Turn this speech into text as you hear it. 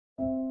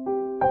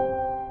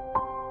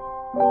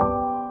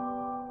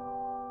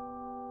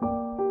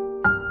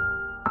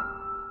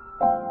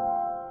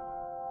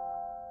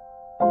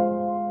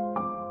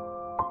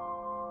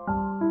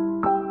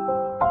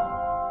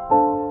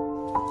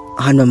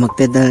ꯑꯍꯥꯟꯕ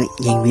ꯃꯛꯇꯗ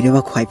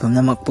ꯌꯦꯡꯕꯤꯔꯕ ꯈ꯭ꯋꯥꯏ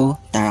ꯄꯨꯝꯅꯃꯛꯄꯨ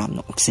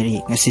ꯇꯔꯥꯝꯅ ꯑꯣꯛꯆꯔꯤ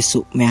ꯉꯁꯤꯁꯨ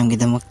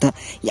ꯃꯌꯥꯝꯒꯤꯗꯃꯛꯇ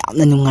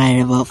ꯌꯥꯝꯅ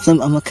ꯅꯨꯡꯉꯥꯏꯔꯕ ꯐꯤꯜꯝ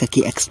ꯑꯃꯈꯛꯀꯤ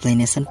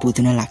ꯑꯦꯛꯁꯄ꯭ꯂꯦꯅꯦꯁꯟ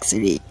ꯄꯨꯗꯨꯅ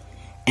ꯂꯥꯛꯆꯔꯤ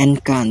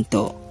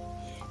Encanto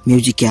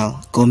म्यूजिकल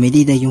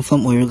कॉमेडी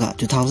यूफम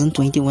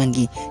 2021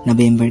 की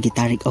नवेंबर की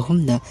तारीख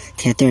 3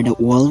 theatre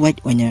world wide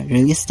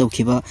release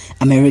तौखिब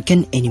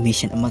American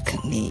animation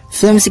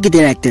film की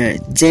director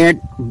Z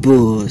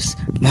Bush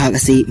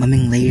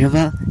ममिंग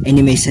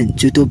animation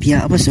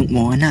Zootopia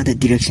Mona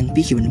direction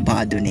पीखिब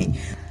नुपादुने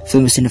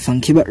film से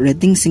फंखिब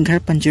रेटिंग सिंखर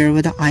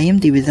पंजरबद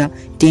IMDb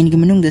 10 की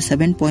मनुंग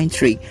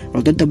 7.3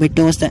 रोटन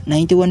टोमेटोस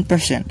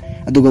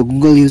 91% अदुगा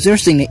गूगल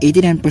यूजर्स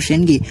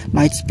 89% की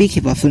लाइक्स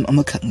पीखिब फिल्म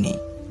अमखंगनी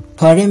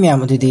फरे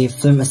मैम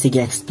फिल्म की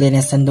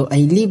एक्सप्लेनेशन दो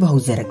लीब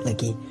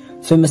हौजरक्लगी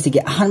फिल्म की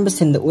अहानब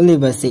सिंद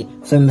उलिब से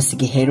फिल्म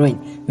की हेरोइन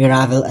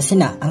मिराबेल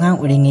असिना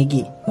अंगांग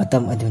उरिंगेगी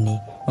मतम अदुनी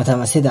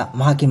मतम असिदा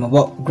महाकी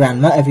मबो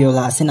ग्रैंडमा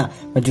एवियोला असिना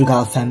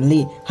मद्रिगाल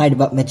फैमिली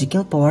हाइडबा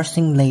मैजिकल पावर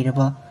सिंग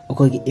लेरबा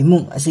अखोगी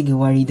इमुंग असिगी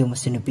वारी दो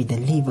मसुनुपीदा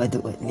लीब अदु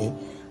उतले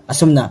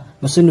असुमना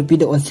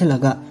मसुनुपीदा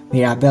ओनसेलगा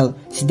मिराबेल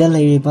सिदा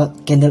लेरिबा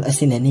कैंडल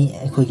असिनानी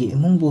अखोगी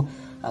इमुंगबु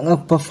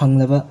अंगक्पा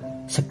फंगलबा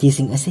शक्ति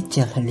सिंग असि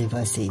चलहलिबा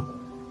असि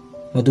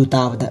मधु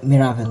ताबदा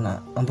मिराबेलना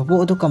अंबबो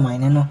अदु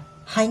कमाइननो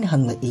हाइन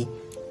हंगलई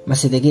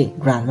मसिदगी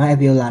ग्रांडमा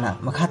एबियोलाना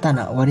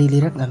मखाताना वारी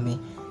लिरकलमी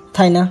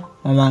थाइना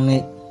ममांगे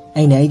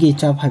अइना आइगे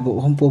इचा फाइबो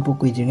हम पोपो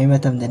कुइजिङै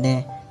मतमदने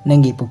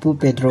नंगी पुपु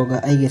पेड्रोगा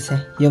आइगेसे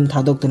यम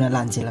थादोक्तुना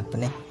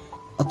लांजिलकपने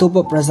अतोप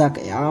प्रजा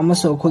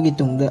कयामसो अखोगी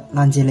तुंगदा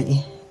लांजिलई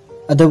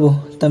अदबो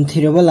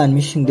तमथिरबा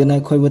लानमिसिंगदना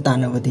अखोइबो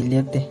तानबदि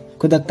लेपते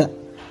खुदक्ता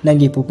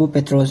नंगी पुपु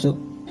पेट्रोसु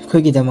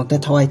अखोगी दमक्ता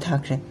थवाइ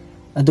थाखरे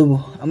अदुबो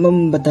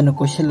अममबतना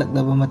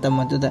कोशलकलबा मतम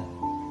अदुदा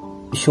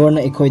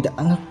ईश्वरना अखोइदा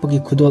अंगकपगी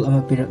खुदोल अमा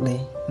पिरकले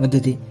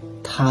मदुदि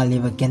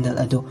थालिबा कैंडल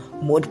अदु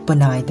मोटपा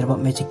नाइद्रबा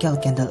मैजिकल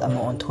कैंडल अमा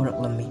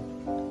ओनथोरकलमी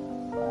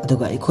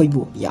अदुगा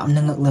अखोइबु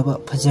यामना ngakलबा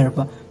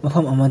फजरबा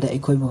मफम अमादा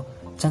अखोइबु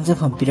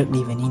चंगजफम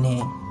पिरकलिबनिने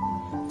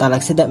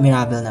तालक्सेदा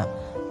मिराबेलना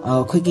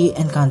अखोइगी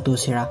एनकांटो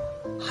सिरा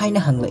हाइना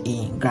हंगलई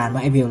ग्रांडमा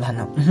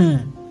एबियोलाना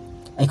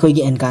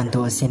अखोइगी एनकांटो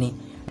असेनी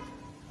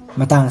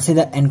मतंग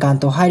सेदा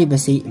एनकांटो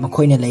हारिबसी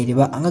मखोइना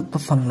लेरिबा अंगकपा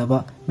फंगलबा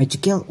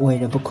मैजिकल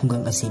ओइरबा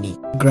खुंगंग असिनी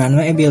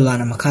ग्रांडमा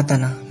एबियोलाना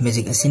मखाताना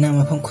मैजिक असिना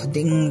मफम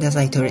खुदिंगदा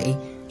साइथोरई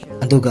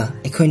अदुगा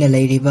अखोइना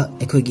लेरिबा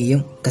अखोइगी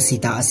युम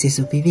कसिता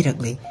असिसु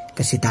पिबिरकले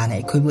कसिताना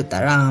अखोइबु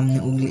तरामना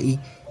उग्लई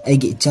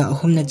अइगी इचा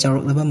अहुमना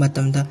चारकलबा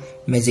मतमदा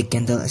मैजिक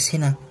कैंडल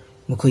असिना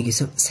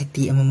मखोइगिसु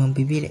शक्ति अममम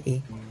पिबिरई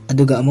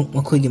अदुगा अमुक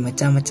मखोइगी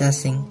मचा मचा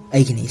सिंग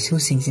अइगिनि इसु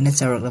सिंगसिना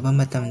चारकलबा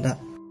मतमदा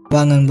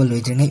वांगंग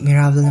लोइद्रिङै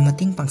मिराबेलना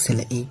मतिंग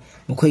पांगसेलई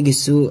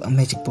मखोइगिसु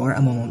मैजिक पावर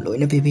अममम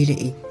लोइना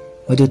पिबिरई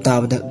मदु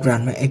ताबदा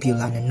ग्रांडमा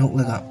एबियोलाना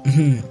नोकलगा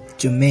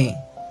चुम्मे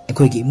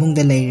अखोइगी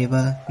इमुंगदा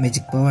लेरिबा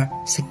मैजिक पावर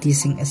शक्ति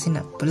सिंग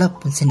असिना पुलप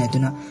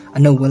पुनसिनदुना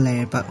अनौबा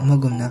लेरपाक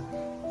अमगुमना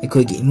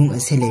अखोइगी इमुंग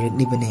असे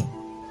लेरकलिबने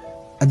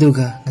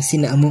अदुगा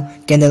ngasina amu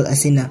candle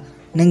asina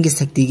nangi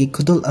शक्ति की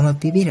खुदोल अमा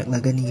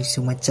पिबिरकलगनी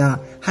सुमचा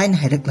हाइन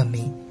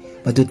हाइरकलमी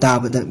मदु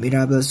ताबदा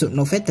मिराबेल सु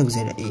नोफेट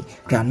तौजरई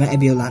ग्रांडमा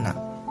एबियोलाना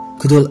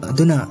खुदोल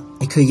अदुना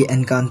अखोइगी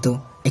एनकांटो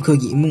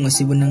अखोइगी इमुंग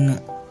असिबु नंगना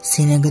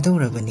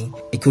सेनागदौरबनी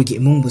अखोइगी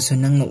इमुंगबुसु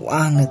नंगना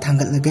वांगना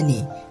थांगतलगनी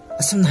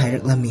असम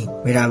हाइरकलमी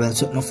मिराबेल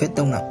सु नोफेट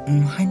तौना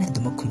हाइना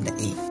अदुम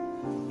खुमलई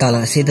ताला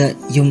सेदा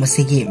युम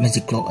असिगी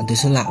मैजिक क्लॉक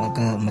अदुसु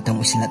लागा मतम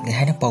उसिलकले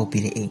हाइना पाउ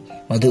पिरई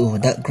मदु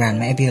उबदा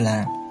ग्रांडमा एबियोला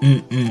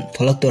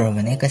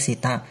थोलक्तोरबने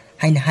कसिता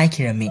हाइना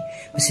हाइखिरमी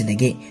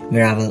उसिदगी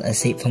मिराबेल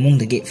असे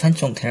फमुंगदगी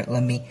फनचोंग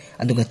थरकलमी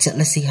अदुगा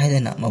चटलसी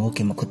हाइदना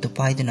मबुकी मखुत्तु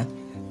पाइदना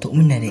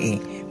तोमिनरे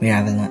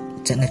मिराबेलना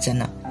चटना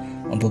चटना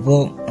अबबो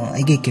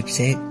आइगे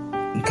किपसे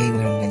कई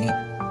वरंगनी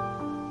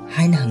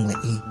हाइना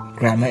हंगलई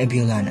ग्रांडमा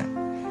एबियोलाना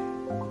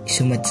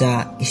इसुमचा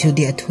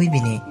इसुदी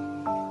अथोइबिने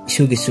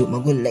इसुगिसु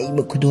मगुल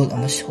लैबा खुदोल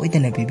अमा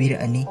सोइदना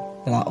बिबिरअनी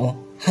लाओ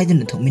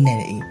हाइदना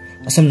तोमिनरे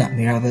असमना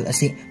मिराबेल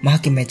असे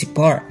महाकी मैजिक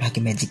पावर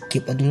महाकी मैजिक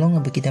किप अदु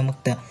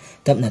लोंगबकिदमक्ता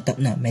तपना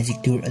तपना मैजिक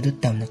टूर अदु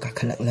तमना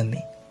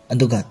काखलकलमी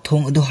अदुगा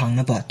थोंग अदु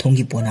हांगनबा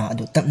थोंगी पोना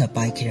अदु तपना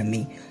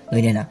पाइखिरमी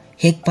लोइनेना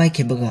हेक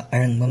पाइखिबगा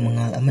अरंगबा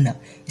मंगाल अमना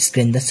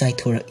स्क्रीन दा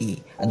साइथोरई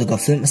अदुगा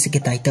फिल्म असिके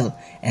टाइटल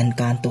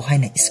एनकांटो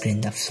हाइना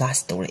स्क्रीन दा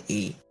फ्लैश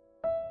तोरई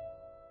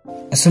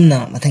असमना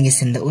मथंगी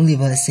सिंदा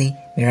उलिबा असे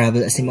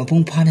मिराबेल असे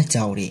मपुंग फाना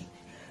चाउरी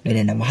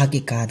लोइनेना महाकी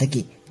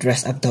कादगी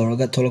ड्रेस अप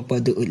तौरगा थोलकपा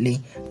दु उतली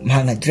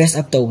महाना ड्रेस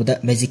अप तौबदा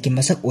मैजिक की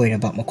मसक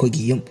ओइरबा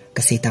मखोगी युम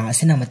कसेता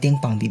असिना मतेंग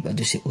पांगबीबा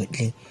दुसि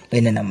उतली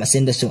लोइनेना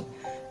मसिंदसु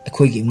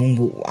अखोगी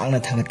इमुंगबु वांगना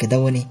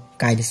थांगतकदवनी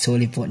कायदा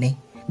सोली पोटनी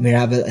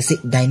मिराबेल असे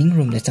डाइनिंग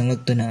रूम दा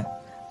चंगलक्तुना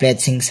प्लेट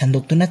सिंग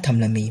संदोक्तुना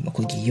थमलमी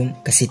मखोगी युम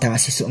कसेता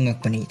असिसु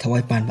अंगकपनी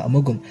थवाइ पानबा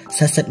अमगुम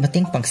ससत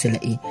मतेंग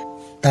पांगसेलई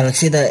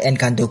तालक्सेदा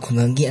एनकांटो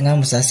खुंगंगी अंगाम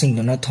मसा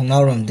सिंगदुना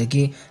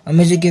थोंनावरमदगी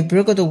मैजिक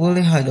पिरको तो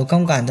बोले हाइदो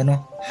कम कांदनो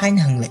हाइन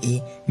हंगलई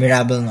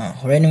मिराबेलना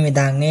होरेन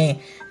मिदांगने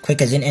खोइ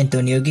कजिन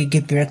एंटोनियो की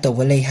गिफ्ट पिरक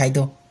तौबा लई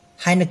हाइदो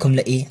हाइन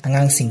खुमलई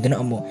अंगांग सिंगदुना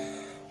अमो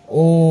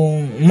ओ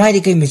माइदि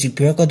कई मैजिक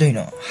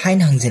पिरकदोइनो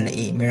हाइन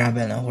हंगजलई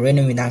मिराबेलना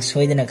होरेन मिदांग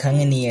सोइदना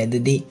खंगनी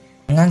अदुदि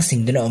अंगांग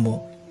सिंगदुना अमो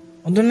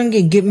अदु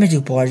नंगे गिफ्ट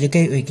मैजिक पावर जे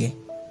कई ओइगे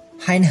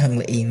हाइन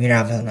हंगलई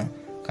मिराबेलना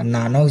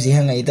Kanano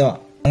Zihangaido,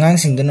 Angang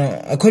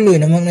Singdono, a Kulu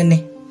in among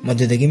the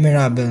Madrigi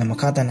Mirabel and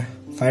Makatana.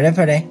 Fare,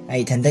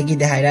 I tendagi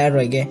the Hira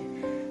Roge.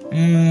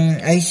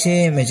 I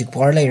say magic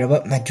parlor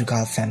about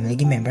Madrigal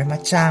family member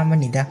Macha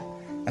Manida.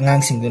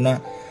 Angang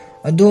Singdona.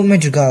 A do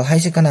Madrigal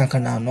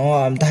Highsakana no,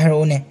 I'm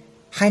Taharone.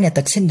 Haina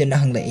Taxinduna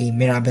hung the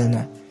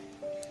Mirabelna.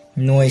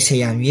 No, I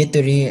say I'm yet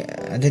to re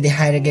the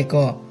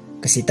Hirageko.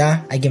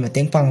 Kasita, I give a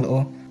tank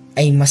panglo.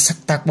 I must suck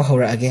tak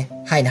bahora again.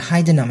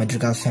 Hide the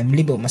Madrigal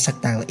family bo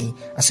masaktal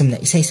assume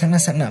that isay sang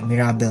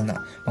Mirabel na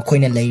makoy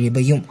na lay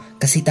bayum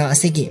kasita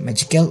asigi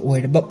magical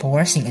word about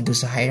power sing adu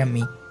sa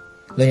hirami.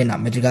 Loy na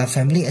Madrigal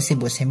family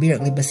asibo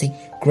sembirak libasi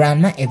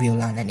grandma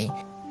Ebiola na ni.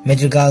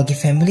 Madrigal ki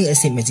family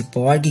asi magic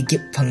power gi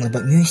gip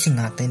panglabak nyoy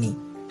singata ni.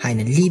 Hay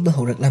na liba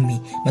horak lami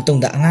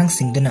matong da angang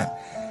sing duna.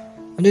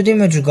 Adu di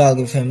Madrigal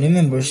ki family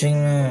members sing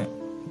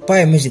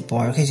pa magic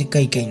power kasi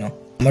kay no.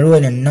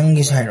 Maruan na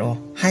nanggis haro,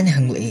 hay na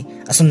hangli,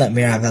 asam na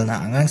Mirabel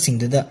na angang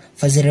singdo da,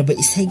 faziraba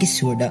isay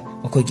gisurda,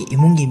 makoy ki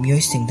imungi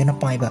miyoy singdo na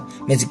paiba,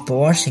 magic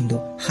power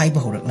singdo, hay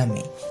bahurak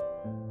lami.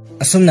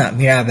 Asam na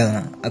Mirabel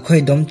na,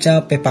 akoy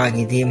domcha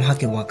pepagi di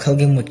mahaki wakal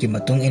gi mutki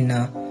matung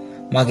ina,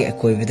 magi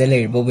akoy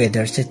vidalay riba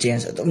weather sa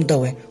chance atum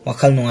tawe,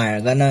 wakal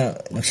nungayraga na,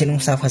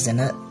 nagsinong sa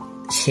fazana,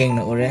 siyang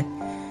na ure.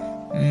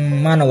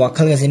 Mana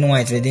wakal kasi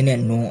nungay tredi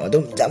niya nung,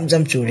 atum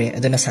jam chure,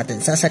 aduna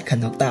satin sasat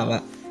kandok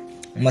tawa.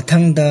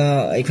 Matang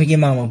da aikogi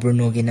mama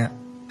Bruno gina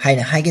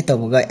haina haige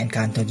tabuga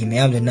Encanto gi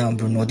mayam na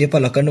Bruno de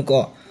palakanu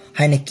ko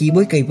haina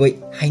kiboy kaiboy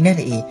haina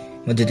re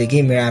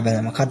madudagi Mirabel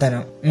makata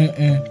na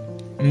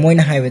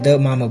moina haibeda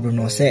mama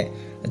Bruno se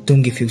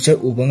tumgi future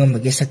ubanga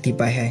magi sakti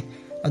pai hai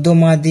ado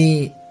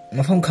madi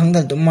mafam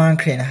khangdal dum man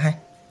khre na hai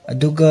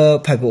aduga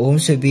phaibo hom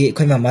se bi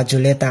khoi mama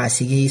Julieta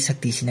asigi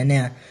sakti sina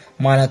ne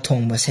mana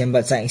thongba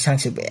semba cha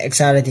isang se be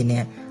exara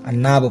dine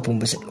anaba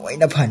pumba se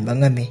loina phan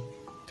bangame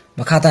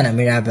makata na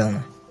Mirabel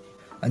na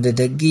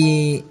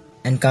adudagi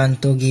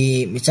Encanto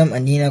gi micham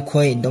anina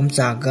khoi dom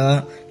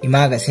chaga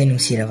imaga se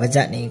nungsira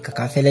wajani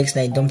kaka Felix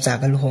na dom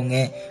chaga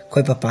luhonge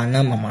khoi papa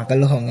na mama ka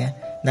luhonge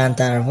nan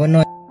tarbo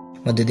no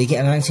madudagi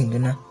angang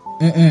singduna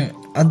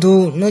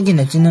adu no gi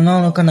na china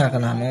no kana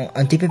no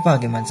anti pepa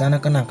gi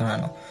manchana kana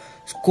no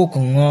coco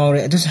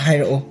ngore adu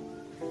hairo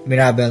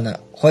Mirabel na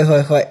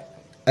hoi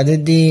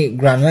adudi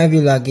grandma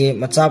Ebiola gi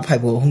macha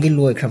phaibo hungi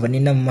loi khrabani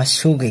na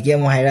masu ge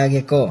mo haira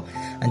ge ko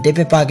anti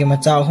pepa gi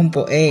macha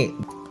humpo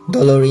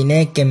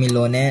Dolorine,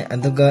 Camilone,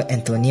 aduga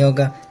Antonio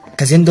ga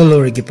cousin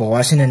Dolori gi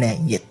pawasina ne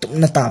yetum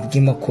na tab gi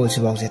makol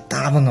sibaw se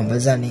tabang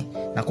ngambazani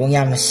nakong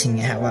yam na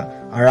singe hawa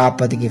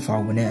arapa gi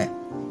fawbune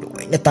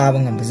loina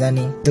tabang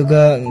ngambazani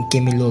aduga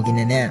Camilo gi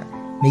ne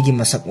migi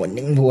masak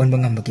woning bu on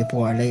bangam gi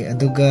pawalai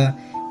aduga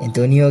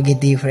Antonio gi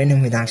different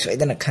midang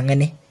soidana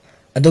khangani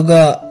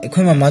aduga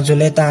ekhoi mama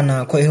Julieta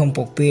na khoi hom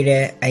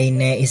pokpire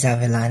aine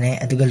Isabella ne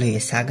aduga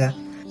Luisa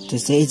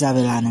Tse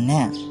Isabella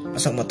ne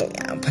masak mato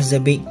yam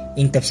phajabi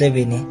ingtap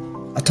sebi ne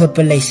athot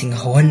pa laising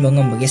hawan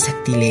bangam bagi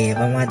sakti le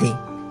ba madi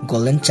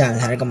golden child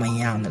har ga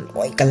mayam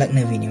loi kalak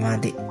na bini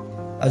madi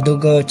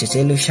aduga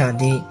chechelu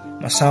shadi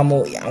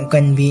masamo yam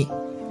kanbi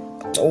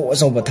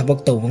so ba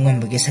thabak to bangam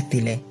bagi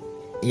sakti le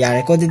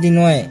yare ko di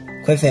noi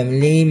khoi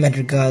family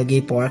Madrigal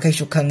gi por khai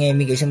su khange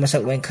mi ge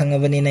masak wen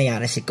khangabani na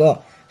yara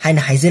siko haina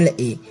haijel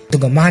e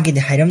duga magi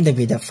de hairam de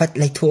bida fat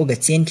lai tho ga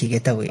chen ki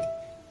ge tawe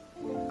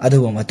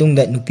aduba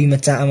matungda nupi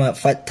macha ama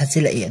fat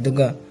thachilai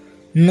aduga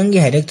nangi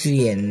hairak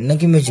trien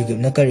nangi majugib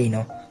na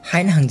karino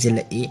haina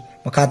hangjilai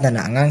makata na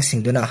angang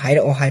singduna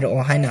haira o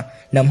haina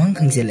namhang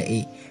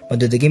hangjilai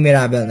madudagi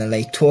Mirabel na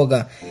lai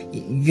thoga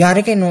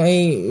yare kai no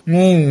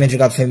noi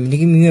Madrigal family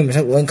gi miyo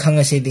masak loin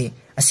khanga sidi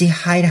asi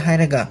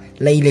haira ga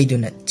lai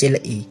duna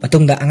chelai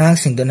matungda angang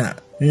singduna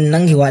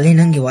nangi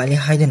wali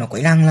haiduna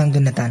koilang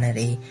duna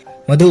tanari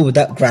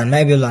madubuda grandma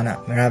Ebiola na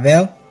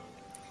Mirabel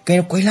kai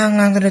koilang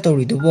duna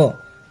tori dubo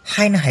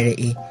haina haire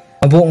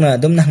abokna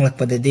dum na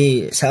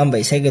hanglakpadadi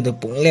saambay saigado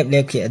pung lep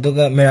ki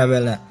aduga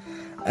Mirabel na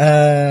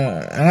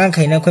angang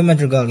khaina khoi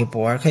Madrigal gi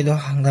power khaido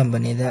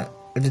hangdambani da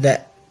aduda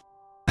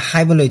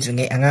haiba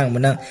loitringai angang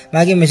mana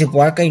magi mesi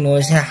power kai no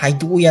se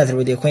haidu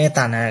yadrode khoya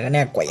tanaraga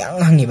ne koyang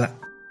hangiba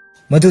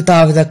madu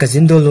tabada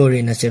cousin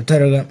Dolori na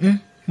cheptharaga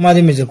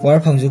madi mesi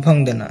power phangju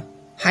phangdana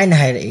haina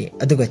haire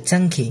aduga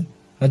changki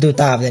madu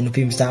tabada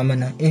nupi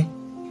msamana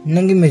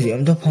nangi mesi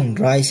amto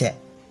phangdrai se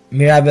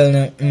Mirabel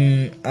na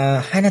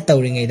haina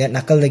tauringai da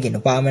nakal lagi no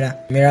pa mana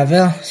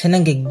Mirabel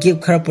senangi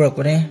gift khara purak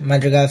pare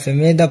Madrigal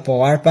family da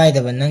power pai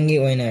da banangi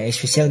oina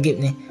special gift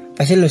ni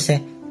pasilo se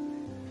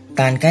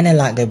tan kana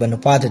la ga banu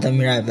pa da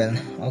Mirabel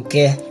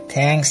okay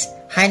thanks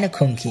haina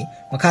khumki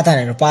makata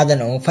na pa da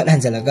no phat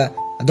hanjalaga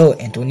ado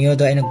Antonio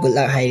do ina good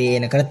luck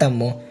hairi na kana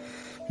tammo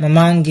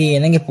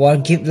mamangi nangi power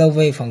gift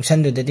lawai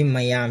function do di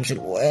mayam su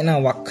oina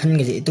wakhan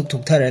gi ituk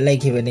thuk thara lai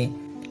khibani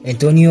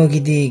Antonio gi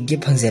di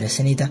gift hangjara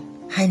sanita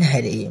haina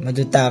haire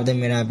madu tabda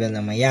Mirabel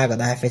na maya ga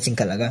da fetching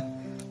kalaga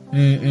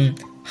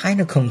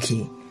haina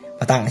khumki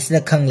patang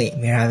asida khangle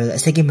Mirabel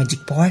asegi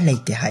magic power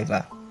laite haiba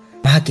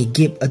mahaki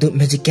gift adu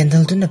magic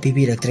candle tu na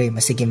pibiraktre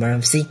masigi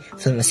maramsi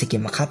film asigi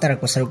makhatara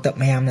ko sarukta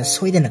mayamna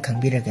soidana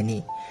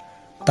khangbiragani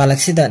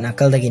Talaksida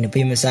nakalda gina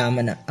pi masa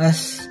amana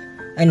as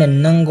aina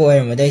nango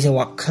ay maday sa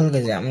wakal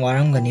ka jam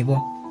waram ganibo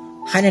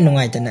haina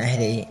nungai ta na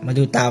hele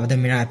madu tabada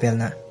Mirabel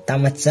na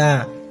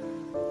tamatsa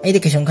ay di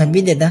kasong kan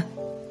bideda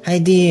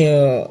hay di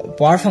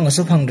power phang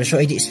aso phang so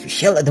ay di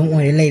special adum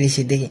oi lay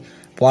si di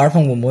power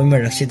phang mo moy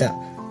maraksida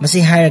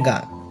masi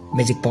hairaga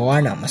magic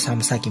power na masa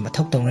masa ki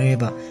mathok tong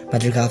reba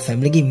Madrigal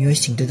family gi miyoi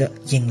sing tu da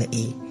yeng la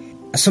i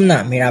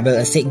asumna Mirabel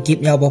ase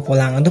gift yaw ba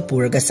polang ando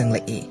puraga sang la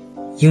i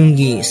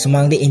Yungi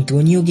sumang di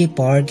Antonio gi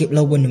power gift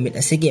law numit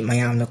asige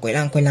mayam na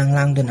koilang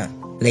lang duna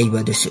layba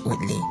du si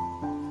utli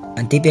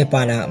anti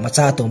pepa na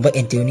macha tomba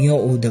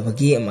Antonio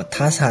udabagi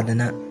matha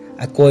sadana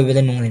akoy beda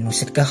nung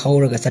lenusit ka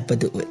hauraga satpa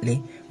du utli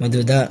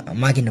maduda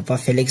magi napa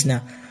Felix na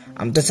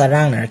amto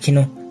sarang na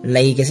rakino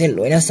lay kasi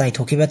loina sai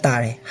thoki ba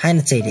tare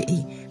haina cheide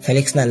i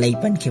Felix na lay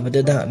pan ki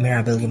maduda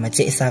Mirabel gi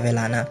mache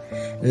Isabela na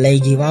lay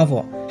gi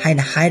wavo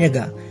haina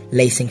hairaga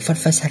lay sing fat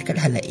hatkat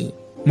halai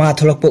ma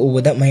tholok pa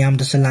ubada mayam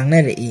to salang na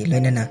rei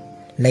loinana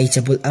lay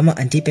chabul ama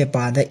anti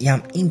pepa da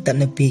yam ing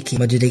tapna piki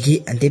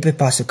madudagi anti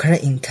pepa su khara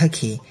ing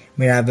thaki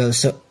Mirabel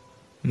so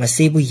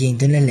masibu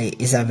yengduna lay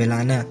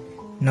Isabela na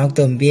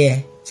noktom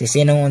bie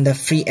sese nang on the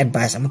free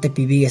advice amata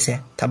pibi gase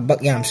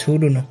thabak yam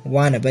sudu no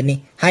wana bani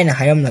haina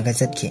hayam laga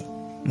chatki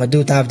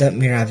madu tabda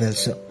Mirabel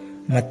so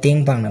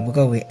mating pang na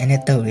bukawe ane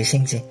tawri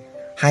singse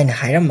haina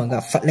hayram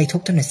maga fat lay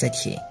thoktuna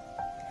chatki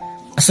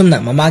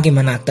asumna mamagi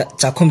manakta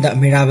chakhumda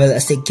Mirabel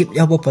ase gift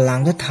yabo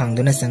palang do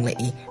thangduna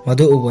sanglai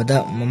madu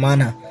uboda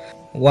mamana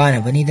wana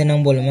bani da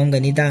nang bolomam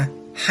gani da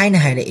haina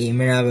haira e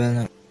Mirabel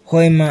na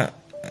hoima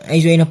ai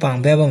joina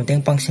pangbe ba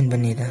mteng pangsin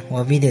bani da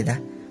wabi de da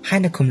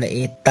haina khumla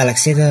e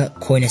talakse da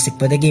khoina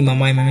sikpadagi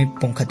mamai mami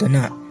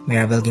pongkhatuna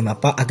Mirabel gi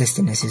mapa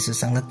Agustina sisu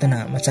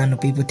sanglaktana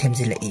machanupi bu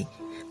themjila e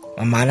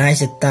mamana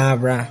ise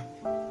tabra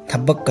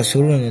thabak ka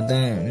suru da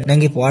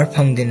nangi power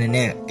phangdina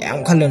ne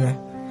yam khalono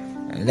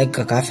like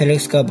kaka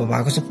Felix ka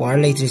baba ko sa power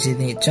lay trisi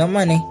ni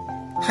chama ni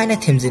haina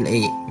themjil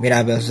ai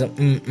Mirabel so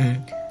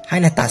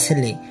haina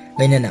tasili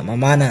laina na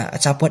mamana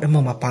achapot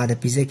ama mapada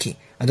pizaki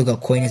aduga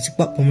khoina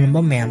chikpa pumlamba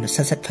mayam na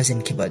sasat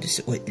phasin ki ba du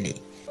si oitli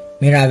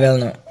Mirabel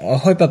no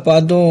hoi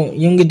papa do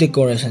yungi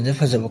decoration je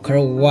phajaba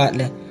khara wat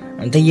le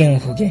anta yeng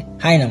phuge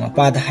haina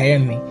mapada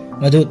hairami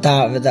madu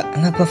ta da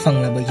angapa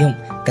fanglaba yum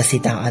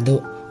kasita adu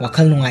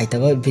wakhal nungai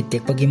taba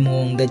bitek pagi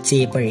mong da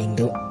che paring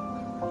do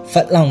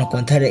fat long na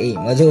konthara e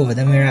madu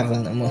bada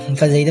Mirabel mo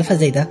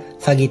fajaida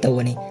fagi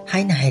tawani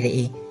haina haira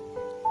e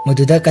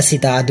maduda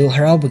kasita adu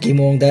harau buki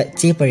mong da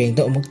che pareng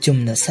do amuk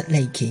chumna sat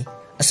laiki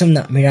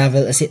asumna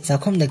Mirabel ase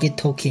chakhom dagi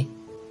thoki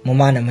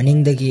momana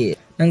maning dagi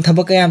nang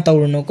thabak kayam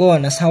tawruno ko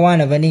na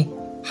sawana bani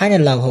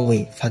haina law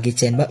hawi fagi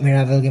chenba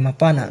Mirabel gi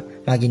mapana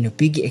magi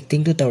nupi gi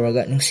acting tu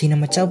tawraga nungsina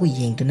machabu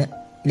yengtuna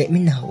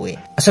lemin na hawi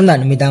asumna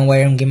numidang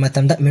wairam gi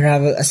matamda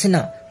Mirabel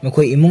asina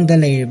makoi imung da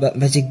leiriba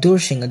magic door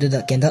sing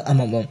aduda candle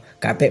amamom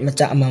carpet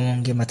macha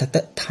amamom gi mathakta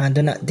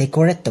thanduna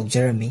decorate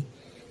tawjarami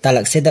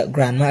talakse da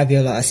grandma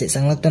Abiola ase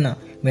sanglaktana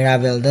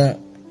Mirabel da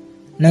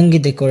nangi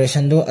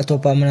decoration do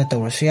atopa amana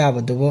tawrasu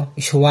yabadubo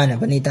isuwana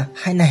banita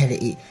haina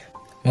herei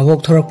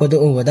mabok thorakpadu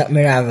ubada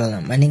Mirabel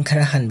maning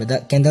khara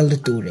hanbada candle du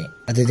ture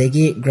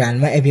adudagi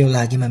grandma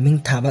Abiola gi maming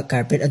thaba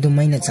carpet adu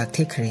maina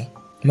chakthek khare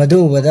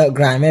madu ubada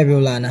grandma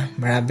Abiola na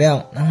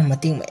Mirabel nang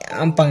mating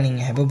mayam pangning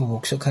haba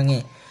bubok su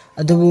khange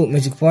adubu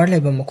magic power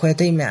leba makhoi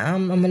tai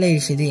mayam amalai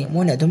sidi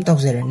mona dum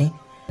tawjarani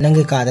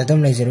nangi kada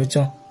dum leijaru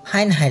cho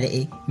hain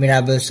haire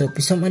Mirabel so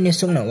pisum ani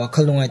sungna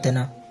wakhal lungai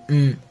tana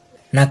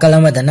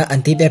nakalama dana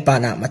anti pepa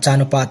na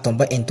machanu pa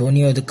tomba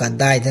Antonio du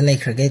kadai da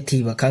leikrage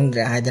thiba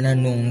khangdra haidana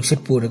nung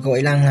sipur ko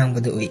ilang lang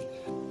badu ui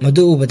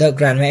madu ubada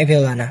grandma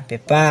Abiola na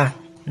pepa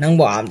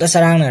nangbo amta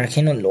sarang na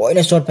rakhino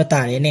loina sort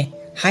patare ne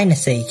haina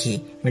seiki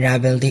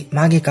Mirabel di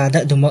magi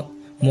kada dumak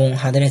mong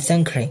hadane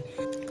sangkhre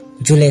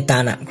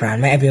Julietana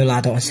grandma Abiola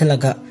do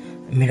anselaga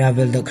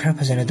Mirabel do khara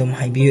phajana dum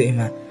haibiyo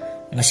ima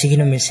ngasigi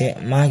numise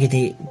magi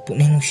di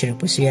puning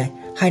shirpusi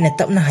haina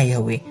tapna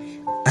haihawi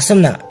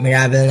asumna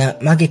Mirabel na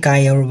magi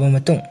kai yoruba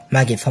matung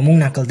magi famung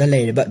nakal da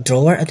leiriba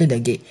drawer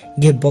atudagi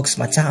gift box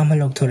macha ama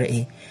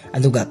logthurai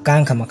aduga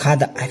kangkha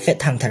makhada afet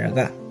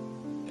thangtharaga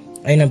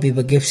aina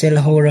piba gift sel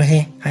horo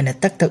he haina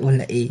tak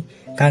ulai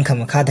kangkha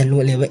makhada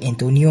loleba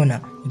Antonio na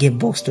gift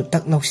box to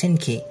tak loksen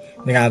ki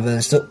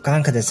Mirabel so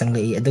kangkha da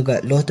sanglai aduga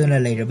lotuna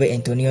leiriba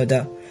Antonio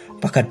da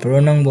pakat pro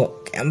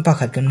nangbo kem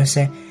pakat kan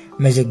se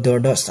magic door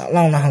do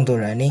salang na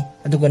hangdorani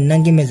aduga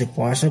nangi magic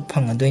power so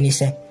phangadoini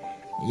se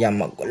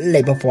yamagul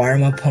leba power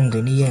ma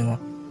phangdoni yengo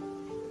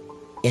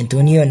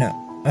Antonio na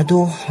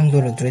adu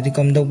hangdorotri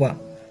kam doba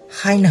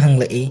haina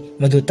hanglai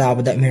madu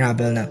tabada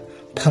Mirabel na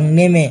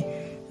phangne me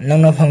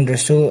nangna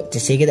phangdrasu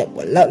tisege da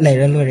bolla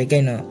leira lore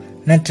kaino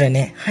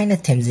natrane haina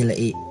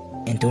themjilai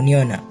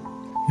Antonio na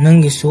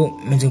nangi so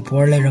magic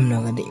power leiram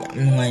na gadi yam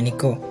nungai ni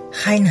ko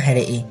haina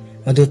hairei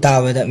madu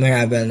tabada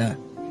Mirabel na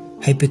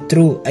hai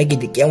pitru agi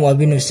de kyam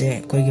wabinu se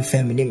koi gi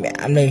family me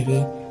am leiri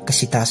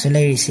kasita su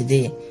leiri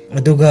sidi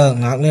aduga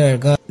ngak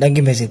lerga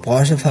dangi magic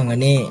power su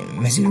phangani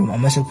magic room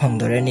ama su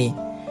phangdorani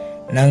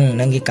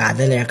nangi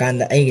kada ler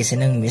kanda ai gi se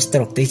nang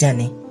mister oktai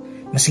jani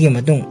Masigi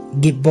matung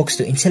gift box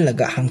to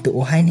insilaga hangtu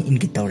uhain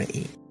ingit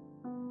tawrei.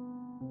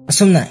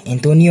 Asumna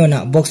Antonio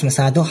na box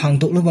masado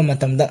hangtuk luba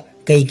matamda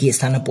kaigi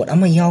sanapot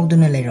ama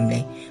yauduna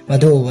layramle.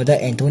 Madu ubada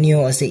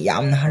Antonio ase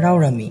yamna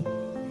harawrami.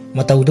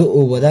 Mataudu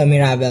ubada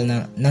Mirabel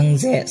na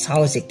nangze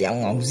sausik ti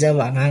ang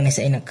ngawzaba ngangas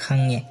ay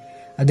nakhange.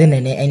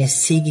 Adunane ay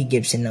sigi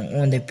gibsin ng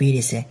onda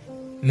pirise.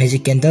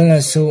 Magic candle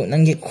na su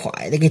nanggi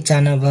khwaidagi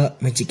chanaba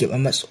magic gift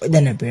ama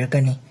soidana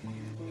pirakani.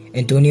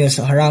 Antonio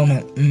sa haraw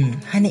na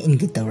hana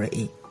ingit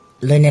tawrei.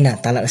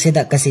 Loinana talak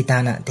sida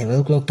kasitana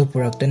table clock to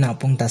purak na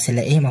pungta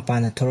sila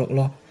mapana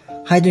thoroklo.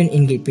 Haidun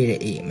ingit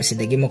pirei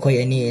masidagi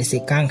makoy ani ese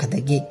kang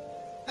khadagi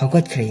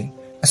hawkat khre.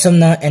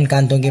 Asomna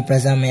Encanto gi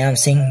praja mayam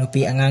sing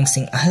nupi angang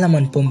sing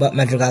ahlaman pumba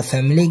Madrigal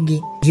family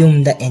gi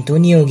yumda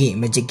Antonio gi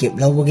magic gift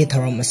lawgi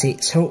tharom ase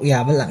saru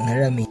yaba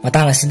laknarami.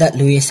 Matang asida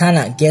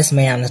Luisana guest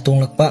mayam na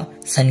tunglakpa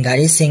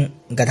sangari sing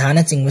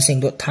gadhana chingbu sing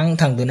do thang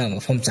duna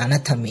mafom chana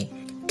thami.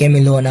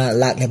 Camilona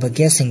lakleba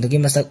guest sing dogi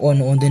masak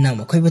on duna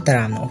makoy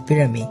butaram na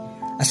opirami.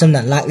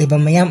 Asomna lakleba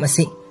mayam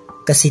ase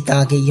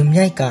kasita gi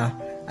yumyai ka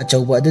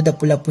achauba aduda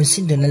pula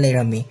punsin duna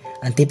leirami.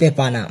 Antipe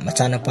pana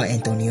machana pa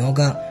Antonio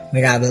ga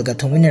Mirabel ga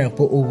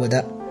thominarpo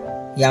ubada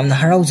yamna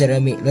harau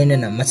jarami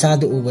loinana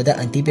machadu ubada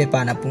antipe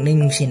pana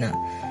pungning nungsina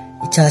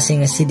icha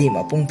sing asidi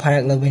mapung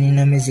pharak labani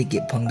na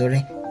magic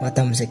phangdore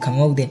matam se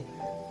khangaude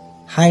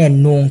haya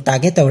nong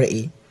tage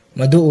tawrei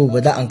madu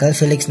ubada Uncle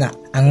Felix na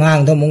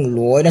angang da mung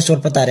loina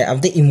sorpa tare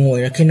abde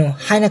imoi rakhino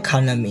haina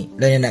khanami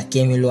loinana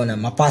Camilona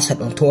mapa sat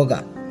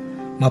onthoga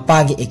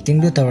mapagi acting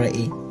do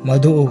tawrei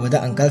madu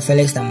ubada Uncle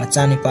Felix na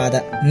machani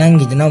pada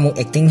nangi duna mu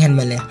acting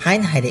henmale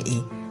hain hairei.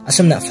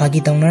 Asumna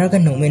fagi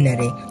tawnaraga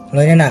nongmenare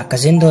loinana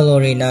cousin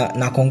Dolore na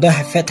nakongda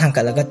hafet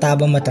hangkalaga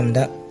taba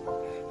matamda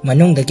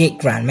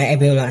manungdagi grandma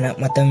Abela na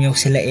matam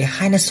yokselae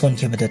haina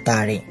sonkhebado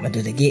tare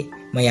madudagi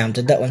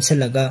mayamtuda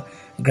onsilaga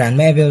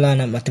grandma Abela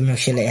na matam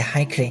yokselae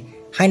haikre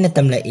haina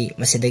tamlai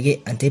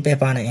masidagi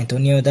Antipepa na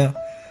Antonio da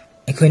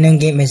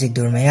ekhoinange magic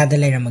dur mayada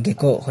leiramage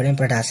ko horen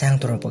prada sang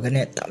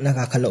toropagane tapna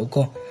ka khalo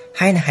ko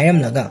haina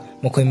hairamlaga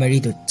mokoi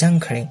maridu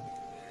changkhre.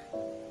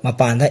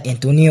 Mapanda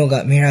Antonio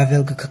ga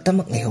Mirabel ga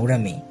khaktamak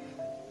lehorami.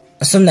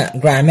 Asumna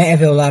grandma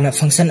Avila na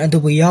function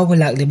adubu yawba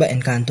lakliba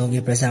Encanto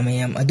gi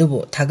prasamayam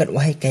adubu thagat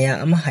wahay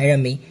kaya ama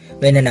hairami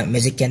loinana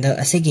magic candle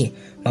asigi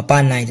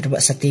mapan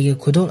naidraba sakti gi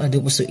khudol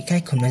adubu su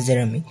ikai khumna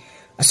jerami.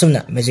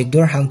 Asumna magic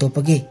door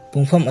hangtopagi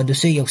pungfam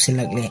adusu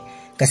yoksilakle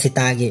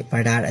kasitagi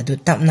pardar adu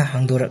tapna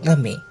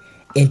hangdoraklami.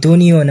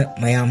 Antonio na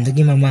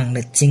mayamdagi mamangda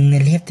chingna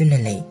leptuna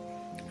lei.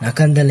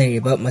 Nakanda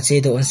leriba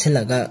machedo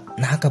onsilaga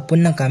nahaka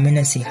punna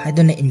kamena si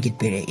haiduna ingit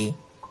pirei.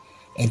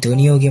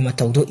 Antonio gi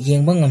matawdo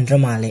yengba ngamdra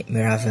male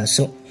Mirabel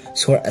su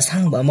sor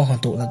asangba ama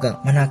hontolaga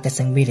manakta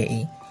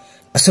changbirei.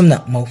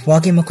 Asumna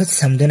mawfagi makut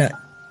samduna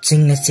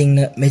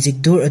chingna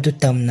magic door adu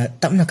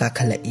tapna ka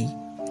khalai.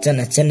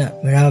 Chana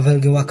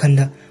Mirabel gi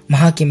wakhanda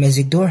mahaki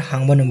magic door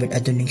hangba numit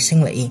adu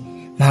ningsinglai.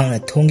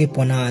 Mahangna thongi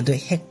pona adu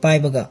hek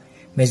paibaga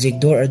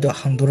magic door adu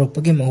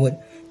hangdoropagi mahut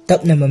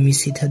tapna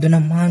mamisi thaduna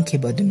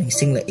mangkhiba adu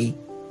ningsinglai.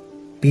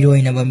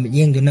 Piroina ba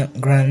yengduna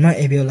grandma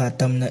Abela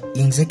tamna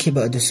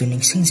yengzakhiba adusu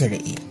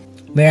ningsingjarei.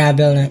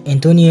 Mirabel na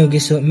Antonio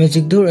gisu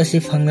magic door asi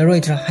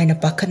phangnaroidra haina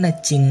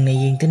pakhatna chingna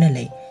yengduna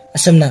lei.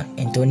 Asumna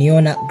Antonio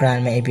na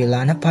grandma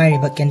Abela na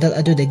pairiba candle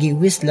adudagi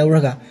wish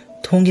lauraga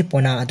thongi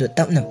pona adu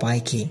tapna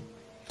paiki.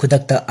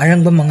 Kudakta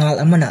arangba mangal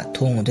amana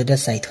thong aduda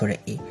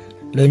saithorei.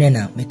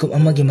 Loinana mikup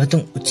amagi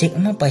matung uchek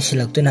ama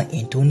paisilaktuna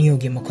Antonio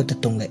gi makhuta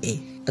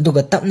tonglai.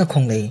 Aduga tapna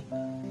khonglei.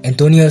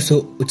 Antonio su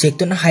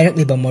uchektuna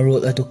hairakliba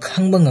marol adu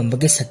khangba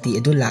ngambagi sakti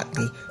adu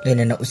lakli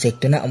loinana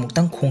uchektuna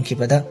amuktang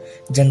khongkhibada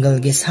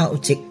jungle ge sa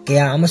uchek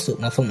kaya amasu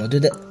mafam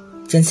aduda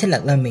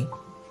chensilaklami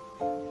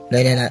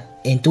loinana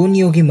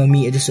Antonio gi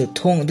mami adusu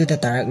thong aduda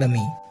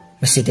taraklami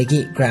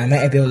masidagi grandma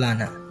Abela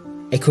na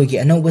ekhogi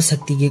anauba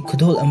sakti ge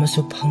khudol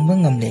amasu phangba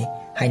ngamle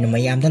haina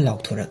mayamda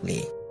laukhorakli.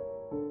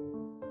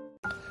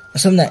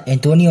 Asumna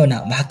Antonio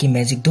na mahaki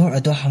magic door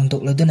ado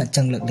hangdokladuna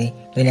changlakle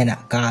loinana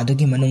ka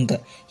adugi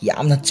manungda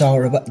yamna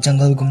chawraba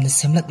jungle gumna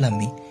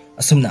semlaklami.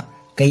 Asumna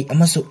kai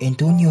amasu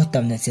Antonio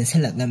tamna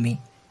chensilaklami.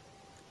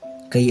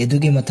 Kai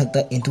adugi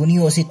mathakta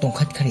Antonio asi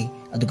tongkhat khari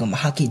aduga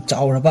mahaki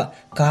chawraba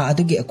ka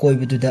adugi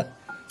akoibududa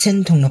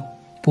chenthungna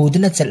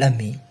puduna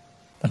chatlami.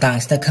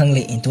 Matangsta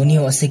khangle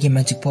Antonio asigi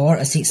magic power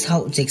asi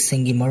sau check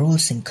singi marul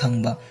sing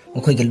khangba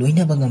mokhoiga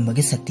loinaba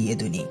ngambagi sakti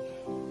aduni.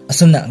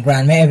 Asumna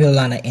grandma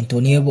Abela na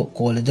Antonio bo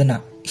koladuna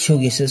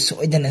ishogi su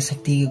soidana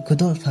sakti gi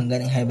khudol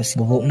phangani haibasi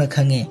bobokna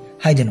khange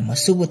haiduna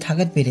masubu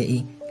thagat pirei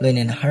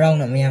loinana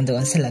harawna mayamda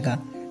ansilaga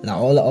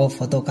lao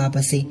photo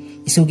kapasi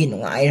isugi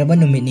nungairaba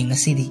numini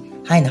ngasidi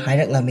haina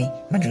hairaklami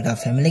Madrigal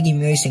family gi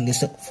miyoi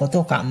singdesu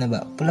photo kapnaba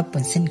pulap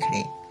punsin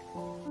khre.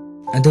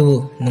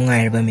 Adu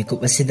nungairaba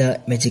mikup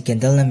asida magic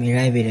candle na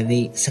mirai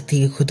birabi sakti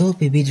gi khudol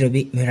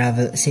pibidrabi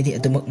Mirabel asidi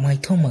adumak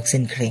maithong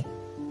maksin khre.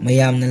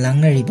 Mayamna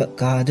langnariba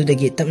ka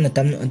adudagi tapna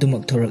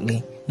adumak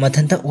thorakli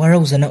mathanta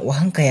warauzana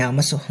wahang kaya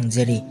amasu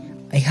hangjari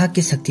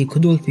aihaki sakti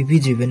khudol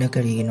pibidribana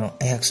karigino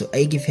ayaksu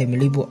aigi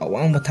family bu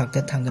awang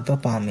mathakta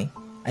thangatpa pame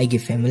aigi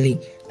family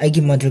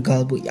aigi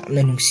Madrigal bu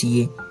yamna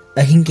nungsiye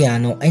अहिंग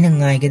Keanu अइना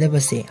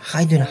ngaigedabase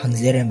haiduna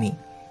hangjerami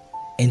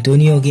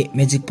Antonio gi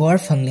magic power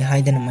fangli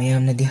haidana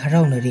mayamna di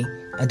harawnari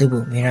adubu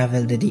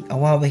Mirabel dadi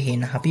awaba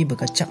hena happy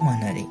baka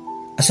chapmanari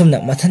asumna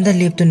mathanda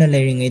leptuna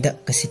leiringaida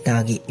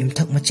kasita gi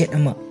imthak machet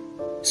ama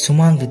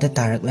sumangduda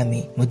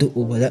taraklami madu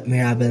ubada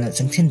Mirabel na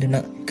changchinduna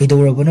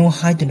kaidorabano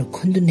haiduna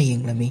khunduna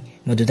yenglami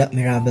maduda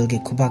Mirabel gi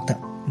khubakta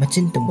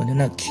machin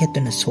tumbaduna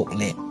khetuna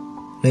sokle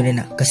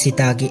loirena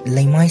kasita gi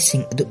laimai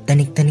sing adu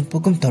tanik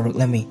pugum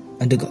tawraklami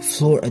aduga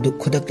floor adu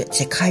khudakta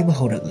chekhaiba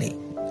horakle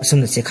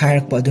asumna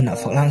chekhairakpa aduna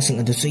faklang sing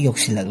adu su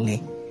yoksilakle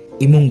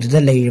imungduda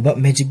leiriba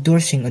magic door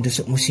sing adu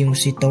su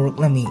musi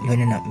tawraklami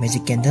loirena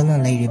magic candle na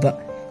leiriba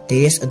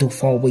Teyes adu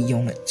fawba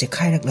yongna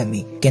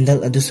chekhairakami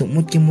candle adu su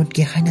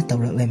mutki haina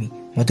tawraklami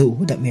madu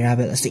uda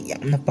Mirabel ase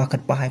yamna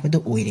pakat pa haibadu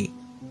oire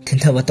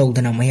thinthaba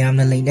tawdana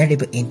mayamna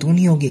leinariba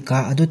Antonio gi ka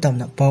adu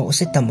tamna paw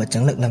ase tamba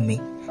changlaklami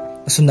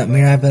asumna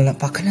Mirabel na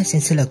pakhana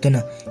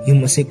sensilaktuna yum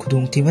ase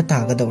khudung thiba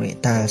taga dawre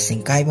ta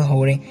singkaiba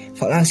hore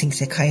faklang sing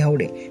chekhai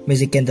hore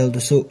magic candle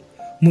du su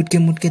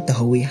mutke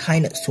tahawi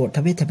haina sort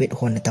thabet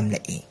honna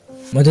tamlai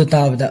madu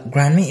tabda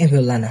grandma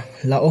Evelana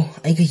lao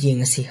aiga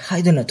yengasi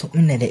haiduna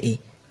thokminna dei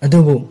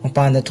adubu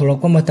mapanda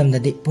thorokpa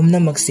matamdadi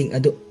pumnamak sing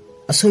adu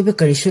asoiba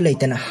karisu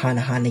leitana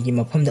hana gi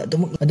mafamda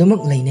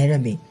adumuk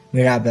leinarami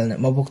Mirabel na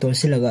mabuk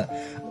tonsilaga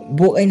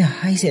bok aina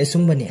haise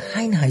asumbani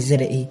haina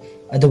haizarei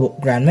adubu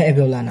grandma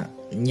Evelana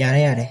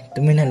yare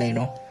tumina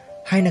leino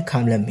haina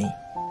khamlami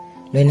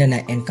loinana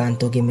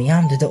Encanto gi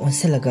mayamduda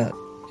onsilaga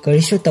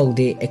karisu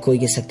tawde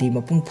ekoige sakti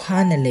mapung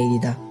phana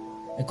leirida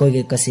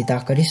ekoige kasita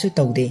karisu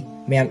tawde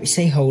mayam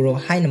isai hawro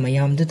haina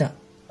mayamduda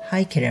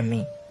hai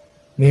kerami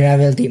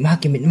Mirabel di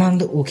mahaki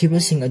mitmangda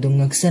ukibasing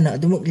adung ngaksana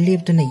adumuk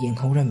leptuna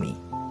yenghawrami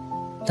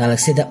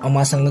talaksida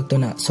ama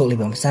sanglaktuna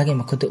sokliba masage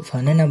makhutu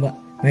fananaba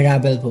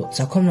Mirabel bu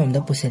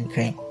sakhomnomda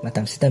pusenkhre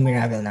matamsida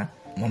Mirabel na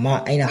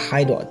mama aina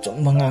haido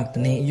achungba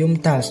ngaktane yum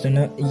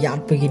tasduna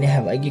yapagine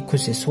haba agi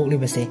khuse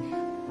soklibase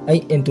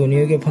ai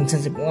Antonio ge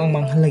function se pawang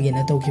manghalage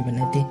na tawkiba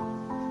nati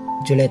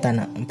Julieta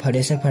na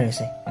farese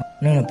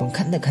nangna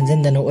pangkhanda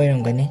khanjandana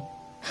oiramgani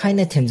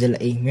haina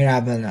themjalai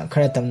Mirabel na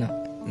khara tamna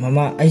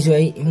Mama aisu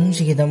ai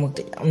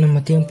imungsigidamukta yamna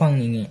mateng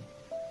pangningi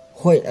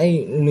hoi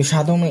ai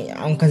lusadongna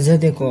yam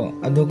kanjade ko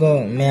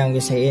aduga mayamge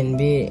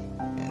sayenbi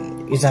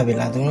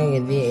Isabella dongna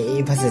gedi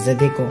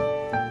ifasajade ko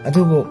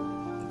adubu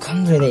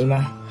khamjade ima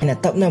ina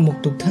tapna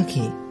muktuk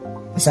thaki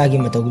asagi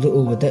matawdu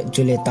ubada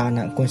Julieta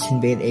na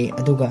consinbet ai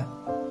aduga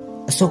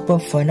asokpa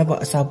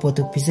fanaba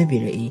asapotu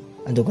pizabirei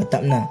aduga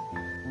tapna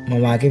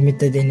mama ge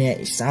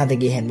mitadene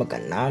isadagi henba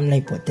kanam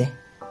laipote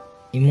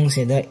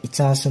imungseda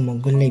icha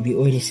sumugul lebi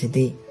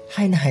oirisidi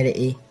haina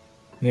hairei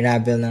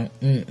Mirabel nang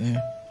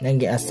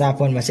nangi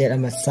asapon maset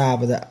ama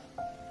sabada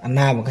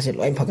anaba kase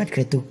loi phagat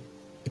kretu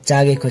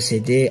ichage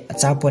khosede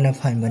achapona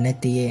phanba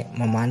natiye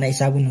mamana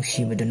isabu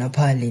nushibaduna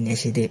phalline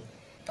side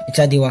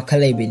ichadi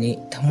wakhalai bini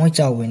thamoi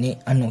chawbini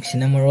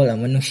anoksina marol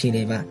ama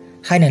nushireba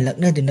haina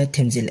laknaduna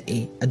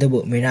themjilai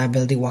adubu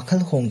Mirabel di wakhal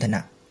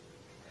hongdana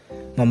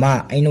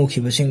mama aino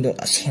khibasingdo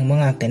asengma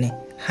ngaktane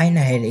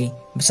haina hairei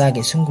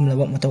masage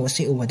sungumlaba mataw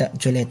ase ubada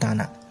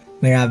Julietana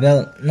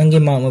Mirabel nangi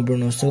mama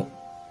Bruno su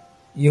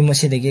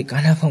yumasidagi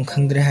kana pham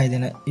khangdre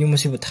haidana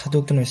yumasibu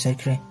thadoktuno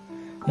saikre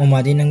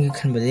mamadi nangi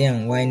khanbade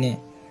yang waine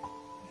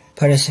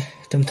farese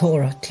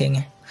tumthoro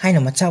thenge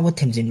haina machabu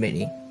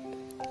themjinberi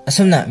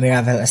asumna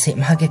Mirabel ase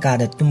mahake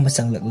kada tumba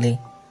changlakle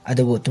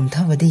adubu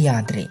tumthabadi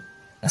yadre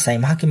asai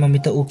mahake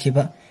mamita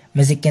ukhiba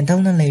magic candle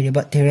na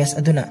leiriba terrace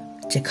aduna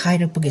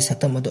chekhairakpagi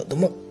saktam adu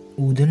dumuk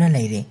uduna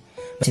leire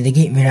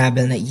sidagi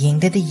Mirabel na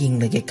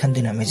yenglage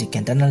khanduna magic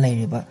candle na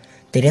leiriba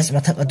terrace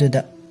mathak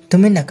aduda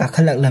tumina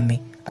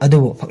kakhalak-lami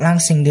adubu faklang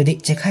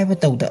singdudi chekhaiba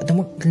tawda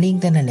adumuk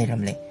lingdana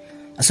leiramle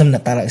asumna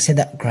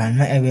talaksida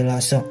grandma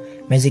Evelana so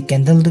magic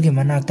candle dugi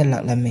manakta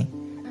laklami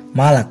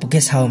malakpuke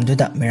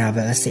sawamduda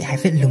Mirabel ase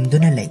haifet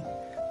lumduna lei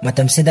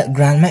matamsida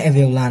grandma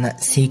Evelana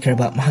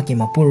sikraba mahaki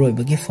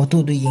mapuroibagi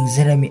photo du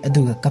yengzarami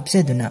aduga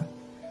kapseduna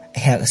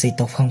ahak ase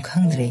tawfam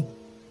khangdre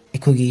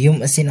ikugi yum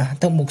asina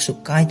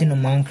hatamuksu kaiduna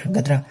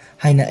mangkhragadra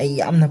haina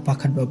ai yamna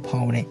pakhatba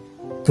phawre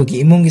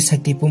kugi imungi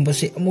sakti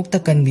pumbasi amukta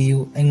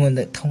kanbiyu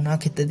engonda thauna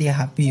khitadi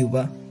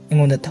happiyuba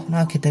engonda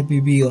thauna khita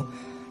bibiyo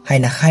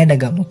haina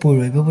hainaga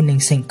mapuroiba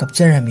buningsing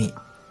kapcharami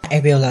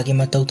Abiola gi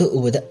matawtu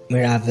ubada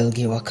Mirabel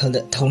gi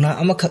wakhalda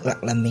thauna amakhak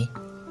laklami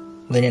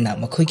wenena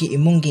makhoigi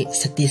imungi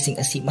sakti sing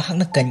asi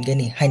mahakna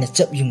kangani haina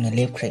chap yungna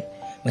lepkhre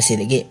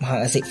masidagi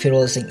mahak ase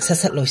firol sing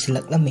sasat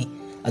loisilaklami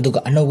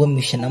aduga anoba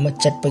mission ama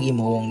chatpagi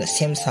mawongda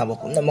sem saba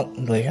punamak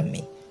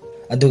loirami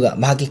aduga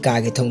mahaki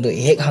kage thongdo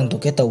hek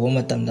hangdoke tawba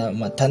matamda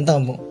mathanta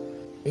mu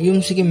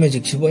yumsigi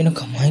magic sibo ina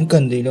kamain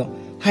kandeilo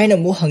haina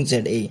mu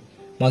hangjadei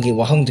magi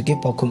wahangduke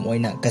pakhum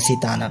oina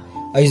kasitana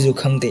aizu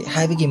khangde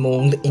haibigi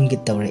mawongda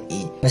ingit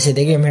tawrei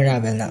masidagi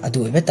Mirabel na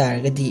adu iba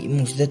taragadi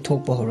imusida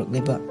thokpa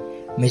horakleba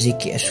magic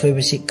ki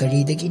asoibasi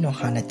karidagi no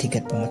hana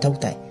thigatpa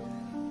mathautai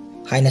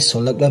haina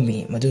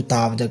solaklami madu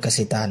tabda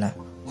kasitana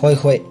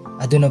hoi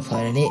aduna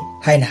farani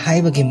haina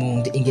haibagi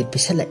mawongda ingit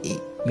pisalai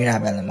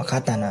Mirabel na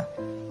makatana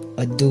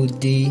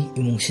ꯑꯗꯨꯗꯤ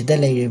ꯏꯃꯨꯡꯁꯤꯗ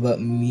ꯂꯩꯔꯤꯕ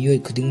ꯃꯤꯑꯣꯏ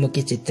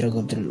ꯈꯨꯗꯤꯡꯃꯛꯀꯤ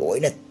ꯆꯤꯇ꯭ꯔꯒꯨꯞꯇ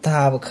ꯂꯣꯏꯅ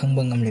ꯇꯥꯕ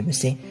ꯈꯪꯕ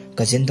ꯉꯝꯂꯤꯕꯁꯦ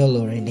cousin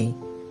ꯗꯣꯂꯣꯔꯤꯅꯤ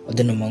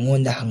ꯑꯗꯨꯅ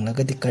ꯃꯉꯣꯟꯗ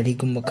ꯍꯪꯂꯒꯗꯤ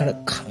ꯀꯔꯤꯒꯨꯝꯕ ꯈꯔ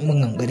ꯈꯪꯕ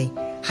ꯉꯝꯒꯅꯤ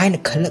ꯍꯥꯏꯅ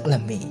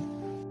ꯈꯜꯂꯛꯂꯝꯃꯤ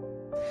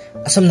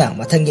ꯑꯁꯨꯝꯅ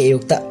ꯃꯊꯪꯒꯤ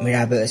ꯑꯌꯨꯛꯇ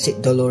ꯃꯤꯔꯥꯕꯦꯜ ꯑꯁꯤ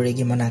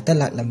ꯗꯣꯂꯣꯔꯤꯒꯤ ꯃꯅꯥꯛꯇ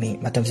ꯂꯥꯛꯂꯝꯃꯤ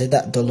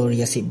ꯃꯇꯝꯁꯤꯗ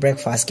ꯗꯣꯂꯣꯔꯤ ꯑꯁꯤ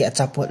ꯕ꯭ꯔꯦꯛꯐꯥꯁꯠꯀꯤ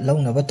ꯑꯆꯥꯄꯣꯠ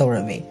ꯂꯧꯅꯕ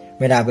ꯇꯧꯔꯝꯃꯤ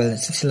ꯃꯤꯔꯥꯕꯦꯜ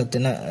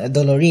ꯆꯪꯁꯤꯜꯂꯛꯇꯨꯅ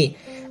ꯗꯣꯂꯣꯔꯤ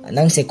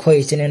ꯅꯪꯁꯦ ꯑꯩꯈꯣꯏ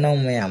ꯏꯆꯤꯟ ꯏꯅꯥꯎ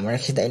ꯃꯌꯥꯝ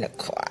ꯃꯔꯛꯁꯤꯗ ꯑꯩꯅ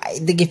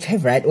ꯈ꯭ꯋꯥꯏꯗꯒꯤ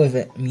ꯐꯦꯚꯣꯔꯥꯏꯠ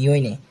ꯑꯣꯏꯕ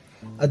ꯃꯤꯑꯣꯏꯅꯤ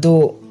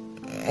ꯑꯗꯣ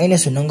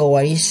ꯑꯩꯅꯁꯨ ꯅꯪꯒ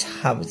ꯋꯥꯔꯤ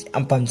ꯁꯥꯕꯁꯦ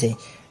ꯌꯥꯝ ꯄꯥꯝꯖꯩ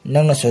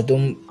ꯅꯪꯅꯁꯨ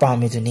ꯑꯗꯨꯝ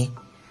ꯄꯥꯝꯃꯤꯗꯨꯅꯤ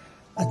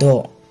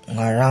ꯑꯗꯣ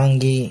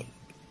ꯉꯔꯥꯡꯒꯤ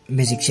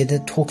ꯃꯦꯖꯤꯛꯁꯤꯗ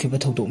ꯊꯣꯛꯈꯤꯕ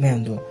ꯊꯧꯗꯣꯛ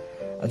ꯃꯌꯥꯝꯗꯣ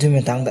ꯑꯗꯨꯒꯤ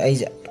ꯃꯇꯥꯡꯗ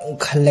ꯑꯩꯁꯦ ꯑꯗꯨꯝ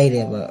ꯈꯜ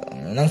ꯂꯩꯔꯦꯕ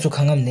ꯅꯪꯁꯨ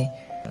ꯈꯪꯉꯝꯅꯤ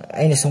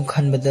ꯑꯩꯅ ꯁꯨꯝ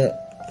ꯈꯟꯕꯗ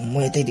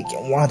ꯃꯣꯏ ꯑꯇꯩꯗꯤ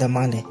ꯀꯌꯥꯝ ꯋꯥꯗ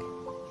ꯃꯥꯜꯂꯦ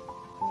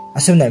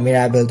ꯑꯁꯨꯝꯅ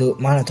ꯃꯤꯔꯥꯕꯦꯜꯗꯨ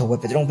ꯃꯥꯅ ꯊꯣꯛꯄ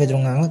ꯄꯦꯗ꯭ꯔꯣꯡ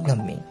ꯄꯦꯗ꯭ꯔꯣꯡ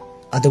ꯉꯥꯡꯂꯛꯂꯝꯃꯤ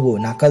ꯑꯗꯨꯕꯨ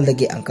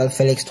ꯅꯥꯀꯜꯗꯒꯤ ꯑꯪꯀꯜ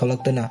ꯐꯦꯂꯤꯛꯁ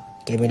ꯊꯣꯛꯂꯛꯇꯨꯅ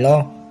ꯀꯦꯃꯤꯂꯣ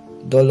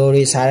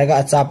ꯗꯣꯂꯣꯔꯤ ꯁꯥꯔꯒ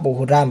ꯑꯆꯥꯄꯣꯠ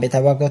ꯍꯨꯔꯥꯟꯕꯩ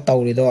ꯊꯕꯛꯇꯣ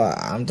ꯇꯧꯔꯤꯗꯣ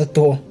ꯑꯝꯇ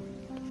ꯇꯣꯛꯑꯣ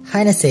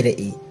ꯍꯥꯏꯅ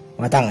ꯆꯩꯔꯛꯏ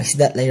ꯃꯇꯥꯡ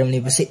ꯑꯁꯤꯗ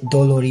ꯂꯩꯔꯝꯂꯤꯕꯁꯤ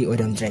ꯗꯣꯂꯣꯔꯤ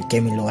ꯑꯣꯏꯔꯝꯗ꯭ꯔꯦ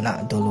ꯀꯦꯃꯤꯂꯣꯅ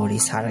ꯗꯣꯂꯣꯔꯤ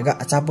ꯁꯥꯔꯒ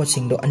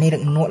ꯑꯆꯥꯄꯣꯠꯁꯤꯡꯗꯣ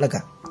ꯑꯅꯤꯔꯛ ꯅꯣꯠꯂꯒ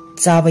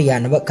ꯆꯥꯕ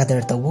ꯌꯥꯅꯕ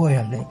ꯀꯗꯔ ꯇꯧꯕ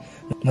ꯑꯣꯏꯔꯝꯂꯦ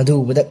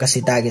ꯃꯗꯨ ꯎꯕꯗ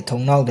ꯀꯁꯤꯇꯥꯒꯤ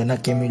ꯊꯣꯡꯅꯥꯎꯗꯨꯅ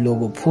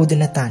ꯀꯦꯃꯤꯂꯣꯕꯨ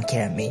ꯐꯨꯗꯨꯅ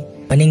ꯇꯥꯟꯈꯤꯔꯝꯃꯤ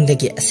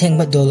ꯃꯅꯤꯡꯗꯒꯤ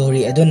ꯑꯁꯦꯡꯕ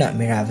ꯗꯣꯂꯣꯔꯤ ꯑꯗꯨꯅ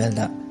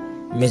ꯃꯤꯔꯥꯕꯦꯜꯗ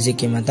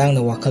ꯃꯦꯖꯤꯛꯀꯤ ꯃꯇꯥꯡꯗ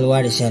ꯋꯥꯈꯜ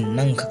ꯋꯥꯔꯤꯁꯦ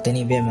ꯅꯪ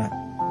ꯈꯛꯇꯅꯤ ꯏꯕꯦꯝꯃ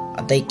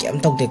ꯑꯇꯩ ꯀꯩꯝ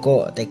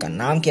ꯇꯧꯗꯦꯀꯣ ꯑꯇꯩ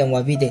ꯀꯅꯥꯝ ꯀꯩꯝ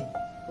ꯋꯥꯕꯤꯗꯦ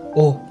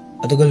ꯑꯣ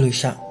ꯑꯗꯨꯒ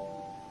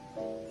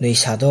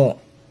ꯂꯨꯏꯁꯥꯗꯣ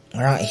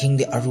ꯉꯔꯥꯡ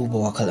ꯑꯍꯤꯡꯗꯤ ꯑꯔꯨꯕ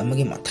ꯋꯥꯈꯜ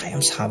ꯑꯃꯒꯤ ꯃꯊꯥ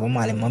ꯌꯥꯝ ꯁꯥꯕ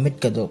ꯃꯥꯜꯂꯦ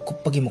ꯃꯃꯤꯠꯀꯗꯣ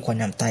ꯀꯨꯞꯄꯒꯤ ꯃꯈꯣꯟ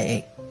ꯌꯥꯝ ꯇꯥꯏ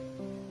ꯑꯩ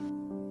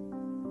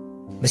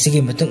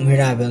ꯃꯁꯤꯒꯤ ꯃꯇꯨꯡ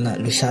ꯃꯤꯔꯥꯕꯦꯜꯅ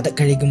ꯂꯨꯏꯁꯥꯗ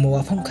ꯀꯔꯤꯒꯨꯝꯕ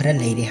ꯋꯥꯐꯝ ꯈꯔ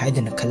ꯂꯩꯔꯤ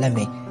ꯍꯥꯏꯗꯨꯅ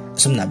ꯈꯜꯂꯝꯃꯤ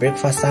ꯑꯁꯨꯝꯅ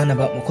ꯕ꯭ꯔꯦꯛꯐꯥꯁꯠ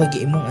ꯆꯥꯅꯕ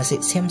ꯃꯈꯣꯏꯒꯤ ꯏꯃꯨꯡ ꯑꯁꯤ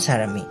ꯁꯦꯝ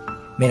ꯁꯥꯔꯝꯃꯤ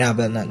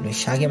ꯃꯤꯔꯥꯕꯦꯜꯅ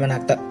ꯂꯨꯏꯁꯥꯒꯤ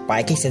ꯃꯅꯥꯛꯇ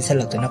ꯄꯥꯏꯈꯩ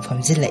ꯆꯦꯟꯁꯤꯜꯂꯛꯇꯨꯅ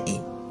ꯐꯝꯖꯤꯜꯂꯛꯏ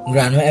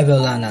ꯒ꯭ꯔꯥꯟꯃ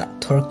ꯑꯦꯕꯦꯂꯥꯅ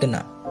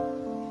ꯊꯣꯔꯛꯇꯨꯅ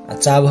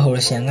ꯆꯥꯕ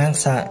ꯍꯧꯔꯁꯤ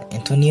ꯑꯉꯥꯡꯁꯥ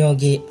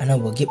ꯑꯦꯟꯇꯣꯅꯤꯑꯣꯒꯤ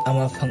ꯑꯅꯧꯕ ꯒꯤꯞ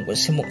ꯑꯃ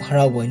ꯐꯪꯕꯁꯤꯃꯨꯛ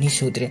ꯍꯔꯥꯎꯕ ꯑꯣꯏꯅꯤ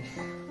ꯁꯨꯗ꯭ꯔꯦ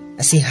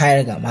ꯑꯁꯤ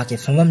ꯍꯥꯏꯔꯒ ꯃꯍꯥꯛꯀꯤ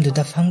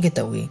ꯐꯝꯐꯝꯗꯨꯗ ꯐꯝꯒꯦ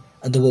ꯇꯧꯏ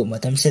ꯑꯗꯨꯕꯨ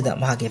ꯃꯇꯝꯁꯤꯗ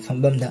ꯃꯍꯥꯛꯀꯤ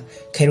ꯐꯝꯐꯝꯗ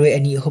ꯈꯩꯔꯣꯏ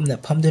ꯑꯅꯤ ꯑꯍꯨꯝꯅ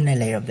ꯐꯝꯗꯨꯅ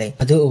ꯂꯩꯔꯝꯂꯦ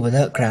ꯑꯗꯨ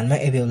ꯎꯕꯗ ꯒ꯭ꯔꯥꯟꯃ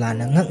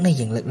ꯑꯦꯕꯦꯂꯥꯅ ꯉꯛꯅ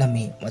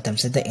ꯌꯦꯡꯂꯛꯂꯝꯃꯤ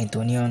ꯃꯇꯝꯁꯤꯗ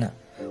ꯑꯦꯟꯇꯣꯅꯤꯑꯣꯅ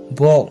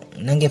ꯕꯣꯛ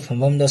ꯅꯪꯒꯤ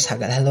ꯐꯝꯐꯝꯗꯣ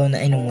ꯁꯥꯒꯠꯍꯜꯂꯣꯅ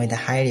ꯑꯩꯅ ꯃꯣꯏꯗ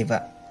ꯍꯥꯏꯔꯤꯕ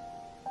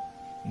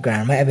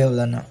ꯒ꯭ꯔꯥꯟꯃ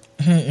ꯑꯦꯕꯦꯂꯥꯅ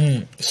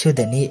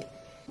ꯏꯁꯨꯗꯅꯤ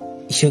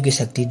ꯏꯁꯨꯒꯤ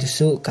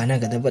ꯁꯛꯇꯤꯗꯨꯁꯨ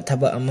ꯀꯥꯟꯅꯒꯗꯕ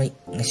ꯊꯕꯛ ꯑꯃ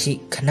ꯉꯁꯤ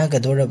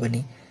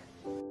ꯈꯟꯅꯒꯗꯧꯔꯕꯅꯤ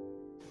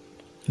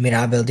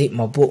ꯃꯤꯔꯥꯕꯦꯜꯗꯤ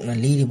ꯃꯕꯣꯛꯅ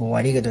ꯂꯤꯔꯤꯕ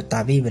ꯋꯥꯔꯤꯒꯗꯣ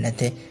ꯇꯥꯕꯤꯕ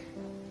ꯅꯠꯇꯦ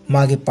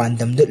ꯃꯥꯒꯤ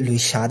ꯄꯥꯟꯗꯝꯗꯨ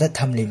ꯂꯨꯏꯁꯥꯗ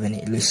ꯊꯝꯂꯤꯕꯅꯤ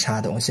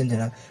ꯂꯨꯏꯁꯥꯗ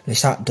ꯑꯣꯟꯁꯤꯟꯗꯨꯅ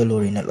ꯂꯨꯏꯁꯥ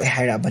ꯗꯣꯂꯣꯔꯤꯅ ꯂꯣꯏ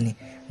ꯍꯥꯏꯔꯛꯑꯕꯅꯤ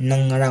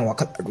ꯅꯪ ꯉꯔꯥꯡ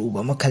ꯋꯥꯈꯜ ꯑꯔꯨꯕ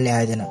ꯑꯃ ꯈꯜꯂꯦ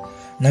ꯍꯥꯏꯗꯅ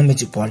ꯅꯪ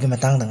ꯃꯦꯖꯤꯛ ꯄꯥꯋꯔꯒꯤ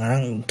ꯃꯇꯥꯡꯗ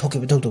ꯉꯔꯥꯡ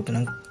ꯊꯣꯛꯈꯤꯕ ꯊꯧꯗꯣꯛꯇꯣ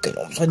ꯅꯪ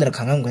ꯀꯩꯅꯣꯝ ꯁꯣꯏꯗꯅ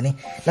ꯈꯪꯉꯝꯒꯅꯤ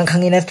ꯅꯪ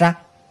ꯈꯪꯉꯤ ꯅꯠꯇ꯭ꯔꯥ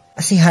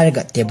ꯑꯁꯤ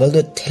ꯍꯥꯏꯔꯒ ꯇꯦꯕꯜꯗꯨ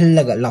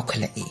ꯊꯤꯜꯂꯒ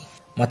ꯂꯥꯎꯈꯠꯂꯛꯏ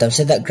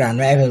ꯃꯇꯝꯁꯤꯗ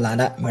ꯒ꯭ꯔꯥꯟꯃ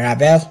ꯑꯦꯕꯦꯂꯥꯅ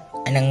ꯃꯤꯔꯥꯕꯦꯜ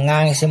ꯑꯩꯅ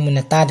ꯉꯥꯡꯉꯤꯁꯦ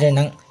ꯃꯨꯟꯅ ꯇꯥꯗ꯭ꯔꯦ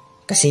ꯅꯪ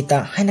ꯀꯁꯤꯇꯥ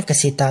ꯍꯥꯏꯅ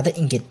ꯀꯁꯤꯇꯥꯗ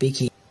ꯏꯪꯒꯤꯠ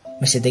ꯄꯤꯈꯤ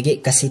ꯃꯁꯤꯗꯒꯤ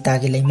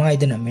ꯀꯁꯤꯇꯥꯒꯤ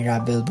ꯂꯩꯃꯥꯏꯗꯨꯅ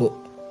ꯃꯤꯔꯥꯕꯦꯜꯕꯨ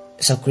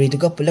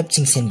ꯆꯧꯀ꯭ꯔꯤꯗꯨꯒ ꯄꯨꯂꯞ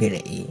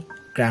ꯆꯤꯡꯁꯤꯟꯕꯤꯔꯛꯏ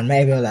ꯒ꯭ꯔꯥꯟꯃ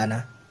ꯑꯦꯕꯦꯂꯥꯅ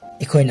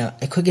ꯑꯩꯈꯣꯏꯅ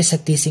ꯑꯩꯈꯣꯏꯒꯤ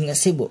ꯁꯛꯇꯤꯁꯤꯡ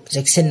ꯑꯁꯤꯕꯨ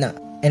ꯆꯦꯛꯁꯤꯟꯅ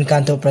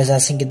ꯑꯦꯟꯀꯥꯟꯇꯣ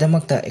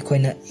ꯄ꯭ꯔꯖꯥꯁꯤꯡꯒꯤꯗꯃꯛꯇ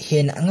ꯑꯩꯈꯣꯏꯅ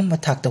ꯍꯦꯟꯅ ꯑꯉꯝꯕ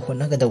ꯊꯥꯛꯇ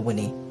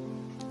ꯍꯣꯠꯅꯒꯗꯧꯕꯅꯤ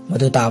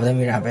ꯃꯗꯨ ꯇꯥꯕꯗ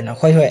ꯃꯤꯔꯥꯕꯦꯜꯅ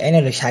ꯍꯣꯏ ꯑꯩꯅ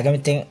ꯂꯨꯏꯁꯥꯒꯤ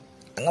ꯃꯇꯦꯡ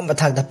ꯑꯉꯝꯕ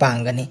ꯊꯥꯛꯇ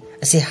ꯄꯥꯡꯒꯅꯤ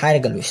ꯑꯁꯤ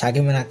ꯍꯥꯏꯔꯒ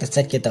ꯂꯨꯏꯁꯥꯒꯤ ꯃꯅꯥꯛꯇ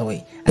ꯆꯠꯀꯦ ꯇꯧꯏ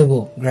ꯑꯗꯨꯕꯨ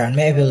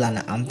ꯒ꯭ꯔꯥꯟꯃ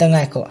ꯑꯦꯕꯦꯂꯥꯅ ꯑꯝꯇ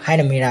ꯉꯥꯏꯈꯣ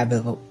ꯍꯥꯏꯅ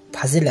ꯃꯤꯔꯥꯕꯦꯜꯕꯨ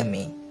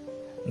ꯐꯥꯖꯤꯜꯂꯝꯃꯤ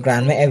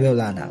ꯒ꯭ꯔꯥꯟꯃ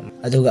ꯑꯦꯕꯦꯂꯥꯅ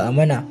ꯑꯗꯨꯒ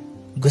ꯑꯃꯅ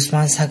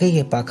ꯒꯨꯁꯃꯥꯟ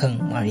ꯁꯥꯒꯩꯒꯤ ꯄꯥꯈꯪ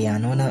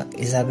ꯃꯥꯔꯤꯌꯥꯅꯣꯅ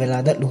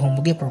ꯏꯖꯥꯕꯦꯂꯥꯗ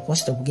ꯂꯨꯍꯣꯡꯕꯒꯤ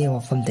ꯄ꯭ꯔꯣꯄꯣꯁ ꯇꯧꯕꯒꯤ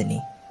ꯋꯥꯐꯝꯗꯅꯤ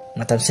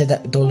ꯃꯇꯝꯁꯤꯗ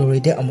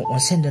ꯗꯣꯂꯣꯔꯤꯗ ꯑꯃꯨꯛ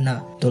ꯑꯣꯟꯁꯤꯟꯗꯨꯅ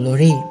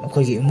ꯗꯣꯂꯣꯔꯤ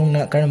ꯃꯈꯣꯏꯒꯤ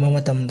ꯏꯃꯨꯡꯅ ꯀꯔꯝꯕ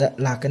ꯃꯇꯝꯗ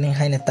ꯂꯥꯛꯀꯅꯤ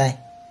ꯍꯥꯏꯅ ꯇꯥꯏ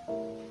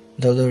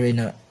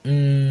ꯗꯣꯂꯣꯔꯤꯅ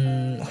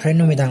ꯍꯣꯔꯦꯟ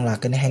ꯅꯨꯃꯤꯗꯥꯡ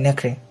ꯂꯥꯛꯀꯅꯤ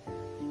ꯍꯥꯏꯅꯈ꯭ꯔꯦ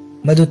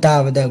ꯃꯗꯨ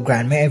ꯇꯥꯕꯗ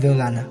ꯒ꯭ꯔꯥꯟꯃ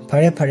ꯑꯦꯕꯦꯂꯥꯅ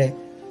ꯐꯔꯦ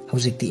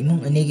ꯍꯧꯖꯤꯛꯇꯤ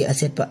ꯏꯃꯨꯡ ꯑꯅꯤꯒꯤ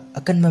ꯑꯆꯦꯠꯄ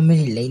ꯑꯀꯟꯕ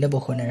ꯃꯔꯤ ꯂꯩꯅꯕ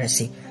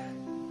ꯍꯣꯠꯅꯔꯁꯤ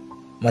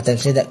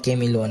ꯃꯇꯝꯁꯤꯗ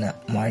ꯀꯦꯃꯤꯂꯣꯅ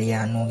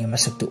ꯃꯥꯔꯤꯌꯥꯅꯣꯒꯤ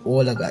ꯃꯁꯛꯇꯨ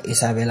ꯑꯣꯜꯂꯒ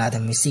ꯏꯁꯥꯕꯦꯂꯥꯗ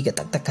ꯃꯤꯆꯤꯒ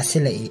ꯇꯛ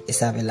ꯀꯥꯁꯤꯜꯂꯛꯏ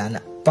ꯏꯁꯥꯕꯦꯂꯥꯅ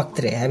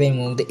ꯄꯛꯇ꯭ꯔꯦ ꯍꯥꯏꯕꯒꯤ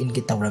ꯃꯑꯣꯡꯗ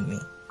ꯏꯟꯒꯤꯠ ꯇꯧꯔꯝꯃꯤ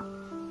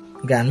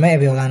ꯒ꯭ꯔꯥꯟꯃ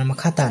ꯑꯦꯕꯦꯂꯥꯅ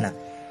ꯃꯈꯥ ꯇꯥꯅ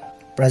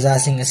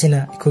ꯄ꯭ꯔꯖꯥꯁꯤꯡ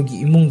ꯑꯁꯤꯅ ꯑꯩꯈꯣꯏꯒꯤ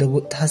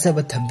ꯏꯃꯨꯡꯗꯕꯨ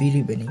ꯊꯥꯖꯕ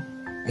ꯊꯝꯕꯤꯔꯤꯕꯅꯤ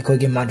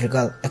ꯑꯩꯈꯣꯏꯒꯤ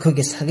ꯃꯥꯗ꯭ꯔꯤꯒꯥꯜ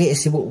ꯑꯩꯈꯣꯏꯒꯤ ꯁꯥꯒꯩ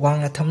ꯑꯁꯤꯕꯨ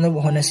ꯋꯥꯡꯅ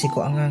ꯊꯝꯅꯕ ꯍꯣꯠꯅꯁꯤꯀꯣ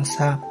ꯑꯉꯥꯡ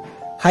ꯁꯥ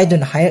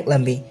ꯍꯥꯏꯗꯨꯅ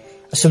ꯍꯥꯏꯔꯛꯂꯝꯃꯤ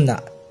ꯑꯁꯨꯝꯅ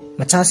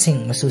ꯃꯆꯥꯁꯤꯡ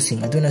ꯃꯁꯨꯁꯤꯡ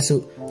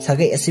ꯑꯗꯨꯅꯁꯨ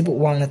ꯁꯥꯒꯩ ꯑꯁꯤꯕꯨ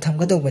ꯋꯥꯡꯅ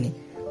ꯊꯝꯒꯗꯧꯕꯅꯤ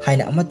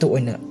ꯍꯥꯏꯅ ꯑꯃꯠꯇ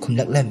ꯑꯣꯏꯅ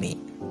ꯈꯨꯝꯂꯛꯂꯝꯃꯤ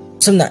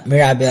ꯑꯁꯨꯝꯅ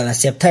ꯃꯤꯔꯥꯕꯦꯜꯅ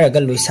ꯆꯦꯞꯊꯔꯒ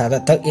ꯂꯨꯏꯁꯥꯗ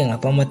ꯇꯛ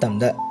ꯌꯦꯡꯂꯛꯄ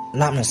ꯃꯇꯝꯗ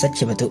ꯂꯥꯞꯅ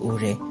ꯆꯠꯈꯤꯕꯗꯨ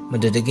ꯎꯔꯦ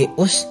ꯃꯗꯨꯗꯒꯤ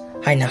ꯎꯁ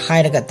ꯍꯥꯏꯅ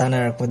ꯍꯥꯏꯔꯒ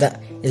ꯇꯥꯟꯅꯔꯛꯄꯗ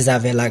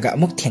ꯏꯖꯥꯕꯦꯂꯥꯒ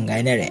ꯑꯃꯨꯛ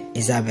ꯊꯦꯡꯒꯥꯏꯅꯔꯦ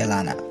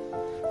ꯏꯖꯥꯕꯦꯂꯥꯅ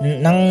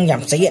ꯅꯪ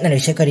ꯌꯥꯝ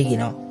ꯆꯌꯦꯠꯅꯔꯤꯁꯦ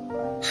ꯀꯔꯤꯒꯤꯅꯣ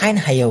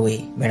ꯍꯥꯏꯅ ꯍꯥꯏꯍꯧꯏ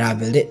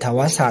ꯃꯤꯔꯥꯕꯦꯜꯗꯤ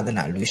ꯊꯋꯥ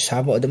ꯁꯥꯗꯅ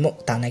ꯂꯨꯏꯁꯥꯕꯨ ꯑꯗꯨꯃꯛ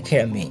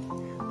ꯇꯥꯟꯅꯈꯤꯔꯝꯃꯤ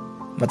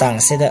ꯃꯇꯥꯡ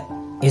ꯑꯁꯤꯗ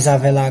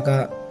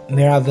ꯏꯖꯥꯕꯦꯂꯥꯒ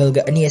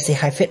ꯃꯤꯔꯥꯕꯦꯜꯒ ꯑꯅꯤ ꯑꯁꯤ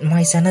ꯍꯥꯏꯐꯦꯠ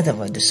ꯃꯥꯏ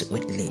ꯆꯥꯟꯅꯗꯕ ꯑꯗꯨꯁꯨ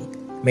ꯎꯠꯂꯤ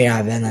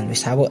ꯃꯤꯔꯥꯕꯦꯜꯅ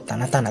ꯂꯨꯏꯁꯥꯕꯨ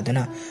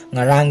ꯇꯥꯟꯅꯗꯨꯅ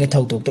ꯉꯔꯥꯡꯒꯤ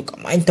ꯊꯧꯗꯣꯛꯇꯣ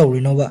ꯀꯃꯥꯏꯅ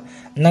ꯇꯧꯔꯤꯅꯣꯕ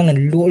ꯅꯪꯅ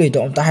ꯂꯣꯠꯂꯤꯗꯣ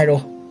ꯑꯝꯇ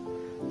ꯍꯥꯏꯔꯛꯑꯣ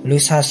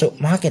ꯂꯨꯏꯁꯥꯁꯨ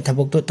ꯃꯍꯥꯛꯀꯤ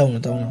ꯊꯕꯛꯇꯣ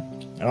ꯇꯧꯅ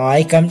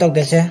ꯑꯩ ꯀꯔꯤꯝ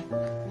ꯇꯧꯗꯦꯁꯦ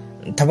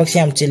ꯊꯕꯛꯁꯦ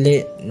ꯌꯥꯝ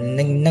ꯆꯤꯜꯂꯤ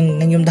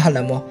ꯅꯪ ꯌꯨꯝꯗ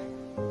ꯍꯜꯂꯝꯃꯣ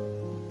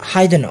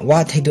ꯍꯥꯏꯗꯨꯅ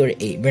ꯋꯥ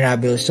ꯊꯩꯗꯣꯔꯛꯏ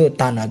ꯃꯤꯔꯥꯕꯦꯜꯁꯨ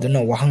ꯇꯥꯟꯅꯗꯨꯅ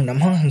ꯋꯥꯍꯪ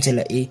ꯅꯝꯍꯪ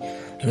ꯍꯪꯖꯤꯜꯂꯛꯏ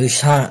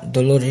ꯂꯨꯏꯁꯥ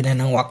ꯗꯣꯂꯣꯔꯤꯅ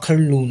ꯅꯪ ꯋꯥꯈꯜ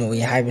ꯂꯨꯅ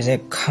ꯎꯏ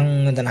ꯍꯥꯏꯕꯁꯦ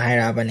ꯈꯪꯉꯗꯅ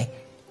ꯍꯥꯏꯔꯛꯑꯕꯅꯤ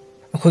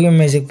ꯑꯩꯈꯣꯏꯒꯤ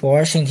ꯃꯦꯖꯤꯛ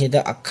ꯄꯥꯋꯔꯁꯤꯡꯁꯤꯗ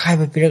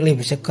ꯑꯀꯥꯏꯕ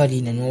ꯄꯤꯔꯛꯂꯤꯕꯁꯦ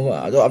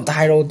ꯀꯔꯤꯅꯅꯣꯕ ꯑꯗꯣ ꯑꯝꯇ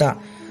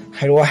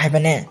ꯍꯥꯏꯔꯛꯑꯣ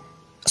ꯍꯥꯏꯕꯅꯦ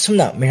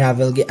ꯑꯁꯨꯝꯅ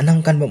ꯃꯤꯔꯥꯕꯦꯜꯒꯤ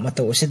ꯑꯅꯪ ꯀꯟꯕ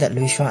ꯃꯇꯧ ꯑꯁꯤꯗ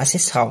ꯂꯨꯏꯁꯥ ꯑꯁꯤ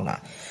ꯁꯥꯎꯅ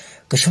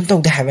ꯀꯩꯁꯨꯝ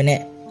ꯇꯧꯗꯦ ꯍꯥꯏꯕꯅꯦ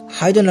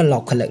ꯍꯥꯏꯗꯨꯅ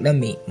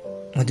ꯂꯥꯎꯈꯠꯂꯛꯂꯝꯃꯤ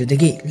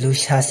Madudagi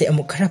Luisa se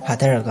amuk khara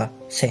phataraga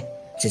se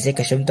jese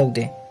kasum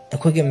tawde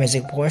akhoge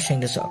magic power sing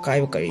da so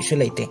akai kari su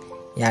leite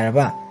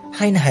yaraba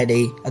haina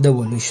haidai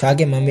adobo Luisa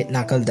ge mamit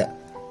nakal da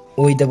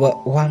oidaba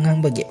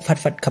wangang bage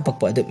fat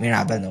khapakpa adu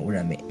Mirabel na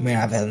urami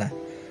Mirabel na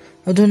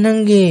adu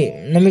nangi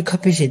nami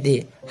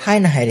khapisidi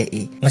haina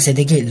haidai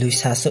masedagi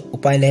Luisa so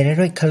upai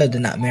lereroi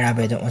khaladuna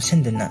Mirabel da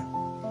onsinduna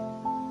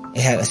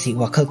eha asi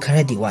wakal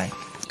khara diwai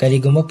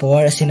kariguma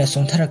power asina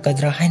songthara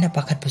kadra haina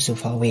pakhat pusu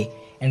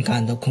fawe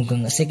Encanto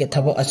khungkung asige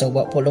thabo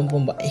achoba polom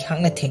pumba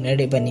ihangna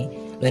thengnare bani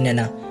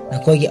lenana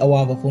nakogi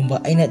awaba pumba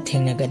aina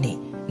thengnagani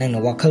nangna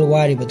wakal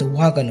wari badu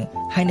waganu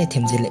haina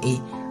themjilai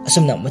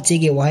asumna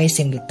machige wahai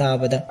sing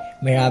tabada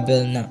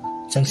Mirabel na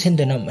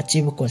changsinduna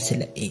machibu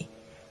konsilai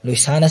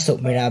Luisana so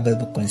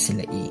Mirabel bu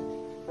konsilai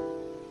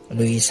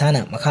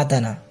Luisana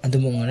makhatana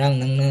adumu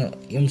ngarang nangna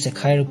yumse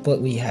khairupa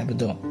wi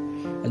habado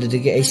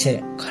adudigi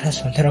aise khara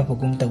sonthara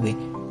pugum tawi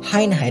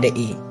haina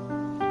haidai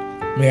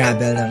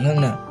Mirabel na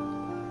ngangna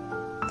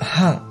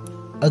ha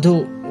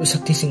adu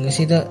sakti sing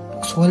asida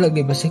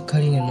sohalage base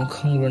khari no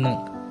khangrona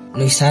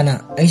Luisana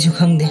aisu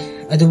khangde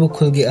adu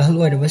khulgi ahal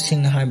warba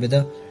sing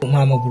haibada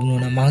mama bruno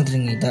na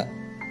mangdringi da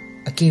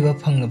akiba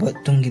phangnaba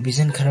tungi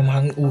vision kharam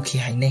hang ukhi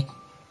haine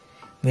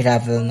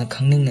Mirabel na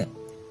khangning na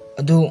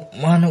adu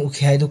mana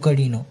ukhi haidu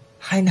karino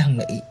haina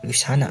hangla I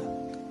Luisana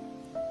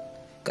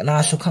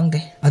kana su khangde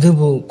adu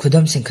bu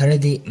khudam sing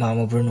kharadi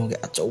mama bruno ge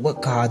achoba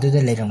ka adu da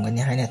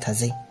leiramgani haina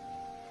thajai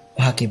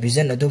Mahaki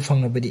vision adu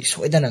fangnabadi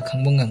soidana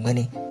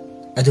khangbangangani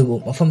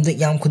adubu mafamda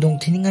yam khudong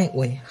thiningai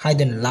oi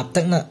haidana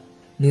laptakna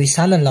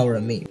Luisana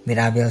laurami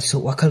Mirabel su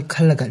wakal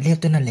khallaga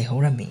leptuna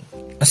lehorami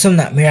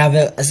asumna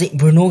Mirabel asi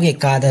Bruno ge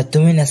kada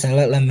tumina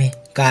sanglaklammi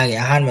ka ge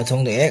ahan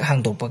mathong de ek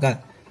hangtokpaga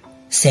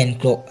sen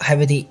clock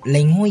haibadi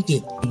leingoi gi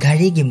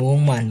gari gi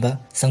mong manba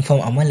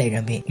sangfam ama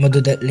leirami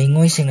maduda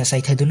leingoi singna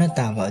saithaduna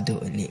taba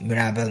adu li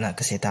Mirabel na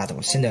kaseta to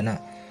sindana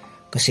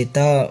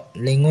kasita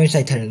leingoi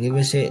saithargi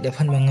base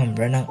defan mangam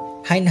brana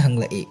haina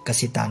hanglai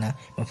kasitana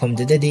mafam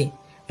dudadi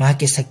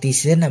mahake sakti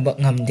sena bak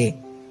ngamde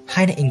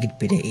haina ingit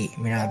pidei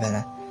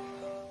Mirabel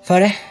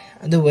fare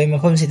adu wai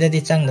mafam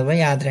sidadi changdaba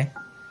yadre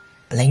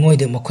leingoi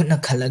de makhutna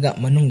khalaga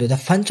manungdu da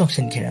fan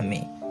chongsin khirami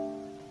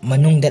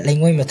manungda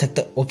leingoi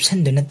mathakta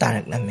option duna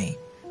taraklami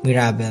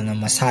Mirabel na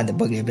masada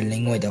bagebe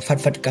leingoi da fat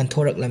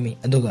kanthораklami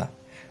aduga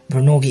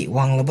Bruno gi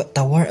wanglaba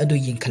tower adu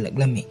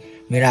yingkhalaklami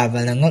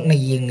Mirabel na ngakna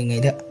yinglingai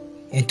da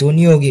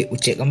Antonio gi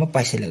uchek ama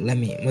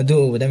paisilaklami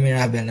madu ubada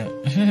Mirabel na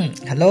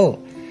hello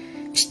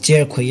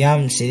chair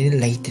khoyam se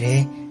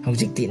leitre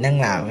hojikti nang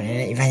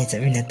lawane ibani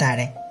chamina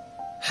tare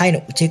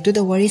haina uchek tu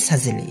da wari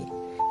sajili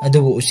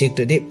adubu uchek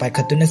tu de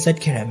paikhatuna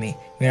satkherami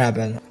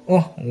Mirabel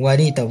oh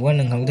wari ta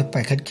wanang hauda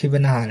paikhat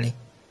khibana hali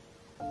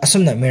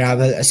asumna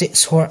Mirabel ase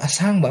sor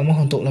asangba ama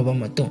hontoklaba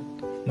matu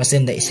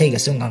masenda isaiga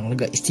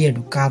sunganglaga steer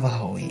du kaba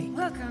hawi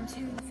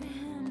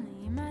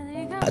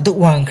adu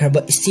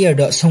wangkhraba steer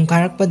do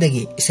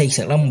songkarakpadagi isai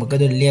saklambaga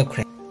do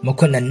lepkhre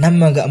makhuna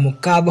namaga amu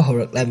kaba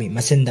horaklami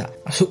masenda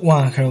asu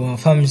wangkhraba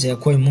famse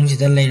koi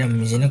mungsida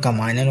leirammisina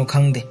kamaina no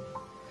khangde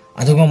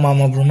aduga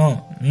mama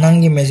Bruno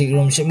nangi magic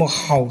room se mo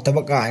haw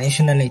tabaka ani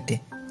suna leite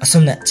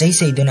asumna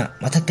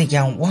chaisaiduna mathakte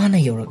kyam wana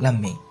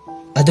yoraklami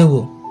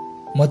adubu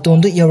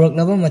matondu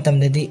yoraklaba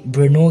matamdadi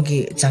Bruno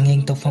gi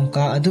changeng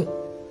tofamka adu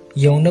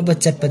yongnaba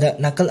chatpada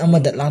nakal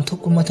amada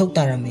lanthokku mathok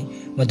tarami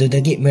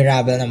madudagi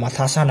Mirabel na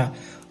mathasana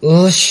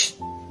ush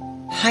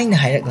haina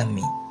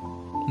hairaklammi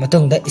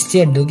matongda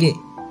steer dugi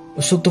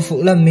usuk to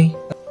fuklammi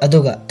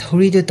aduga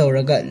thori du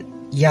tawraga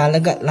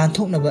yalaga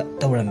lanthoknaba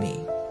tawrami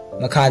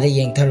makhada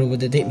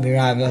yengtharubadadi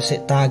Mirabel se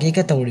tage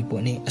ka tawri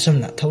poni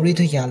asumna thori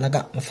du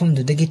yalaga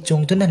mafamdudagi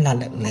chongtuna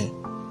lalakle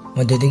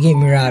madudagi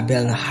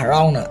Mirabel na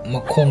harauna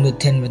makhong du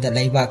thenbada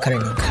leiba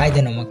kharani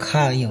khaidana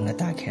makha yongna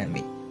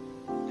takhirami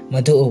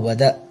madu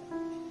ubada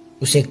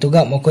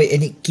usektuga makoi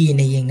eni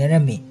kine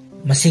yengnarami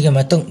masiga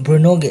matong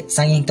Bruno ge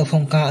sangeng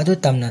tofongka adu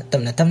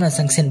tamna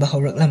sangsen ba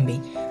hawraklammi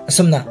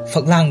asumna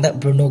faklangda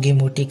Bruno ge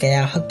murti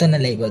kaya haktana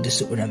leiba du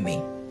su urami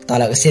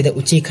talak se da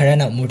uchi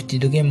kharana murti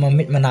du ge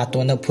mamit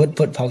manatona phut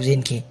phawjin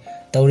ki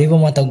tawriba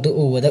matong du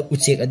ubada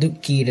uchek adu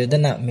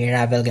kiredana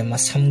Mirabel ge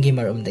masam gi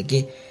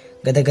marumdagi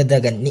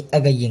gada ni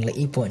aga yengla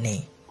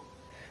ipone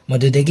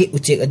madudagi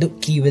uchek adu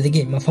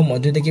kibadagi mafam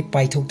adudagi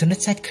paithoktuna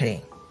chatkhre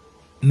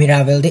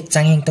Mirabel de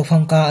changeng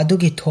tofongka adu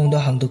ge thongdo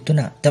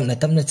hangduktuna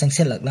tamna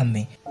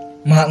changselaklammi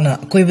mahakna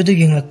koibadu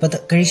yenglakpada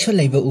kariso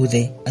leiba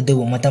ude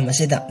adubu matam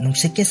asida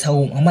nungsikke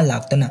sawum ama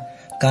laktana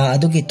ka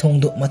adugi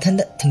thongdu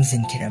mathanda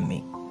thingsin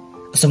khirami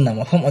asumna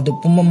mafam adu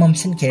pumamam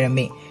sin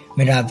khirami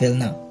Mirabel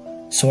na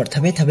sor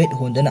thabe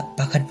hondana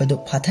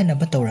pakhatpadu phathana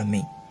ba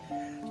tawrami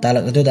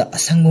talak aduda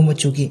asangbu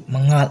machugi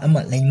mangal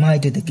ama leimai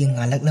du dagi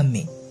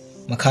ngalaklammi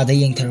makhada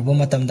yengtharbu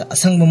matamda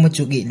asangbu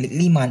machugi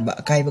likli manba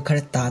akaiba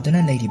khara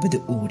taduna leiribadu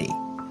uri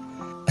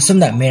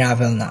asumna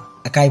Mirabel na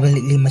akaiba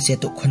likli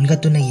machetu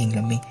khungatuna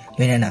yenglami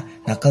loinana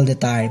nakalda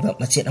tariba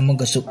machet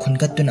amagasu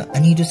khungatuna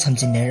anidu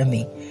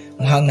samjinnerami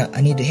mahakna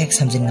anidu hek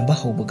samjinnaba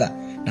hawbaga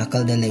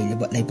nakalda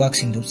leiriba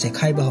leibaksingdu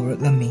sekhaiba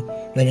hawraklami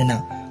loinana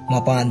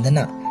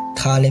mapandana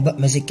Thaleba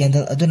magic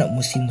candle aduna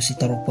musi musi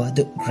tarupa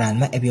adu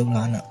grandma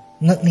Abiola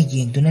ngakna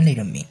yengduna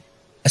leirami.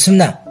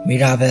 Asumna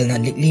Mirabel na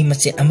likli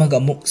machet amaga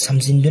amuk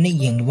samjinduna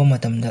yengluba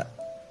matamda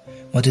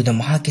maduda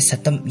mahaki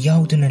satam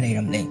yauduna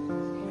leiramle.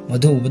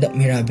 Madu ubada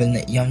Mirabel na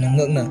yamna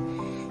ngakna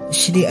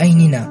shidi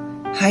ainina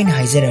haina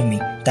haijarami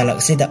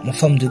talak seda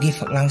mafamdugi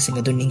faklang sing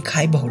adu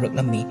ningkhai ba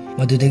horaklami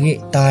madudagi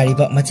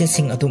tariba machet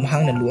sing adu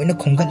mahangna loina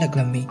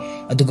khongatlaklami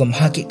aduga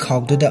mahaki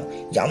khawduda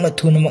yamna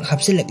thunamak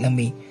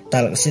hapsilaklami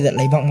talak seda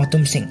laibak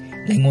matum sing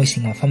lengoi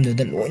sing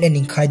mafamduda loina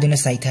ningkhai duna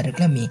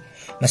saitharaklami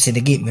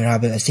masidagi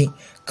Mirabel asi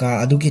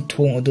ka adugi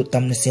thong adu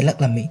tamna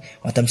selaklami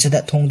matam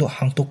seda thongdo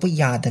hangtokpa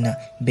yadana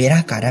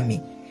bera karami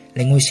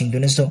lengoi sing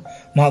duna so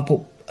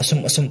mapu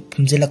asum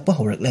phumjilakpa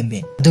horaklami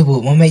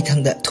adubu mamai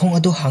thangda thong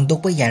adu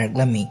hangtokpa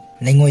yaraklami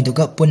lengoi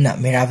duga punna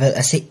Mirabel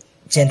asi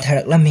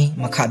chentharaklami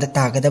makhada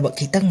tagadaba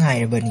khitang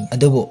ngairabani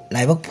adubu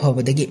laibak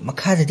phobadagi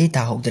makhadadi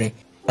tahogdre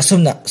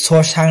asumna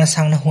sor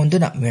sangna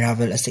honduna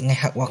Mirabel asi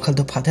ngaihak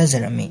wakhaldu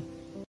phathazarami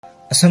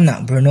asumna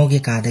Bruno gi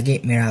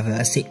kadagi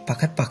Mirabel asi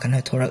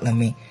pakhana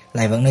thoraklami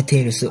laibakna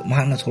therisu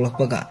mahakna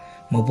tholakpaga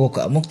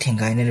maboka amuk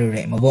thengaina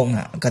rure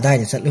mabokna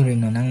kadaida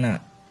chatlurino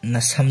nangna na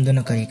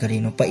samduna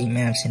kari no pa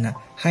imam sina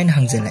haina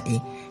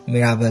hangjalai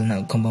Mirabel na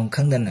khombam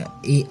khangdana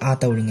I a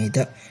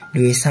tawringaida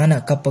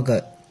Luisana kapaga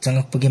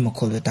changakpagi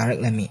makhol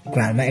taraklami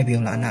grandma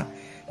Abiola na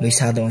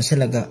Luisa da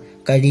onselaga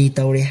kari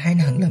tawre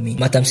haina hanglami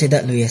matam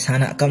seda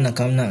Luisana kamna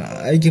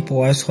aigi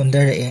power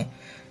sondare e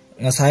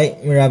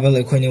ngasai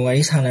Mirabel ekhoni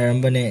wari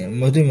sanarambane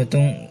modui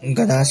matung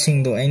gada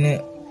singdo aina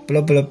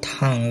pulap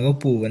thangaga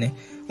pubane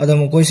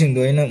adamo koi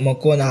singdo aina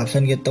makona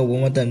option ge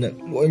tawbo matamda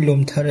loi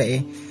lom thara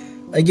e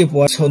aigi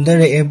power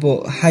sondare e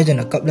bo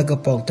haidana kaplaga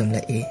pautam la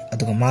e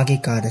aduga magi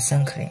kada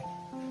sangkhre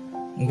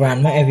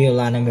grandma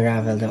Abiola na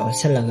Mirabel da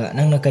oselaga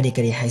nangna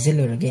kari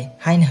haizelurage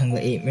haina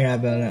hangla e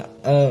Mirabel na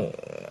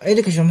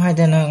aida kishum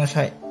haidana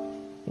ngasai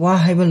wa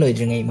haiba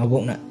loidringai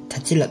mabokna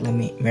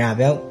thachilaklami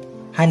Mirabel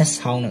haina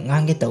sauna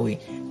ngange tawi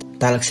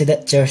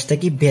talaksida church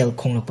taki bell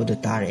khonglapadu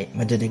tare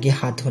madudagi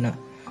hathuna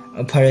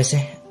pharese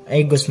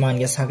ai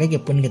Guzman ge sage ge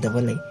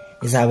pungedaba lei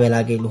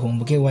Isabella ge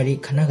luhongbuge wari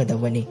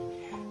khanagadabani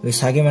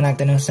Luisage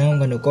manakta nang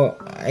sangonganu ko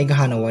ai ga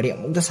hana wari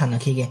amukta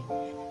sanakhige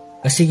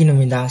asigi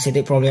numindang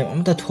sede problem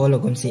amta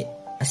thologumsi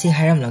asi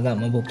hairamlaga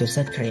mabokto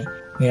satkhre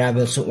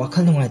Mirabel su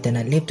wakhal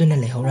nungaitana leptuna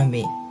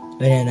lehorami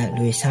lenana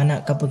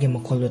Luisana kapage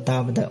makholo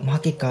tabada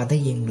mahaki kada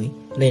yenglui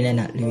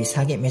lenana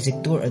Luisage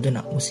magic tour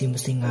aduna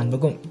musi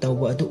nganbagum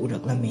tawba adu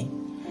uraklami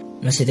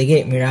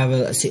masidage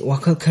Mirabel asi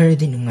wakhal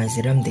kharidi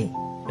nungaiziramde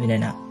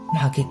lenana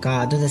mahaki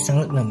ka adu da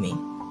sanglaklammi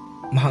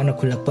mahakna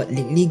khulakpa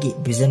ligligi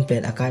vision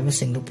plate akaiba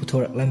singdu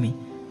puthoraklami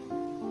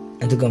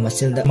aduga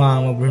masilda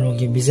mama Bruno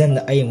gi vision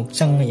da ayamuk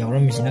changna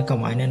yawramisina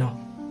kamaina no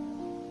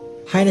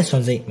haina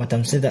sonjai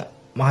matamsida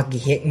mahaki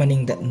hek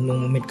maningda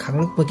nungmit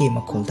khaglakpagi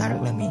makhol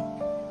taraklami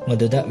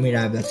maduda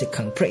Mirabel si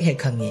khangprek hek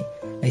khangi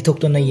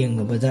laithoktona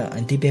yengbada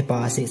anti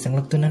pepa asi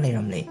sanglaktuna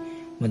leiramle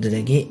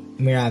madudagi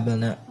Mirabel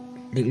na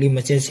likli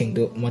machel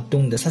singdu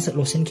matungda sasat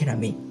losin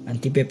khirami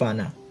anti pepa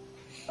na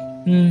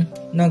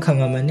na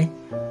khangamane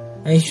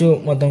aishu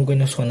matam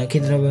koina sona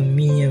khidraba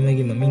mi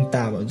amagi maming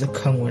taba ja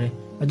khangore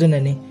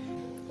adunani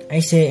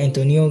aise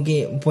Antonio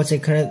ge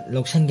poche khara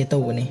loksan ge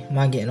tawbani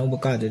magi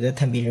anoba ka du da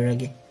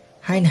thambirage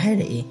haina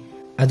hairei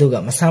aduga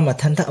masama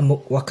thanta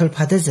amuk wakhal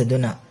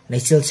phadajaduna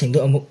laichel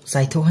singdu amuk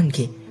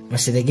saithohanki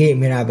masidagi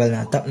Mirabel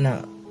na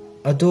tapna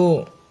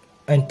adu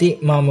anti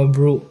mama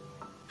bru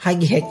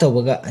hagi hek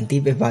tawbaga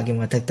anti pepa ge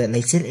mathakta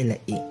laichel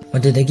elai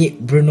madudagi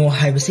Bruno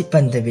haibasi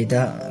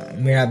pandabida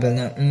Mirabel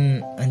na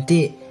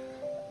anti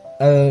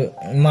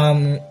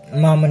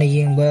mamana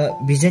yengba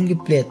vision gi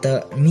plate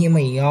mi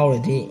mai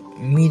yawradi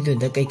mi du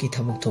da kai ki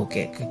thabuk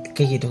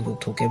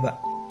thoke ba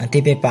anti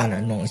pepa na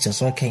no isa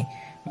so kai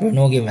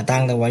Bruno gi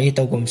matang da wari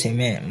tawgum se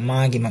me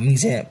ma gi maming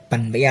se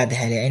panba ya de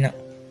hare aina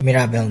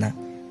Mirabel na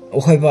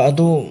okhoi ba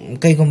adu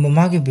kai gum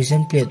ma gi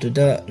vision plate tu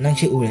da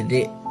nangsi urede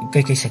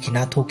kai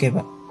sakina thoke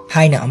ba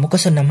haina amuka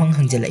sanamang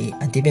hangjilai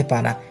anti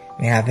pepa na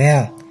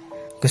Mirabel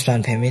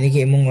Guzman family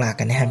gi mung la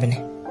kan habane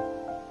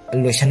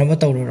loishanaba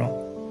tawro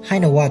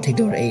haina wa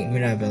thidor ai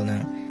Mirabel na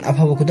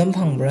aphaba kudam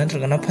phangbra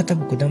ntragana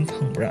phataba kudam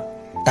phangbra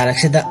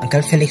taraksida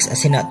Uncle Felix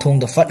asina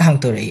thongda fat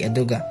hangtorei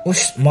aduga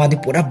ush madi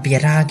pura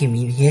bera gi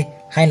mi he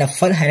haina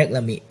fal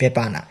hairaklami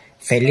pepana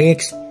Felix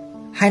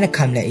haina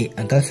khamlai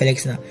Uncle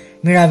Felix na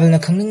Mirabel na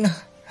khangning na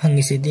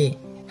hangisidi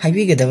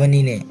haibi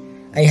gadawani ne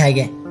ai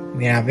haige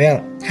Mirabel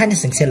haina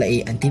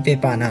sangselai anti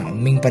pepana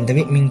ming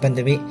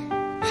pandabi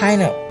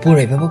haina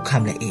purai babu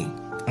khamlai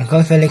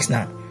Uncle Felix na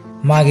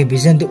magi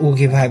vision du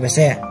ugi bhai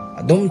base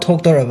adum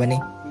thoktorabani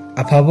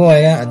afabo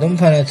aya adum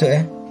phana thoe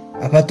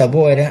afatabo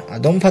aya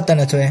adum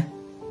phatana thoe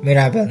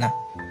Mirabel na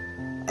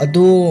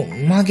adu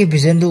magi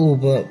vision du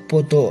uba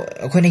poto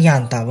akhona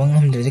yan taba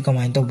ngamdri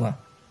kamai toba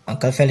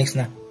Uncle Felix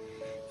na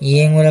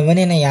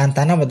yengolabani na yan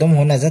tana badum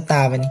hona za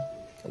tabani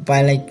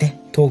upai laite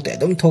thokte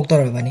adum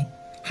thoktorabani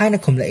haina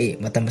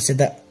khumlai matam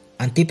sida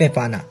anti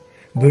pepana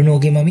Bruno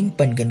gi maming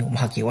panganu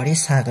mahaki wari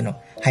sagano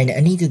haina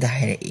ani du da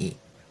hairei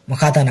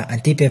makatana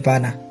anti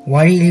pepana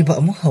wari liba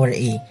amuk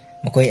hawrai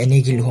Makoi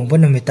anigi luhongba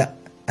numita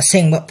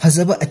asengba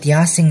phajaba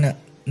atiyasingna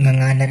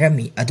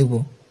nganganarami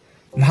adubu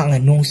mahakna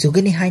nong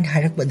sugani hain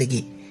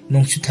hairakbadagi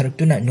nong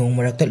sutharuktuna nong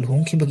marakta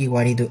luhongkhibagi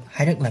waridu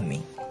hairaklammi.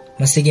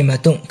 Masigi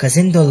matung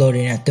cousin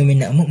Dolorina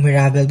tumina amuk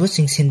Mirabel bu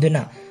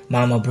singsinduna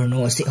Mama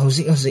Bruno asi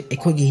hauzik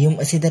ekhogi yum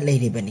asida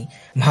leiribani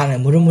mahakna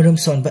murum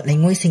sonba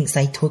lengoi sing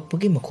sai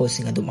thokpagi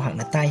makhosing adu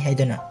mahakna tai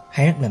haiduna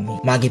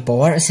hairaklammi. Magi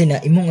power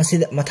asina imung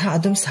asida matha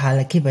adum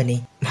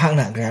salakibani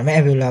mahakna grandma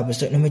Avila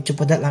busu numit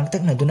chupada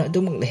langtakna duna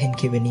dumuk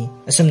lehenkhibani.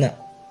 Asumna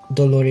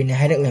Dolorina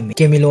hairaklammi.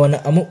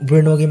 Camilona amuk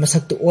Bruno gi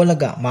masaktu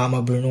olaga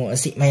Mama Bruno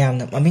asi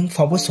mayamna maming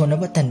fawbo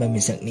sonaba tanba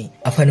misakni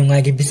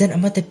afanungai gi bisan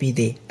amata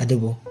pide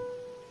adubu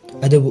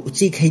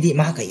uchi khaidi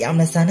mahaka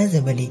yamna sana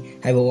zabani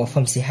haiba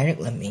wafam si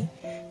hairaklammi.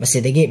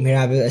 Masidagi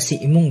Mirabel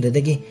asi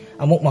imungdadagi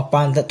amuk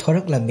mapanda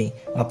thoraklammi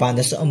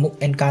mapanda su amuk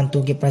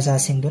Encanto gi praja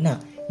singduna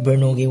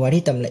Bruno gi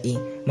wari tamlai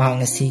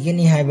mahakna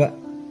sigani haiba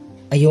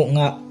ayok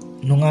nga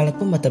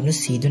nungalakpa matamna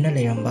siduna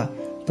leiramba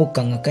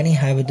pukangakani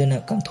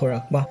haibaduna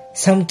kangthorakba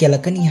sam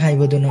kelakani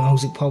haibaduna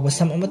hauzik phawba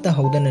sam amata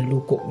haudana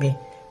lukokge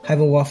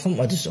haiba wafam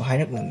adusu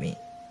hairaklammi.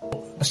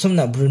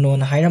 Asumna Bruno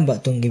na hairamba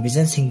tungi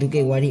vision singduge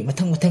wari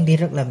mathang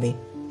liraklammi.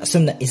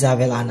 Asumna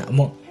Isabelana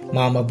amuk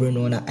Mama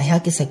Bruno na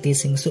ayaki sakti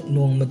singsu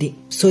nongmadi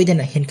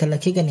soidana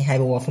henkalakigani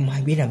haiba wafam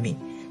haibirami.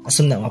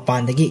 Asumna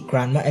mapandagi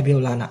grandma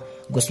Abiolana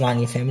Guzman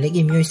gi family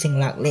gi myoy sing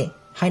lakle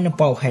haina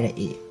paw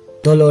hairai.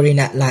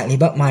 Dolorina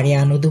lakliba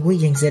Mariano dubu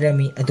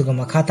yengzerami aduga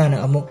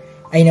makhatana amuk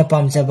aina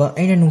pamjaba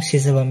aina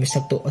nungsijaba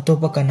misakto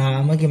atopa kana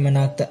amagi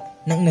manakta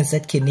nakna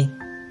zatkini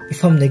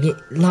ifamdagi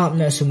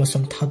lapna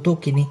sumasum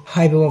thadokini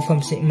haiba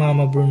wafamse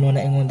Mama Bruno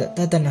na engonda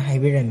tatana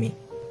haibirami.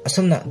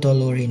 Asumna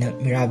Dolorina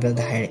Mirabel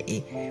da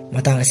hairai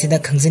matang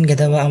asida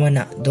khangzinggadaba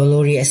amana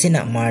Dolori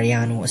asina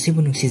Mariano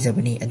asibu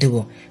nungsijabani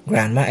adugo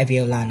grandma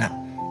Abiolana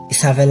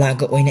Isabella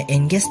ga oina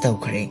engage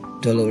tawkhare.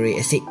 Dolori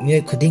asi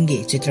myoy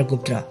khudingi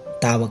Chitragupta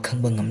taba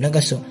khangba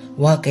ngamnagasu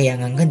wa kaya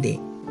ngangande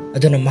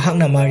aduna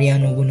mahakna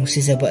Mariano bu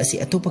nungsijaba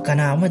asi atopa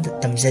kana amada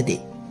tamjade.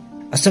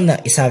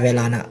 Asumna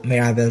Isabellana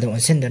Mirabel da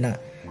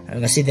onsindana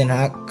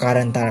ngasidena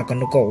karan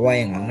tarakanu ko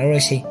wayang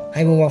ngangarosi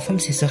haiba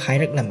wafam sisu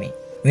hairaklammi.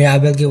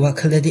 Mirabel gi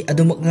wakhaladi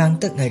adumuk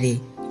langtak ngari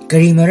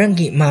kari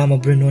marangi Mama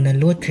Bruno na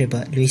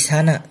lotriba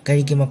Luisana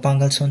kari gi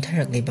mapangal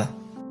sontharakliba.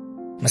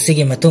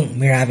 Masigi matung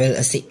Mirabel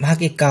asi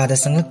mahaki kada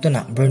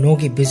sanglaktuna Bruno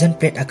gi vision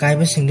plate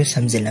akaiba singdu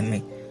samjilammi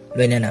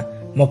loinana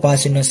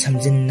mapasuna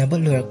samjinnaba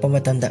lorakpa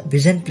matamda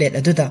vision plate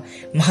aduda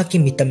mahaki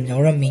mitam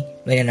yaurami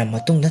loinana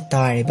matungda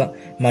tariba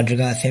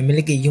Madrigal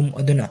family gi yum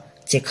aduna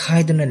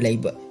chekhaiduna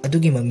leiba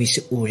adugi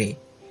mamisu ure.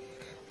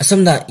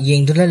 Asumda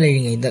yengdula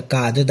leiringaida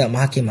ka aduda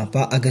mahaki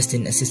mapa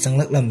Augustine asi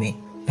sanglaklammi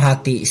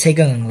mahakti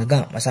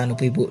isaigangangaga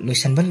masanupibu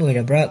loisanba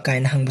loirabra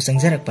kaina hangba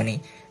sangjarakpani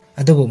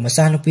adubu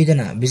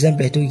masanupidana vision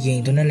plate tu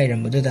yengduna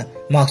leirambaduda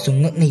maksu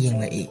ngakna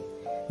yenglai.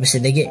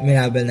 Masidagi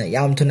Mirabel na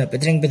yam thuna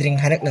pedring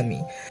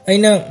hairaklammi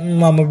aina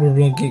Mama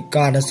Bruno gi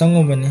kada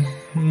sangobani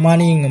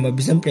mani ngama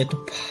vision plate tu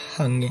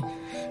hange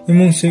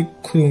imungse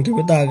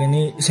khudungtiba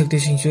tagani sakti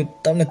singsu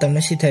tamna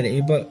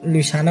sitharaiba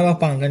Luisana ba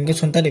pangan ge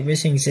sontaribe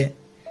singse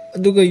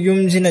aduga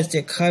yumsina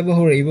chekhaiba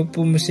horaiba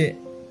pumse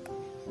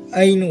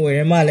ainu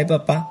oire male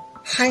papa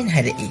hain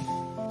hairai.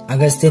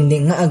 Augustine di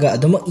ngaaga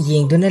aduma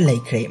yengduna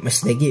laikhre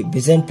masidagi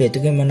vision plate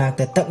ge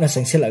manakta tapna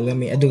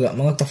sangsilagami aduga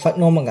mangakta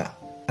fatnomaga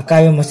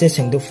akaiba mase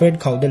singdu Fred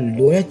khawda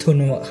loya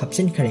thunuma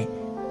hapsin khare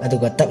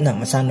aduga tapna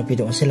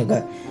masanupido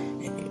onsilaga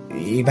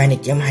ibani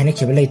kyam haina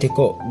khiba leite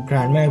ko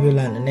grandma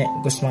Abiolana ne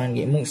Guzman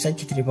gi mung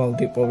sakitri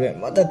bawdi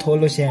problem mata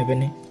tholo se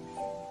habene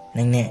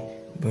nangne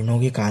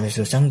Bruno gi kada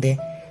su sangde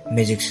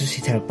magic su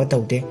sitharakpa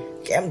tawde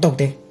kem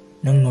tawde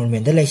nang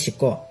normal da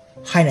laisiko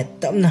haina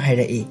tamna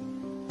hairai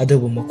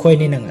adubu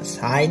mokhoini nang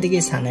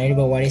saidagi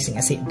sanairiba warising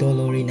asi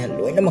Dolorina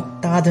loinamak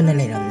taduna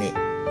leiramle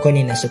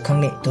koni na su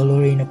khangle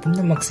Dolorina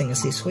pumnamak sing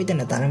asi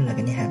soidana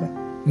taramnagani haba.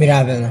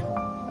 Mirabel na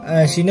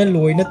sina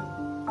loina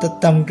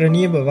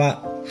tamkrani baba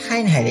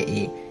hain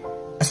hairai.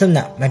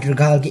 Asumna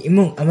Madrigal gi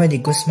imung amadi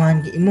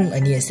Guzman gi imung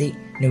ani asi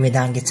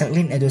numidang gi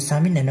chaklin adu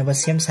saminanaba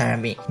sem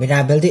sarami.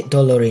 Mirabel di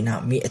Dolorina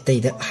mi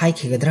ataida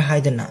haikhigadra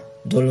haidana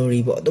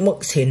Dolori bo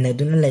adumuk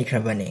sennaduna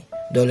laikhrabane.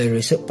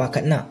 Dolori su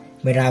pakatna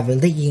Mirabel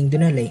da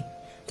yengduna lei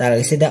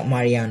taragisida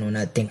Mariano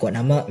na tingkot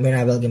ama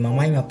Mirabel gi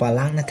mamai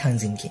mapalang na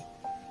thangjinki.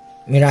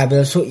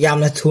 Mirabel su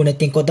yamna thuna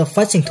tingkot da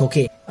fatsing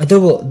thoki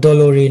adubu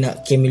Dolorina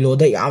Camilo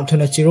da yam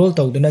thuna chirol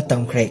tawduna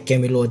tamkhre.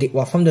 Camilo di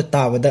wafam da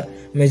tabada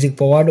magic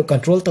power do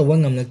control tawa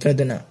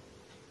ngamnaktraduna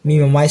mi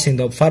mamai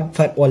singdo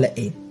fat wala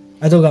e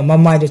aduga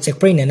mamai do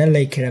checkprain na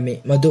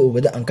laikhrami madu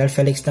ubada Uncle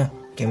Felix na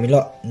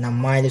Camilo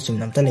namai da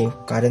sumnamta lei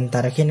karan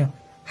tarakino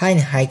hain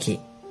haiki.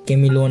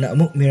 Camilo na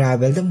amuk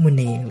Mirabel da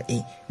munne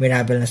yenglai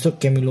Mirabel na su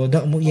Camilo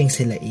da amuk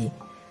yengsilai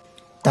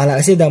tala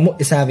asida amuk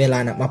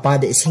Isabellana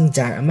mapada ising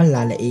jar ama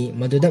lalai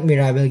maduda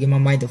Mirabel gi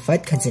mamai do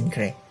fight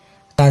khanjinkhre.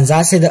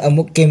 Tanza sida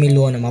amuk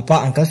Camilo na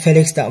mapa Uncle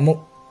Felix da amuk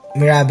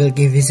Mirabel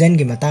gi vision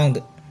gi matang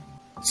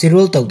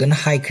sirul tawduna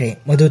haikhre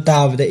madu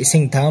tabada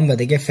ising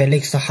thambadagi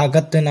Felix so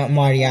hagatuna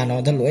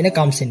Mariano da loina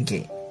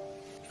kamsinki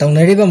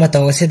तौनरिबा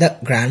मतौ असिदा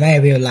ग्रांडमा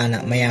एबियोलाना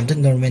मयामदु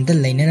normal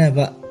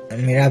लेननबा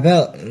Mirabel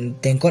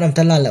तेंकोट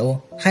अमता लालाओ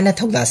हाना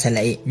थौदा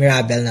सलाई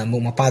Mirabel ना मु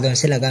मपादोन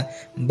सिलगा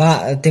बा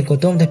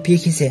तेंकोटोम the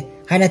पीखिसे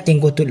हाना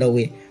तेंकोटु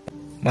लवे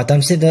मतम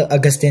सिदा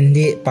Augustine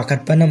दी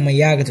पाकटपना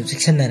मयागा तु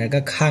सिक्सनरगा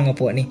खांगा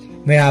pony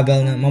Mirabel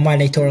ना mama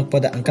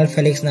लेथोरकपदा uncle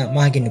Felix ना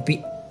मागी नुपी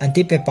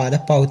अंति पेपादा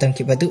पाउ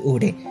तंकिबदु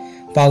उरे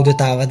पाउदु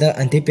तावदा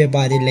अंति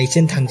पेपादी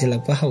लेचिन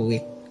थांजलकपा हवे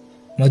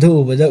मधु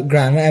उबदा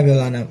ग्रांडमा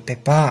एबियोलाना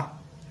पेपा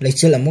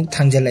लेचिल अमुक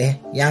थांजले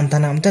याम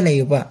तना अमता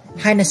लेयुबा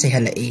हाना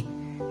सेहलाई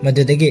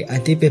मदुदगी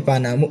अंति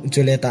पेपाना अमुक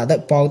जुलेतादा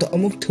पाउदु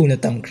अमुक थुना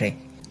तमख्रे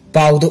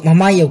पाउदु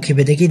ममाय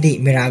यौखिबदगी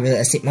मिराबेल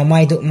असि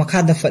ममायदु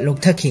मखादा फटलुक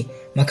थखि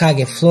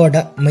मखागे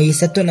फ्लोरदा मई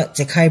सत्तुना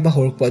चेखाइबा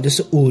होरकपा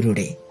दुसु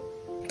उरुरे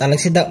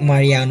तालक्सिदा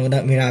मारियानोना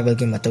मिराबेल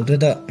के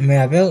मतौदुदा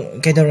मिराबेल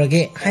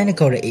केदोरगे हाइना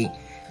कौरई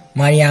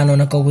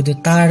मारियानोना कौबुदु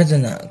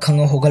तारदुना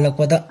खंगो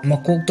होगलकपदा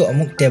मकोकतो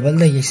अमुक टेबल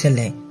दा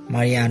येसले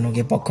मारियानो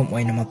के पखम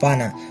ओइना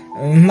मपाना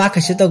मा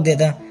खसु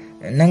तौदेदा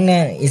नंगना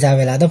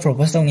इजाबेलादा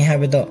प्रपोज तौनी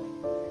हाबेदो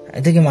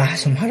अदुगी मा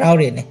सुम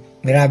हराउरेने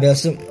मिराबेल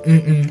सु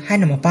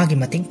हाइना मपागी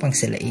मतिंग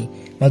पंगसेलाई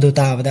मदु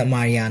ताबदा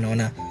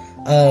मारियानोना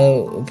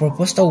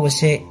प्रपोज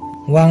तौबसे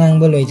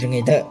वांगांगबो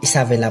लोइद्रिङैदा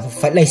इसाबेला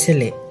फट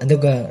लैसले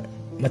अदुगा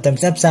मतम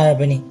चप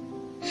चारबनी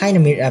हाइना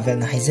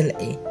मिराबेलना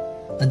हाइजलाई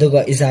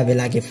अदुगा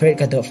इजाबेला के फ्रेड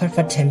कदो फट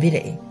फट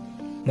छेंबिरई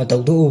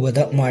मतौदु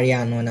उबदा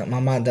मारियानोना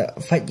मामादा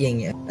फट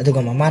येंगे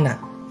अदुगा मामाना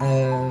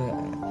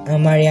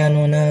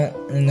मारियानोना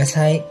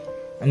ngasai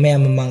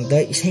मैम ममंगदा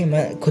इसेमा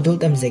खुदुल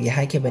तमजेगे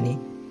हाइकेबनी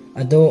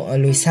अदो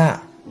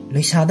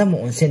लुइसा दा मो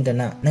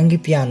ओनसेंदना नंगी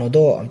पियानो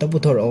दो अमता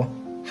पुथोरो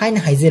हाइना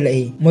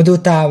हाइजेलाई मदु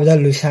ताबदा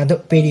लुइसा दो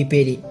पेरी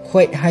पेरी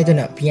होय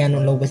हाइदना पियानो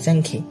लोबा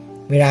चंखी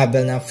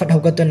मिराबेलना फट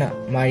हौगतना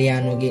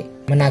मारियानो गे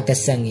मनाकता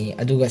संगी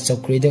अदुगा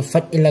चौक्री दो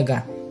फट इलगा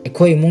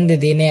एखोय मुंगदे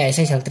देने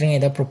ऐसे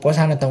सक्त्रिङैदा प्रपोज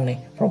हाना तौने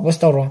प्रपोज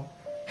तौरो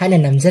हाइना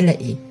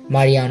नमजलाई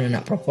मारियानोना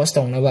प्रपोज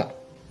तौनबा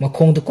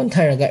मखोंदु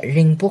कोंथरगा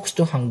रिंग बॉक्स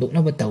तो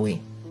हांगदोकनबा तौवे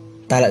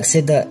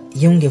तालक्सेदा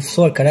युंगे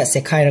फ्लोर करा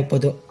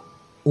सेखाइरकपदो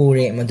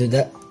उरे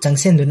मदुदा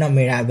चंगसेंदुना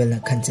मिराबेलना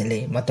खंचले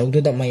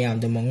मतौदुदा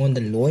मयामदो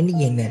मंगोंदा लोइनि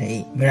येंगनरई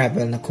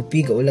मिराबेलना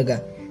खुपीगा उलगा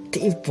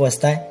टिप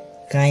पोस्टा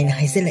काइना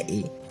हाइसेलाई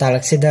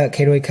तालक्सेदा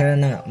खेरोय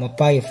खराना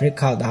मपाई फ्रिक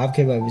खावदा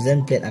हापखेबा विजन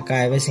प्लेट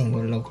अकायबा सिंगु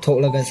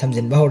लौथोकलगा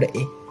समजिनबा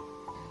होरई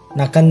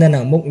नाकंदना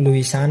मुक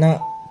लुइसाना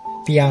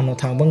पियानो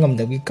थांबा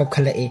ngamdagi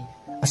kapkhalai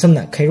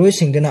asomna खेरोय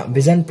सिंगदना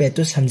vision plate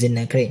तो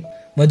समजिननख्रे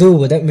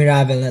मधुबदा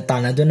मिराबेलना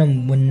तानादुना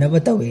मुन्नबा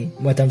तवे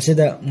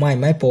मतमसिदा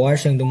माय पावर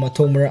सिंगदु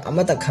मथोमरा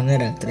अमता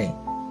खंगरक्त्रे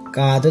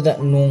कादुदा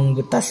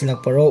नोंगबु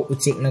तासिलकपरो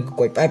उचिकना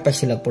कोइपाय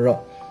पासिलकपरो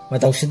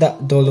मतौसिदा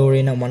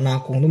डोलोरेना मना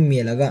कोंदु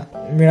मेलगा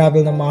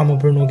मिराबेलना मामा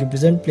ब्रुनो की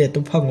विजन प्लेट तो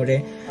फंगरे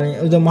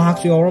उदा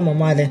महाक्सु यौरा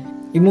माले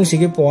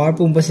इमुसिगे पावर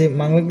पुंबसे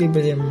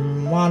मांगलकलिबजे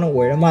मानो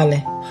ओइरा माले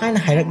हाइना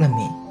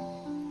हाइरकलमी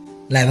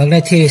लाइभगना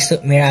थिरिस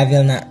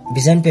मिराबेलना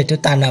विजन प्लेट तो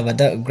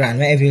तानाबदा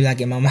ग्रांडमा एवियोला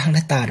के मामांगना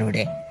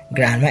तारोरे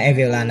ग्रांडमा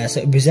एवियोलाना सो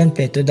विजन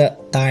प्लेट तो द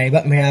तारिबा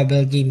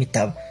मिराबेल की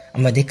मितब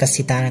अमदे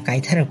कसिताना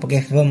काइथरकपगे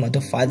फिल्म अदु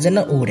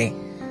फाजना उरे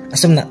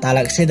असमना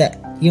तालक्सेदा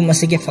युम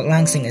असिगे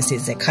फक्लांगसिंग असि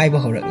जेखाइबा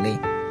होरकले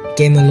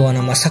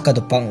केमेलोना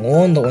मसकदु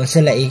पंगोन दो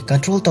ओनसेलाई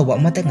कंट्रोल तौबा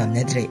अमता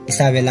ngamnedre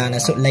इसाबेलाना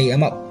सो लई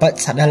अमा पत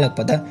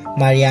सादलकपदा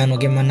मारियानो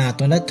के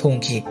मनातोना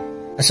थोंखि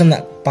असमना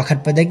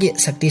पाखटपदगी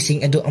शक्ति सिंग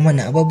अदु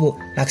अमना अबबु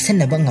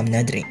लाक्सनबा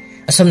ngamnedre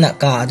असमना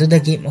का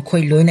अदुदगी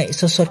मखोय लोइना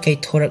इसोसोट कै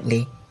थोरकले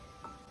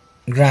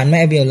ग्रांडमा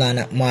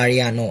एबियोलाना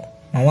मारियानो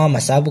मामा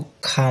मसाबु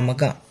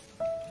खामगा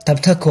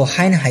तबथखो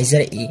हाइन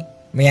हाइजरई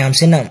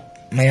मयामसेना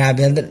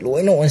मिराबेल द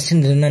लोइना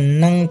ओनसिनदुना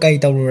नंग कै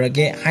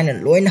तौरुरगे हाइना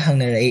लोइना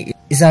हंगनरई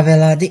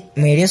इजाबेला दि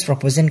मैरिज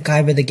प्रपोजल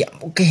काइबदगी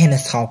अमुके हेना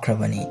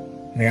सावख्रबनी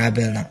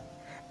मिराबेलना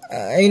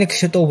अइना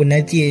किसु तौबु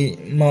नति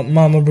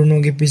मामा ब्रुनो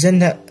के विजन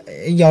द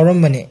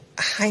यावरमबने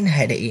हाइना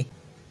हाइरई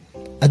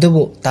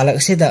अदुबु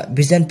तालक्सेदा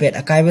विजन पेट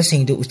अकाइबा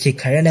सिंगदु उचि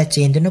खरना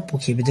चेंदुना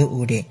पुखिबदु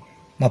उरे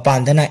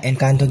मपानदना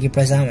एनकांतो की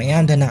प्रजा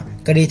मयामदना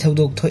करी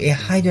थौदोक थोए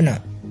हाइदुना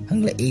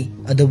हंगलई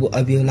अदुबु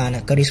अबियोलाना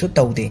करिसु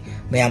तौदे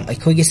मयाम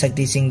अखोगी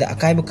शक्ति सिंगदा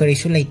अकाइबा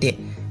करिसु लैते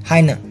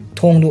हाइना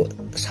थोंदु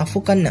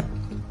साफुकन्ना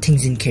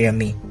थिंजिन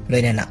खिरमी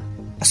लोइनाना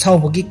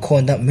असावबगी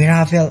खोंदा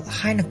मिराबेल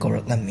हाइना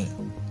कौरकलमी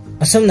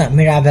असमना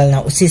मिराबेलना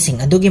उसिसिंग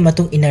अदुगी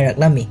मतुंग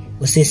इनरकलमी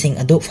उसिसिंग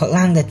अदु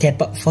फक्लांगदा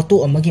तेपा फोटो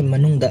अमगी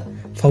मनुंगदा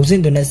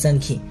फौजिनदुना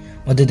चंखि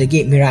मदुदगी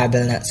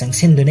मिराबेलना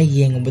संगसिनदुना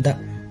येंगबुदा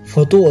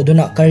फोटो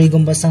अदुना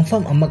करिगुंबा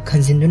संफम अमा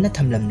खंजिनदुना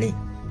थमलमले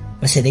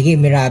मसेदगी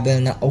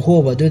मिराबेलना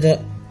अहोबदुदा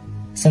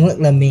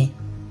संगलकलमी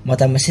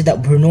मतमसिदा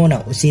ब्रुनोना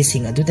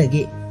उसिसिंग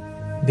अदुदगी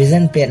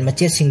विजन प्लेट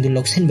मचेसिंगदु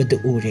लोक्सिनबदु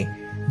उरे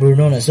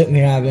ब्रुनोना सु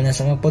मिराबेलना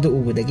संगपदु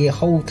उबदगी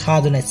हौ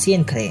थादुना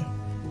चेनखरे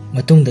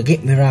मतुंगदगी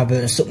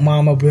मिराबेलना सु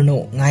मामा Bruno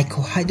ngaikho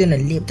haiduna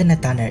leptana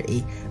tanarei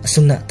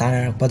asumna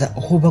tanarakpada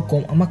ahoba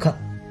kom amaka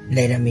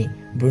leirami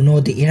Bruno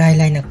दि इराय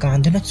लाइना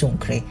कांदुना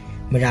चोंखरे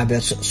मिराबेल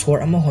सोर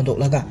अमा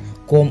होंदोकलगा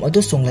कोम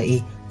अदु सोंगलाई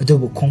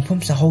अदुबु खोंफम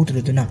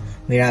सहोद्रुदुना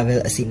मिराबेल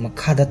असि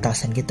मखादा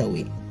तासनगे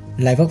तवी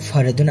लाइबक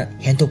फरदुना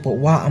हेंतोप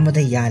वा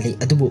अमदा याली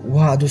अदुबु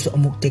वा अदुसु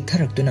अमुक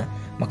तेक्थरक्तुना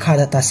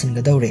मखादा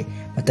तासनगदौरे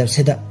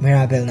मतमसेदा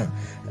मिराबेलना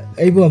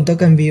ꯑꯩꯕꯨ ꯑꯝꯇ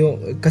ꯀꯟꯕꯤꯌꯣ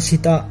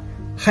ꯀꯁꯤꯇꯥ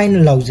ꯍꯥꯏꯅ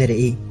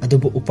ꯂꯥꯎꯖꯔꯛꯏ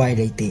ꯑꯗꯨꯕꯨ ꯎꯄꯥꯏ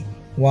ꯂꯩꯇꯦ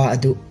ꯋꯥ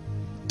ꯑꯗꯨ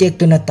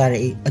ꯇꯦꯛꯇꯨꯅ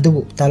ꯇꯥꯔꯛꯏ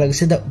ꯑꯗꯨꯕꯨ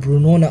ꯇꯥꯂꯛꯁꯤꯗ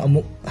ꯕ꯭ꯔꯨꯅꯣꯅ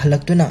ꯑꯃꯨꯛ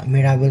ꯍꯜꯂꯛꯇꯨꯅ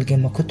ꯃꯤꯔꯥꯕꯦꯜꯒꯤ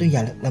ꯃꯈꯨꯠꯇꯨ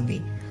ꯌꯥꯜꯂꯛꯂꯝꯃꯤ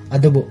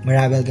ꯑꯗꯨꯕꯨ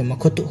ꯃꯤꯔꯥꯕꯦꯜꯒꯤ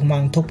ꯃꯈꯨꯠꯇꯨ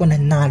ꯍꯨꯃꯥꯡ ꯊꯣꯛꯄꯅ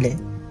ꯅꯥꯜꯂꯦ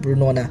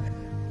ꯕ꯭ꯔꯨꯅꯣꯅ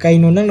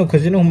ꯀꯩꯅꯣ ꯅꯪꯅ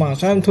ꯈꯨꯖꯤꯟ ꯍꯨꯃꯥꯡ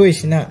ꯁꯨꯝ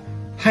ꯊꯣꯛꯏꯁꯤꯅ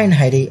ꯍꯥꯏꯅ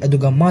ꯍꯥꯏꯔꯛꯏ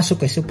ꯑꯗꯨꯒ ꯃꯥꯁꯨ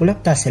ꯀꯩꯁꯨ ꯄꯨꯂꯞ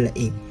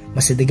ꯇꯥꯁꯤꯜꯂꯛꯏ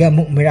ꯃꯁꯤꯗꯒꯤ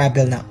ꯑꯃꯨꯛ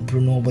ꯃꯤꯔꯥꯕꯦꯜꯅ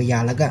ꯕ꯭ꯔꯨꯅꯣꯕꯨ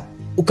ꯌꯥꯜꯂꯒ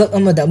ꯎꯀꯛ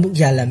ꯑꯃꯗ ꯑꯃꯨꯛ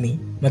ꯌꯥꯜꯂꯝꯃꯤ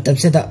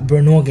ꯃꯇꯝꯁꯤꯗ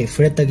ꯕ꯭ꯔꯨꯅꯣꯒꯤ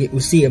ꯐꯨꯔꯤꯠꯇꯒꯤ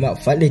ꯎꯆꯤ ꯑꯃ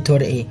ꯐꯠ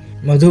ꯂꯩꯊꯣꯔꯛꯏ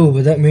ꯃꯗꯨ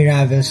ꯎꯕꯗ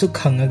ꯃꯤꯔꯥꯕꯦꯜꯁꯨ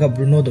ꯈꯪꯉꯒ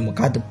ꯕ꯭ꯔꯨꯅꯣꯗꯨ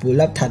ꯃꯈꯥꯗ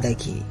ꯄꯨꯂꯞ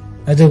ꯊꯥꯗꯈꯤ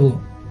ꯑꯗꯨꯕꯨ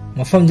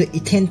ꯃꯐꯝꯗꯨ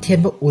ꯏꯊꯦꯟ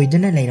ꯊꯦꯟꯕ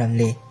ꯑꯣꯏꯗꯨꯅ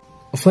ꯂꯩꯔꯝꯂꯦ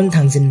ꯎꯐꯨꯟ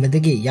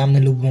ꯊꯥꯡꯖꯤꯟꯕꯗꯒꯤ ꯌꯥꯝꯅ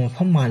ꯂꯨꯕ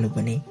ꯃꯐꯝ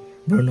ꯃꯥꯜꯂꯨꯕꯅꯤ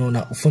ꯕ꯭ꯔꯨꯅꯣꯅ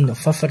ꯎꯐꯨꯟꯗꯨ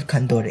ꯐꯠ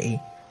ꯈꯟꯗꯣꯔꯛꯏ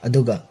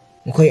ꯑꯗꯨꯒ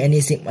ꯃꯈꯣꯏ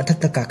ꯑꯅꯤꯁꯤ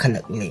ꯃꯊꯛꯇ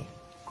ꯀꯥꯈꯠꯂꯛꯂꯤ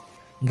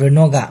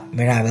ꯕ꯭ꯔꯨꯅꯣꯒ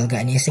ꯃꯤꯔꯥꯕꯦꯜꯒ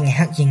ꯑꯅꯤꯁꯤ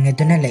ꯉꯥꯏꯍꯥꯛ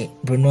ꯌꯦꯡꯅꯗꯨꯅ ꯂꯩ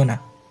ꯕ꯭ꯔꯨꯅꯣꯅ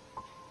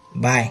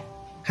ꯕꯥꯏ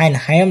ꯍꯥꯏꯅ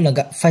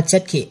ꯍꯥꯏꯔꯝꯂꯒ ꯐꯠ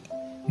ꯆꯠꯈꯤ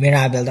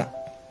ꯃꯤꯔꯥꯕꯦꯜꯗ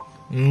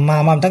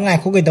ꯃꯥꯃ ꯑꯝꯇ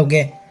ꯉꯥꯏꯈꯣ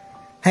ꯀꯩꯗꯧꯒꯦ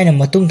ꯍꯥꯏꯅ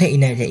ꯃꯇꯨꯡꯗ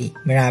ꯏꯟꯅꯔꯛꯏ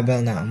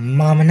ꯃꯤꯔꯥꯕꯦꯜꯅ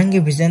ꯃꯥꯃ ꯅꯪꯒꯤ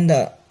ꯚꯤꯖꯟꯗ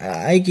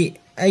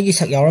ꯑꯩꯒꯤ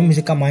ꯁꯛ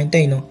ꯌꯥꯎꯔꯝꯃꯤꯁꯦ ꯀꯃꯥꯏꯅ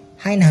ꯇꯧꯔꯤꯅꯣ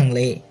ꯍꯥꯏꯅ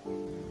ꯍꯪꯂꯛꯏ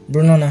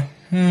ꯕ꯭ꯔꯨꯅꯣꯅ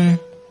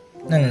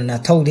ꯅꯪꯅ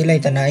ꯅꯊꯧꯗꯤ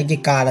ꯂꯩꯇꯅ ꯑꯩꯒꯤ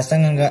ꯀꯥꯗ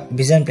ꯆꯪꯉꯒ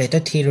ꯚꯤꯖꯟ ꯄ꯭ꯂꯦꯠꯇꯣ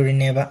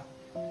ꯊꯤꯔꯨꯔꯤꯅꯦꯕ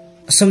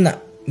ꯑꯁꯨꯝꯅ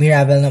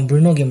ꯃꯤꯔꯥꯕꯦꯜꯅ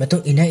ꯕ꯭ꯔꯨꯅꯣꯒꯤ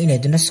ꯃꯇꯨꯡ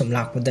ꯏꯟꯅꯗꯨꯅ ꯁꯨꯝ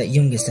ꯂꯥꯛꯄꯗ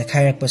ꯌꯨꯝꯒꯤ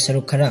ꯆꯈꯥꯏꯔꯛꯄ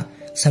ꯁꯔꯨꯛ ꯈꯔ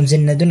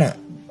ꯁꯝꯖꯤꯟꯅꯗꯨꯅ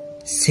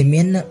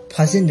ꯁꯤꯃꯦꯟꯅ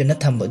ꯐꯥꯖꯤꯟꯗꯨꯅ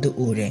ꯊꯝꯕꯗꯨ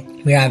ꯎꯔꯦ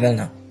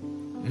ꯃꯤꯔꯥꯕꯦꯜꯅ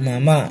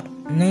ꯃꯥꯃ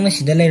ꯅꯪꯅ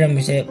ꯁꯤꯗ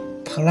ꯂꯩꯔꯝꯃꯤꯁꯦ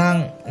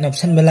ꯐꯛꯂꯥꯡ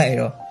ꯅꯞꯁꯟꯕ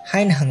ꯂꯥꯛꯏꯔꯣ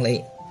ꯍꯥꯏꯅ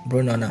ꯍꯪꯂꯛꯏ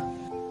ꯕ꯭ꯔꯨꯅꯣꯅ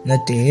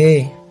ꯅꯠꯇꯦꯍꯦ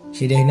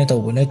ꯁꯤꯗ ꯑꯩꯅ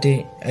ꯇꯧꯕ ꯅꯠꯇꯦ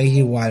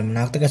ꯑꯩꯒꯤ ꯋꯥꯜ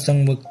ꯃꯅꯥꯛꯇꯒ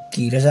ꯆꯪꯕ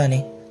ꯀꯤꯔꯖꯥꯅꯤ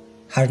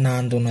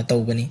ꯍꯔꯅꯥꯟꯗꯣꯅ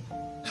ꯇꯧꯕꯅꯤ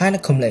ꯍꯥꯏꯅ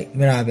ꯈꯨꯝꯂꯛꯏ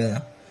ꯃꯤꯔꯥꯕꯦꯜꯅ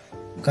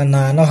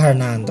ꯀꯅꯥꯅꯣ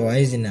ꯍꯔꯅꯥꯟꯗꯣ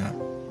ꯍꯥꯏꯁꯤꯅ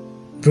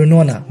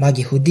ꯕ꯭ꯔꯨꯅꯣꯅ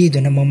ꯃꯥꯒꯤ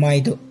ꯍꯨꯗꯤꯗꯨꯅ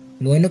ꯃꯃꯥꯏꯗꯨ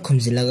ꯂꯣꯏꯅ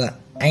ꯈꯨꯝꯖꯤꯜꯂꯒ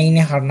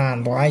ꯑꯩꯅꯦ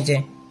ꯍꯔꯅꯥꯟꯗꯣ ꯍꯥꯏꯁꯦ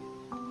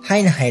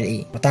ꯍꯥꯏꯅ ꯍꯥꯏꯔꯛꯏ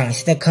ꯃꯇꯥꯡ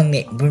ꯑꯁꯤꯗ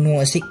ꯈꯪꯉꯦ ꯕ꯭ꯔꯨꯅꯣ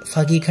ꯑꯁꯤ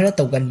ꯐꯥꯒꯤ ꯈꯔ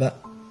ꯇꯧꯒꯟꯕ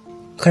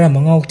ꯈꯔ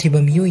ꯃꯉꯥꯎ ꯊꯤꯕ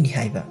ꯃꯤꯑꯣꯏꯅꯤ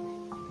ꯍꯥꯏꯕ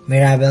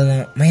ꯃꯤꯔꯥꯕꯦꯜꯅ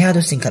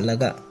ꯃꯌꯥꯗꯨ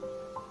ꯆꯤꯡꯈꯠꯂꯒ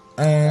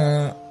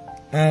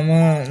ꯃꯥꯃ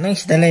ꯅꯪ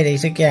ꯁꯤꯗ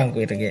ꯂꯩꯔꯛꯏꯁꯦ ꯀꯌꯥꯝ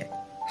ꯀꯨꯏꯔꯒꯦ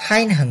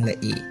ꯍꯥꯏꯅ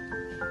ꯍꯪꯂꯛꯏ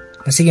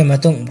ꯃꯁꯤꯒꯤ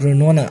ꯃꯇꯨꯡ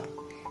ꯕ꯭ꯔꯨꯅꯣꯅ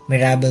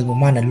ꯃꯤꯔꯥꯕꯦꯜꯕꯨ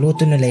ꯃꯥꯅ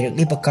ꯂꯣꯠꯇꯨꯅ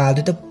ꯂꯩꯔꯛꯂꯤꯕ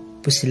ꯀꯥꯗꯨꯗ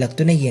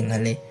ꯄꯨꯁꯤꯜꯂꯛꯇꯨꯅ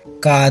ꯌꯦꯡꯍꯜꯂꯦ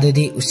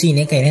ꯀꯥꯗꯨꯗꯤ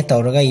ꯎꯆꯤꯅꯦ ꯀꯩꯅꯦ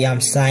ꯇꯧꯔꯒ ꯌꯥꯝ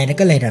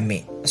ꯆꯥꯏꯔꯒ ꯂꯩꯔꯝꯃꯤ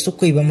ꯑꯁꯨꯛ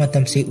ꯀꯨꯏꯕ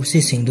ꯃꯇꯝꯁꯤ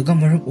ꯎꯆꯤꯁꯤꯡꯗꯨꯒ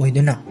ꯃꯔꯨꯞ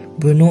ꯑꯣꯏꯗꯨꯅ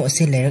ꯕ꯭ꯔꯨꯅꯣ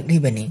ꯑꯁꯤ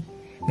ꯂꯩꯔꯛꯂꯤꯕꯅꯤ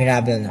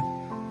ꯃꯤꯔꯥꯕꯦꯜꯅ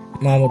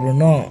ꯃꯥꯃ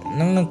ꯕ꯭ꯔꯨꯅꯣ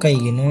ꯅꯪꯅ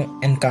ꯀꯩꯒꯤꯅꯣ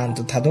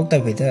ꯑꯦꯟꯀꯥꯟꯇꯣ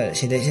ꯊꯥꯗꯣꯛꯇꯕꯤꯗ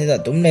ꯁꯤꯗꯩꯁꯤꯗ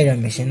ꯑꯗꯨꯝ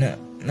ꯂꯩꯔꯝꯃꯤꯁꯤꯅ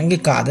ꯅꯪꯒꯤ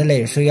ꯀꯥꯗ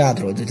ꯂꯩꯔꯁꯨ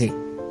ꯌꯥꯗ꯭ꯔꯣ ꯑꯗꯨꯗꯤ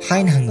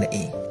ꯍꯥꯏꯅ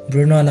ꯍꯪꯂꯛꯏ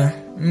ꯕ꯭ꯔꯨꯅꯣꯅ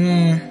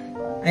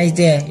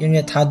ꯑꯩꯁꯦ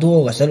ꯌꯨꯝꯗ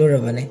ꯊꯥꯗꯣꯛꯑꯒ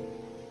ꯆꯠꯂꯨꯔꯕꯅꯤ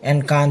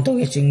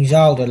ꯑꯦꯟꯀꯥꯟꯇꯣꯒꯤ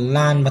ꯆꯤꯡꯖꯥꯎꯗꯣ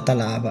ꯂꯥꯟꯕ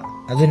ꯇꯜꯂꯛꯑꯕ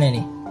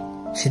ꯑꯗꯨꯅꯅꯤ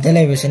sida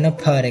laibasina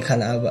phare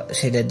khalaba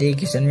sida de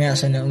kitchen mya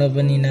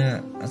sanaqlabanina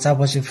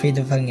achapochu free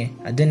da phange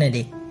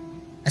adunadi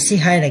asi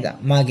hairaga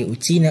magi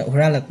uchina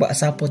uralakpa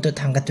achapoto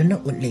thangatuna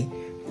utli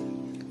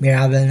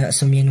Mirabel na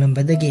sumyeng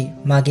lambadagi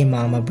magi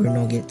mama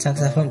Bruno gi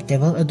chaksafam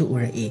table adu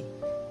urai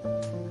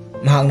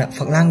mahakna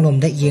faklang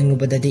lomda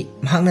yenglubadadi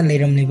mahakna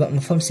leiramliba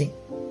mafamsi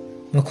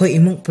makhoi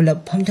imung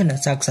pulap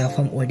phamtana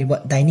chaksafam odiba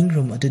dining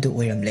room adu du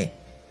oiramle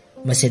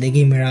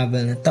masidagi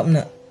Mirabel na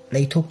tapna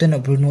leithoktana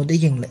Bruno da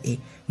yenglai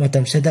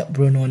matamsada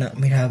Bruno na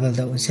Mirabel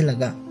da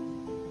unsilaga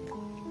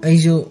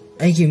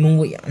aigi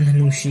imungbu yamna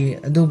nungsi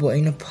adubu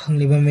aina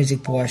phangliba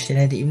magic power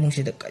sinadi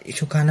imungsida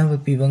karisu kanaba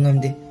piba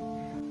ngamde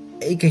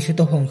ai kaisu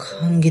to hong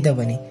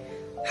khangidabani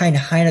haina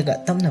hairaga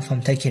tamna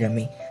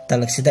famthakirami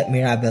talaksida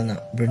Mirabel na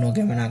Bruno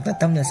ge manakta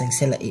tamna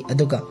sangselai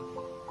aduga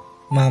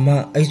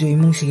mama aisu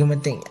imungsiga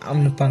mateng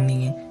yamna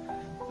pangninge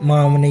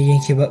mama na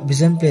yengkiba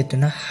vision plate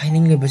na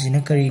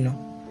haininglebasina karino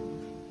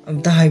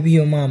amta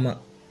haibiyo mama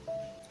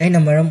aina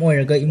maram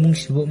oiraga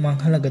imungsibu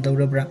manghalaga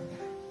dawrabra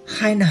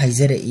haina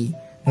haijarai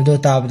mado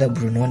tabda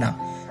Bruno na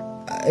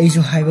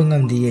aisu haiba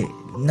ngamdiye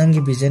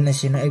nangi vision na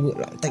sina aibu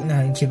lamtakna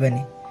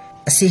hankibani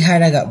asi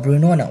haraga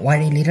Bruno na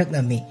wari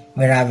liraknami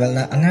Mirabel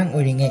na angang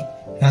oringe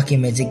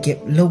maki magic gift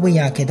lobo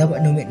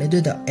yakedaba numit na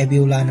duda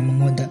Ebiola na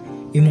mangonda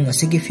imung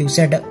asigi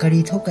future da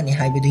kari thokani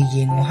haibidu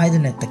yengo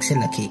haidana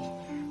taksilaki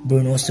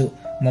Bruno su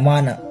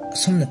mamana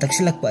sumna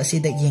taksilakpa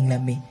asida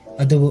yenglami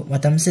adubu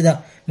matamsida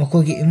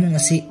makogi imung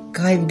asi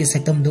kaibgi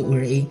saktam du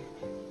urai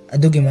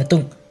adugi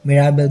matung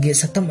Mirabel gi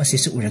saktam asi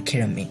su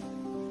urakirami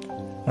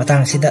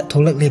matang sida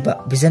tholak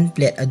leba vision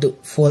plate adu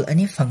fall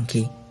ani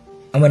fangki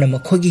amana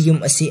makhogi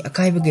yum asi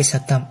akaibage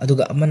saktam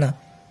aduga amana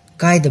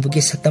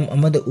kaidabage saktam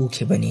amada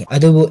ukhibani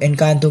adubu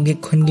Encanto gi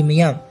khungi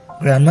miyam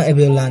grandma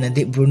Ebiola na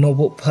di Bruno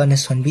bo phana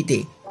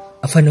sonbite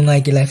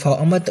afanungai gi laifa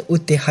amata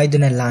utte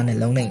haiduna lana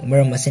launai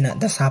maram asina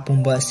dasa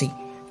pumba asi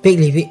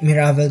peklivi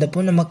Mirabel da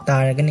punamak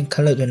taragani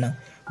khaladuna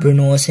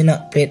Bruno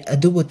asina plate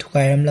adubu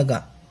thukairam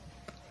laga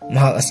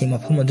mahak asi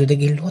mafam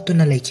adudagi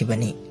lotuna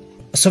laikibani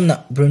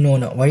asumna Bruno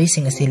na wari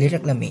sing asi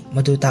liraklami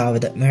madu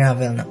tawada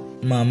Mirabel na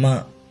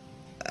mama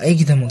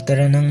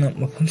aigidamaktara nangna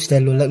mafamsida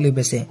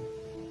lolaklibase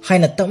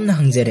haina tamna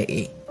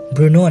hangjarei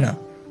Bruno na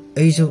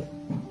aisu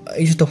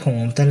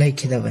tofam amta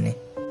laikidabane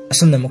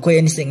asumna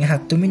makoi anise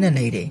ngahak tumina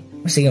leire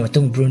masiga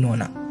matung Bruno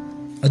na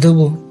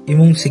adubu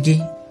imung sigi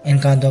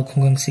Encanto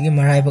khungang sigi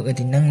maraibak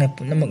adi nangna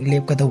punamak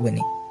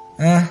lepkadawbani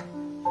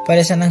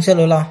paresa nang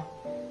salola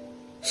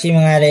si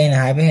mangare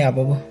ina haiba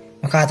yababu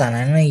makata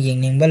nangna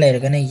yengningba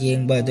leiragana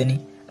yengba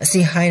aduni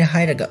असी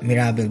हाइरगा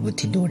Mirabel बु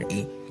थिंदोरई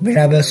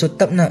Mirabel सु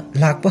तपना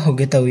लाकपा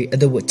होगे तवी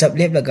अदुबु चप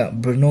लेपलगा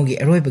Bruno गी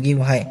अरोइबगी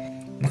वहाय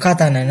मखा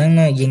ताना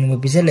नंगना येंगबु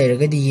बिजा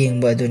लेरगदी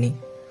येंगबु अदुनी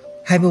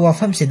हाइबु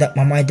वाफम सिदा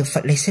ममाइदु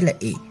फट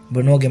लेसिलई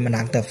ब्रुनो गी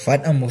मनाक्ता फट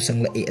अमु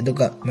संगलई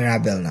अदुगा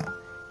मिराबेल ना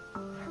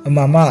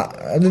मामा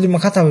अदुदी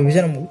मखा ताबु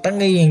बिजा अमु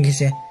तंगा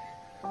येंगिसे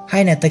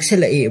हाइना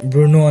तक्सिलई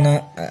ब्रुनो ना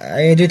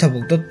एदु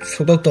थबुक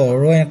सुतो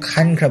तोरोय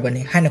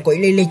खानख्रबनी हाइना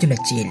कोइले लेतुना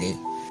चेले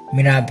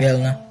मिराबेल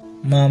ना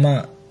मामा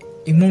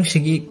इमुंग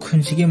सिगी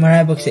खुन सिगी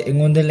मराइबक से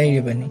एंगोंदा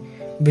लेरिबनी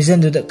बिजन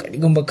दुदा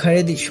करिगुंबा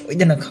खरेदी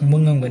सोइदना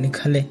खंबंग ngangani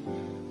khale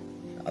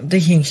amta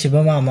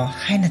hingsiba mama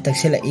haina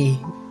takselai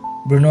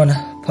bruno na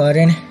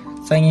farene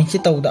changeng chi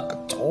tawda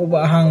choba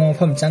hang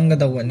mafam changga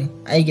dawani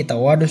aigi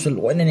tawadu su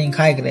loina ning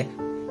khaigre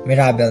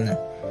mirabel na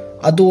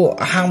adu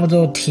hang do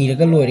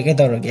thiraga lori ga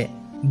dawrage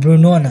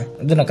bruno na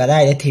aduna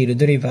kadai da thiru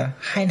duriba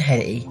haina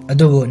hairei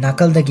adu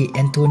nakal dagi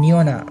antonio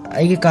na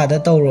aigi kada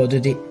tawro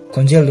dudi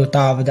konjel do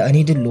tabada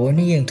ani du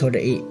loina yeng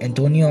thorei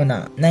antonio na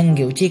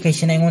nangi uchi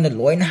kaisina ngonda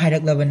loina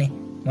hairak labani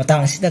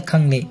matang sida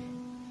khangli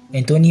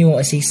antonio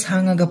asi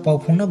sangaga pau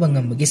phongna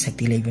bangambagi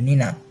sakti leibani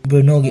na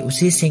bruno gi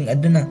usi sing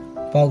aduna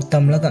pau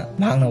tamlaga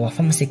magna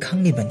wafam si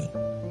khangli bani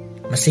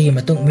masi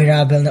matung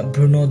mirabel na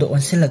bruno do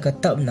onsilaga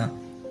tapna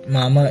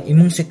mama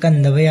imung se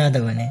kandaba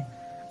yadabane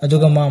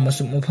aduga mama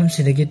sum mufam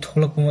sidagi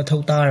tholakpa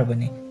mathau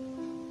tarabani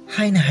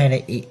haina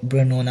hairai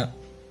bruno na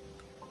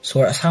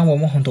sor asangwa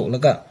mo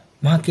hontoklaga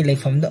mahaki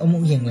leifamda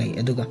amuk yenglai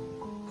aduga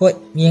hoi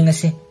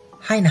yengase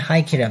haina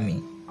haikirami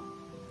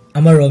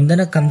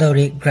amaromdana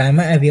kamdawri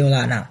grandma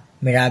abiola na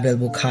mirabel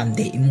bu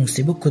khamde imung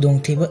sibu khudong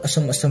thiba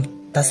asum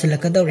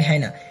tasilakadawri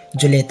haina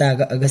juleta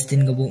ga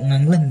augustin ga bu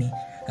nganglami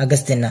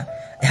augustina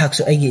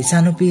ehaksu aigi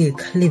sanupi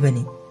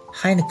khalibani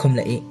haina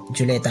khumlai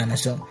juleta na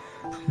so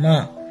ma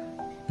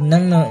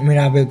nangna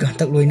mirabel ga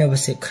tak loina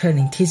base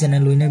kharaning thijana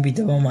loina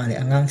bidaba male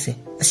angangse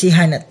asi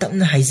haina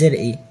tapna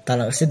haizerei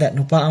talaksida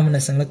nupa amana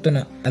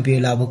sanglaktuna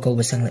abiola bu ko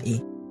basanglai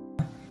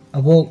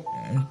abo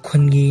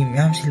khungi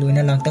myam si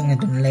loina langtak na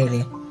dun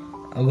leile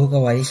abuga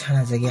wari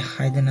sana jage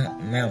haidana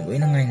myam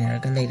loina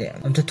ngainaraga leire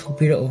amta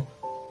thupirao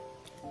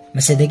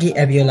masedagi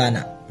abiola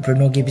na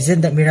bruno gi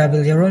bizenda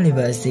mirabel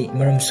yaroliba asi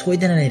maram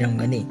soidana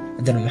leiramgani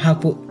adana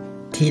mahapu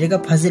thiraga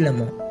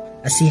phazilamo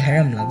asi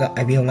haramlaga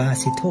abiola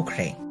asi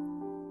thokre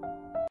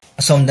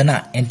asomdana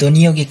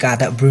antonio gi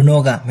kada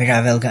bruno ga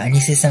mirabel ga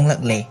anisi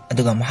sanglakle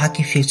aduga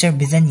mahaki future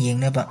vision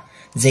yengnaba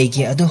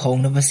zaigi adu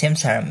hongnaba sem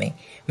sarame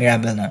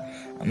mirabel na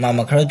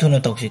mama khara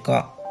thuno toksiko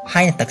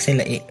haina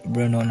takselai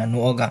bruno na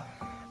nuoga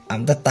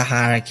amda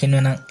tahara khino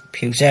na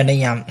future da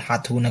yam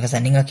hathu na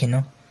kasaninga khino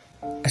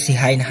asi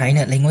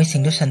haina lengoi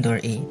singdo sandor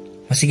e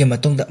masige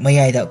matungda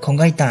mayai da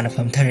khongai ta na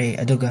famthare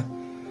aduga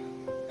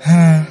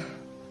ha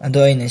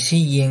adoina si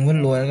yengwa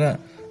loraga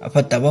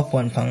afataba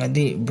phone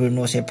phangadi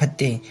bruno se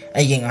phatte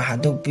aigeng a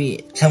hadopi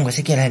samga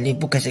se kela hali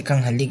buka se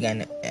kang hali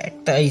gana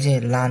ekta aise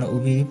lana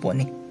ubi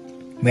poni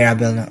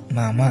mirabel na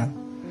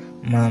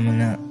mama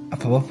na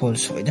afaba phol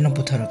soidana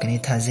putharakani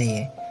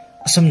thajaye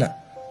asumna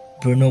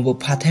bruno bu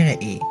phathara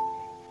e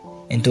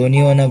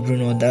antonio na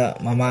bruno da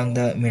mamang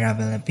da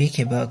mirabel na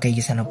pikeba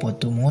kaigi sana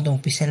potu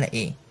modong pisela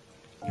e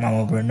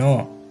mama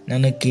bruno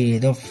nana kiri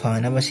do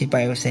fana basi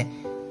payose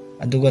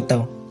aduga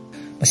taw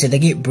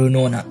masidagi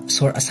bruno na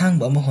sor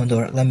asangba mo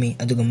hondoraklami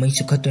aduga mai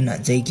chukhatuna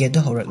jaige do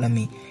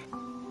horaklami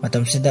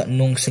matamsida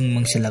nung sing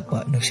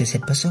mangsilakpa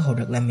nukseset paso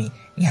horaklami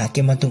yake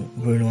matung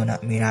bruno na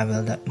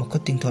mirabel da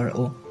makuting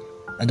thorao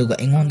aduga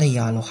ingonda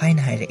yalo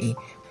haina hairei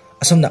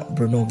asomna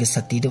bruno ge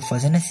sakti do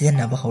fazana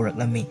sizana ba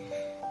horaklami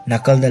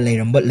nakal da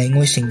leiramba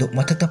lengoi singdo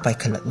mathakta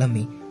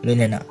paikhalak-lami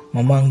loinana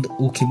mamang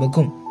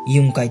ukibagum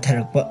yung kai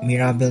tharakpa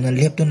mirabel na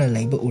leptuna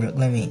leiba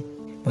uraklami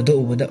madu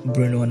ubada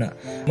bruno na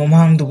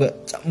mamang duga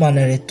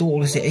chamanare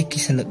tolse ai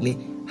kisalakle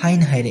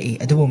haina hairei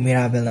adubo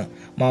mirabel na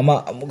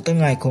mama amukta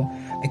ngaiko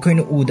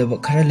aikoina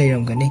udaba khara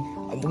leiramgani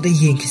amukta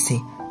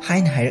yengkise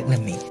haina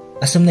hairaklami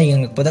asumna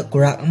yanglakpada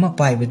kurak ama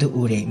paibadu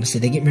ure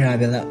masidagi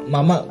mirabel na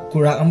mama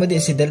kurak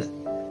amade sidal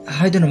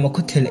haiduna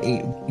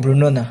makhuthilai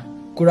bruno na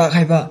kurak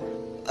haiba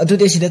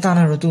adude sida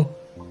tanaro tu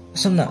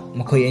samna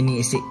makhoi ani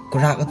isi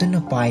kurak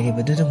aduna paire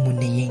baduda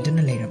munne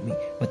yengduna leirami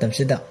matam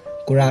sida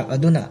kurak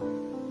aduna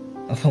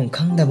afam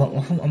khangdaba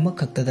afam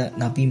amakhakta da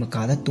napi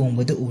makada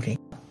tongbada ure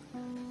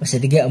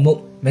masidigi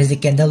amuk magic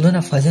candle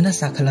duna fazana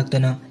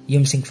sakhalaktuna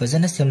yumsing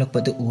fazana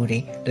semlakpadu ure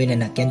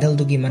doinana candle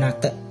dugi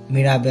manakta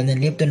mirabel na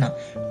leptuna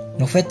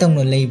nofetang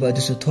no leiba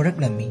adusu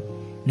thoraklami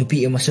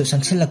nupi amasu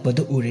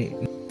sangsilakpadu ure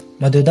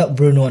maduda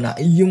bruno na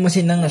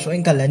yumasi nangna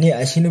soin kalani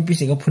asinupi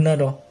siga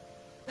phunaro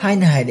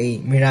haina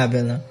haidei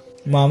mirabel na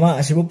mama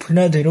asibu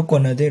phuna deiro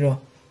kona deiro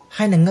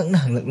haina ngakna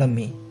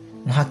hanglaklammi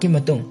ngahaki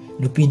matung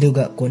nupi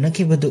duga kona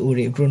khibadu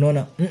ure bruno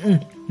na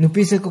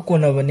nupi se ko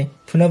kona bane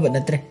phuna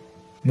banatre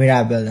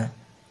mirabel na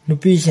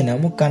nupi sena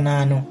mu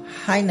kanano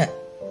haina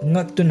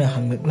ngaktuna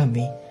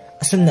hanglaklammi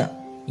asumna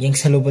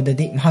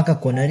yengsalubadadi mahaka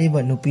kona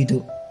riba nupi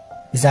du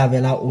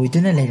Isabella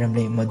uiduna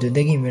leiramle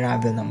madudagi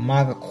mirabel na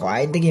maga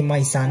khwaidagi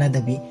mai sana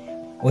dabi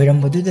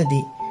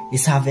oirambadudadi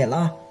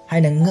Isabella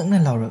haina ngakna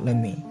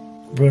lawraklammi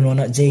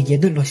Brunona jaygi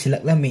adu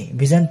losilaklammi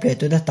vision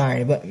plate da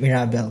tariba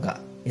Mirabel ga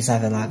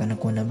Isabella ga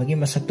nakona bagi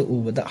masaktu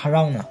ubada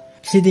harauna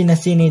sidi na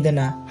sini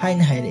dana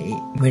haina hairei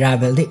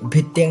Mirabel di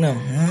bhitekna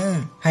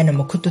haina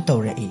makhutu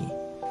tawrei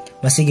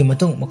masigi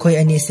matung makhoi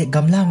ani se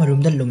gamla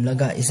marumda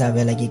lumlaga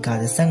Isabella gi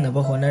ka sangna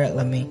ba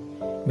honaraklammi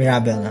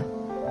Mirabel na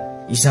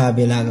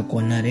Isabella ga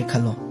kona re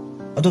khalo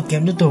ado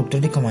kemdu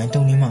toruk di kamai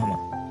tawni mama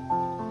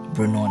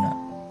Brunona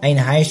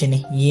aina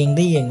haishini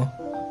yengda yengo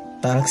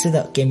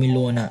Taraksida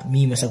Camilona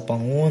mi masak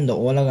pangon da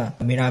olaga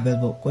Mirabel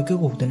bo koi ke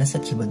gukdana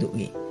sakhibadu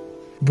gi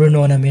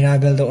Brunona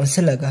Mirabel da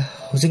onselaga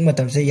hujik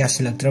matam se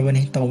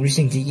yasilaktrabani tawri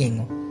singji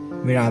yengo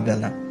Mirabel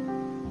na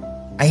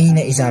aina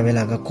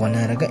Isabella ga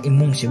konaraga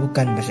imung sibu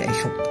kanba se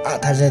aisuk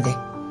thajade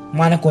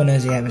mana kona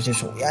je ha se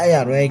so ya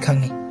ya ro ai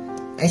khangi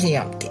aise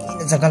yam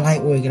tina jagalai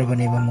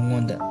oigrabane ba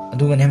mongonda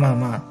aduga ne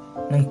mama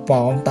nang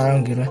pawam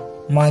tarang gi ro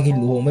magi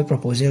luo mai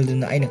proposal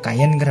duna aina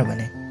kayan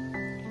grabane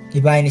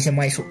Ibai ni se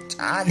mai su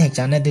chan hek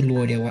chana de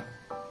luo dewa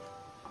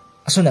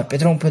asuna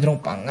pedrong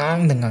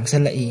pangang dangang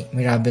selai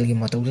Mirabel gi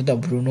matau da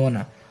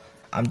Brunona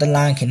amta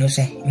lang khinu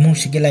se imung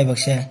sigi laibak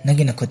se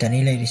nagina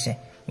khotani leiri se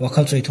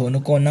wakhal choi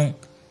thonu ko nang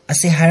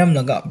ase haram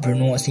laga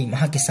Bruno asi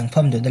mahaki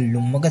sangpham do da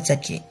lummaga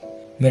chaki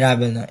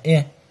Mirabel na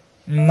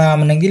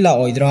mama nangi la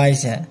oidrai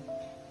se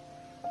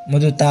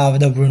modu tawa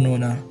da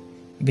Brunona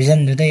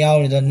vision do da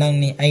yauri do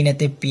nangni aina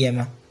te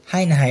pma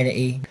haina haira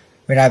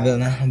Mirabel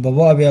na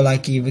bobo abela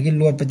ki bagi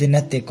luar pati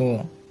natte ko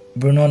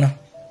Brunona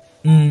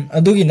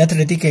adugi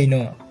natrati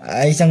kaino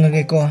ai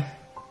changage ko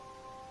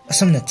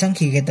asamna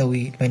changki ge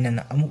tawi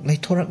loinana amuk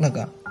lai thorak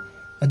laga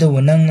adu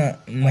wanang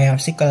mayam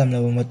si kalam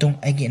laba matung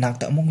aigi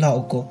nakta amuk la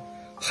uko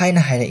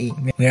haina harai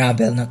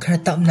Mirabel na khara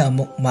tapna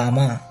amuk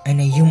mama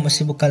aina yum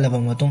asibu kalaba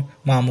matung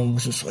mama bu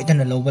su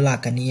soidana loba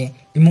lakani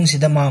imung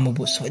sida mama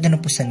bu soidana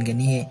pusan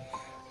gani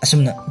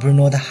asumna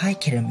Bruno da hai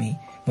kirami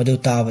madu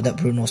tabada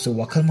Bruno su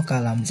wakal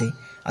makalamje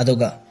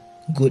adoga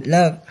good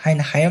luck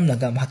haina hayam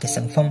laga mahake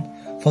sangfam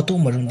photo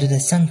marundu da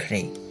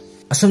sangkhre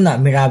asumna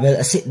Mirabel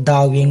asi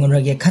daw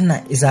yengunrage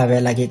khanna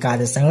Isabella ge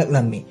ka da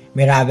sanglaklammi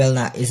Mirabel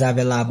na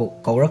Isabella bu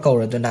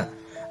kawra duna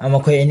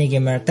amakhoi ani ge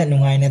marakta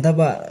nungaina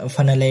daba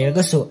fana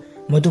leiraga su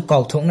modu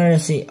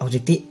kawthoknarasi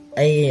hojikti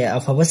ai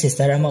afaba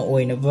sister ama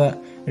oinaba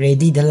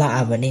ready da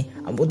la abani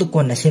amudu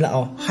konna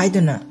silao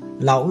haiduna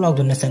law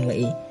duna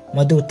sanglai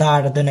madu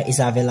tar duna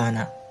Isabella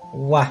na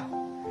wa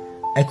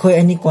aikhoi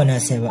ani konna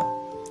seba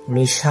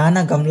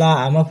Luisana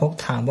gamla ama phok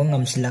thangba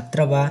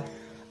ngamsilaktraba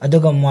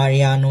aduga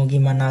Mariano gi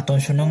manaton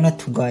sunangna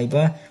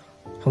thugaiba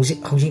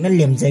hojik na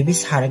lemjaibi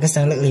saraga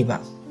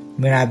sanglakliba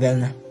Mirabel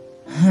na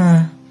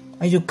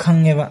aiju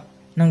khangeba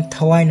nang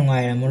thawai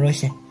nungaira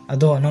morose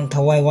ado nang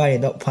thawai wari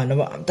do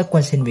phanaba amta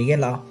konsinbige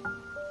la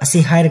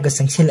asi hairaga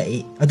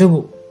sangsilai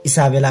adubu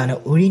Isabella na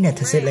urina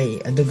thaselai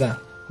aduga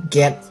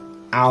get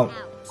out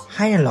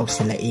haira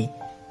lokselai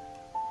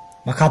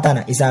makata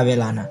na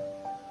Isabella na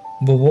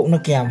Bobok na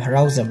kayam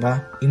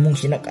harauzaba imung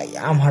sina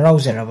kayam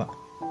harauzaraba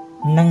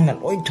nang na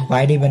loi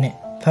thukai bane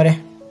phare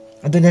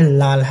aduda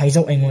lal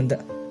haizau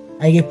aingonda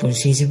aige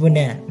punsi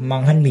sibune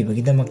manghan mi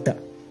bagi damakta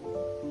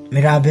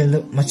Mirabel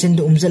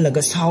machindu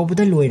umjalaga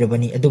saubada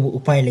loirabani adubu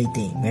upai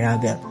leite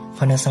Mirabel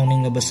fana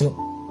sounding labasu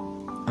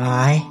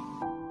I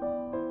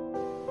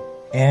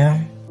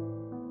am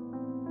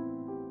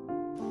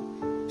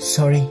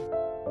sorry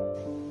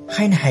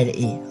haina haire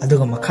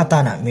aduga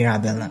makata na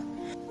Mirabel na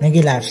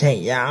Nagi life say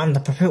yam the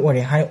perfect ore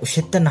hai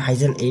ushitana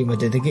haijal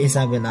madudagi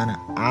Isabella na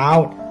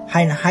out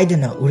haina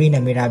haiduna urina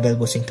Mirabel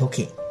bo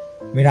singthoki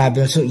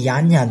Mirabel su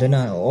yan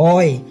duna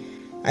oi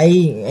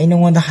ai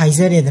nongonda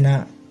haijare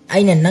dana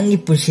aina nangi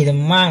pusi da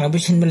mang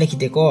abusin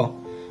balekite ko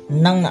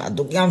nangna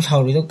aduk yam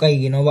sauri do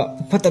kai gino ba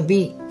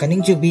phatabi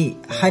kaning chubi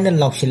haina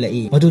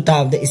loksilai madu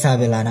tab da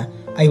Isabella na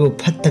aibo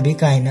phatabi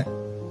kaina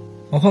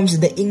mafam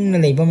sida ingna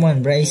leiba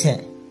man braise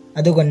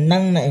aduga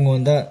nangna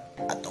engonda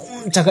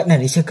atum chagatna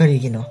risa kari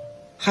gino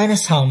haina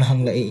sound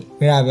hanglai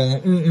Mirabel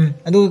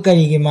aduga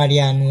karigi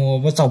Mariano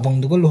ba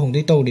chawbang duga luhong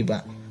dei tawriba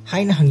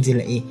haina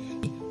hangjilai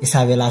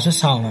Isabella so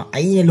sound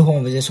aina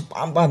luhong ba je su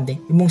pam de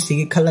imung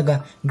sigi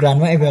khalaga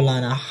grandma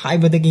Isabella na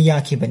haibadagi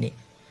yakhibani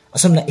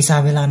asumna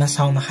Isabella na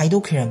sound haido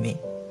khirami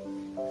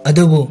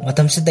adubu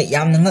matam sida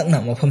yamna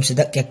ngakna mafam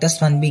sida cactus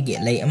fan bigi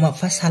lei ama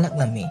fas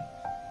halaklami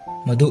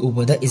madu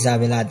ubada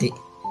Isabella di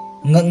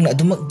ngakna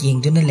adumak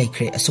yengduna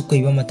laikre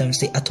asukoiba matam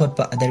se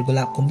athotpa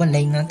adargula kumba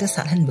laingangta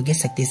salhanbage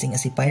sakti sing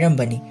asi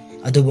pairambani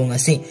adubu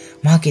ngasi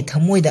mahaki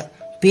thamoida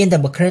penda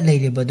bakhra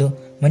leiribado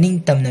maning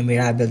tamna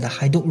Mirabel da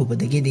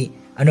haidoklubadagi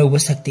anoba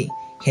sakti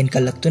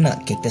henkalaktuna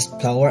cactus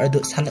flower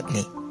adu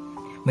salakle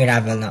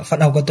Mirabel na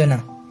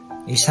fatawgatuna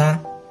isa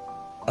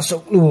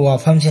asoklu wa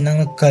famse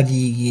nang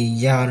kadi gi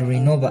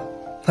yarinoba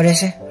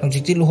farese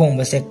hojikti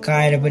luhongba se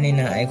kairabani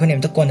na aikone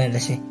amta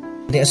konalase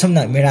de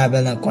asomna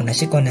Mirabel na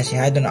konasi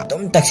haiduna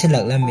atum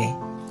taksilaklammi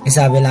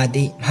Isabella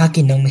di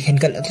haki nang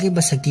henkal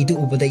akliba sakti du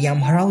ubada yam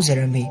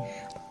harauzarami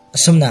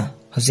asomna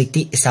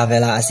Hojikti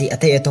Isabella asi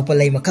ate atopa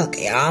lay makal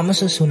kaya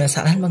amaso suna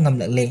saan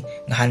mangamlagle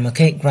ngahan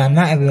makhe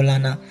Grandma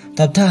Abiolana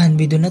tabtha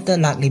hanbiduna ta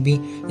laklibi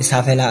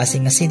Isabella asi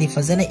ngasi di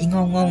fazana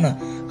ingaw ngaw na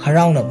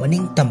harawna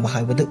maning tamba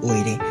haibadu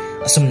oire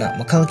asumna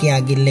makal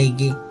kaya gi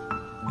laygi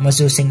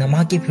masu singna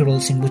mahaki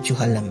firol singbu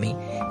chuhalami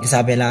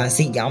Isabella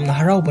asi yamna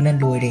haraw banan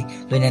loire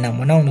loinana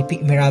manaw ni pi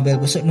Mirabel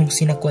busu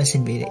nungsina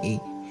kwansin bire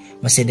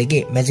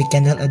masidagi magic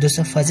candle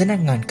adusa fazana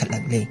ngan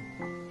kalagle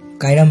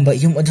kairamba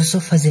yum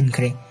adusa fazin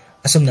kre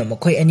asumna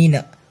makoy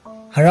anina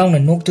harawna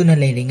noktuna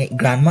leiringai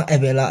Grandma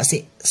Abela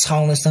asi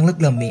sauna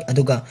sanglaklammi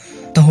aduga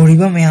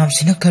tahoriba mayam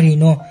sina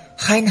karino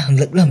haina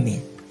hanglaklammi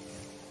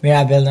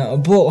Mirabel na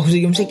abo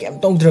hojigum se kem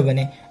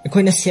tawdrabane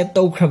ekoina set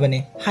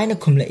tawkhrabane haina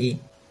khumlai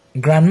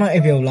Grandma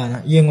Abela na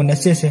yengona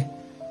sese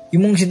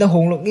imung sida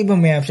honglokliba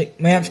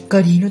mayam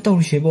karino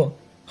tawrisebo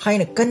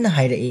haina kanna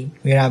hairai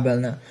Mirabel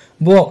na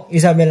bo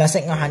Isabella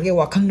se ngahange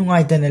wakhang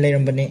nungai tana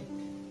leirambane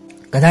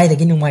kadai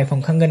dagi nungai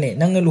pham khangane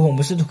nangna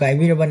luhombusu thukai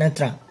biraba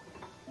natra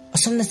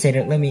asomna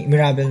sereklami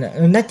Mirabel na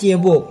natie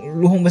bo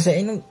luhongbase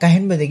aina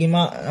kahenbadagi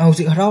ma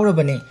hausi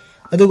harawrabane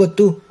aduga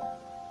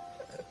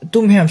tu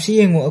meham si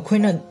yengo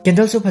akoina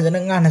candle su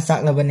phajana ngana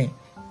saklabane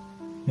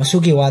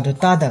masugi wadu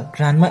tada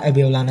Grandma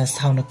Abiola na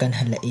sauna kan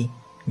halai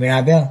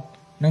Mirabel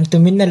nang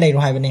tuminna leiro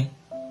haibane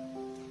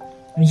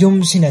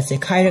yum sina se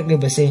khairakle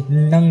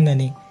nang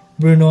nani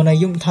Bruno na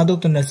yum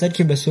thadokna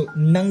satkibasu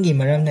nangi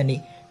maram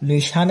nani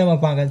luishana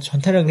mapangan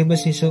chontharakle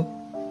basisu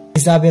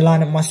Isabella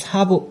na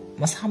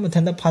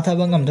masamuthanda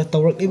phathaba ngamda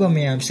tawrakliba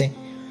mayamse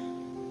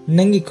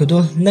nangi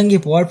khudol nangi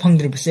power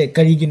phangdribase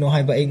karigino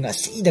haiba ai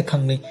ngasida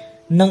khangle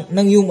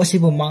nang yum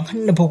asibu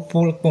manghanna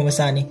polakpa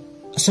masani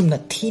asumna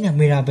thina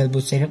Mirabel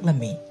bu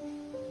cheraklami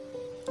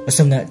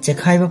asumna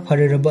chekhaiba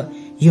phareraba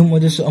yum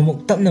adusu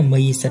amuk tapna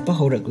mai satpa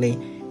horakle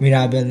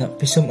Mirabel na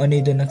pisum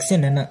ani do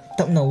naksenana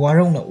tapna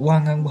warawna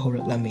wangang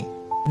bahuraklami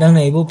nang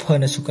naibu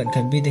phana sukan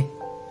khanbide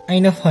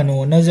aina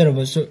phano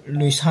nazarabasu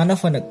luisana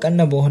phana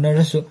kanna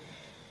bohonarasu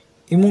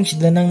imung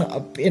sida nangna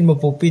apenba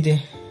popide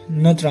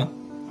natra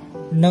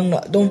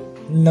nangna dom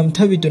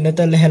namthabitu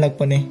nata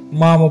lehalakpane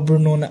mama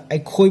Bruno na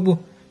aikhoibu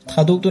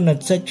thadoktu na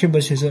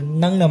chakhribasisu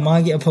nangna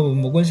magi afaba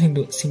mugun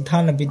singdu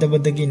singthana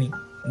bidabadagini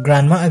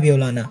Grandma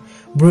Abiola na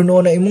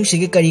Bruno na imung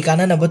sige kari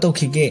kana na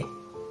batokige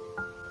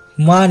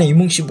mane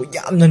imung sibu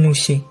yamna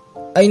nusi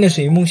aina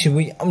su imung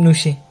sibu yam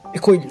nusi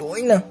ekoi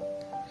loina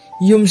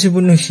yum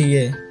sibu nusi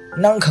ye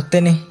nang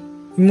khaktane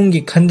imung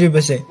gi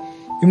khandribase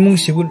imung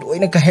sibu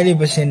loina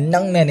kahelibase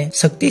nangnane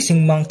sakti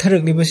sing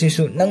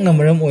mangtharaklibasesu nangna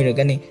maram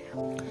oiragani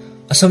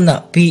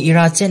asumna pi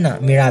irachena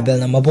Mirabel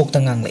na mabok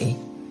tanganglai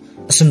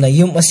asumna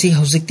yum asi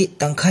hojikti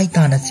tangkhai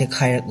tana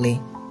chekhairakle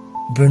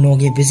Bruno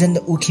gi vision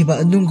da ukhiba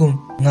adungum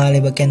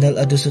ngaleba candle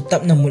adusu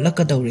tapna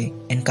mulaka dawre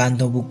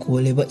Encanto bu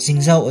koleba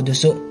singjaw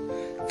adusu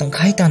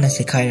tangkhai tana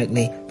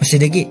chekhairakle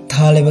pasidagi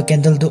thaleba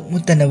candle du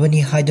mutanabani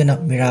haiduna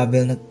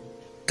Mirabel na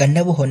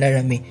kannabu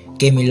honarami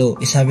Camilo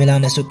Isabella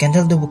na su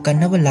candle du bu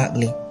kannaba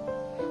lakle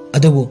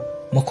adubu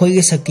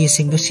makoyge sakti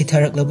singdu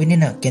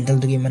sitharaklabinina candle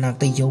dugi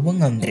manakta yoba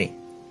ngamdre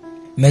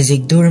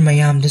magic door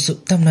mayam dusu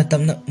tamna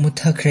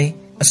muthakhre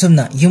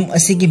asumna yum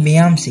asigi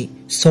mayamsi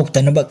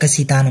soktanaba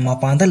kasitana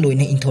mapanda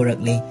loina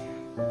inthorakle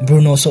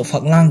Bruno so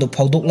faklang do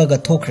phawdoklaga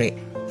thokre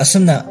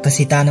asumna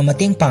kasitana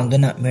mateng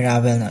pangduna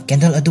Mirabel na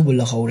candle adubu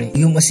lahore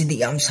yum asidi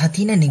yam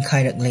sathina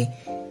ningkhairakle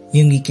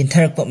yumgi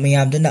kintharakpa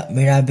mayamduna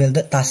Mirabel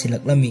da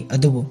tasilaklami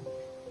adubu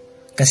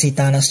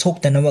kasitana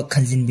soktanaba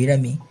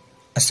khanjinbirami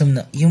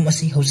asumna yum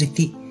asi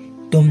hojikti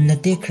tomna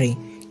tekre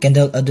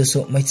candle adusu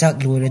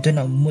maichak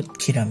loireduna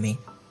mutkirami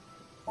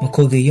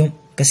makoge yum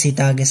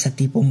kasita ge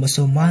sakti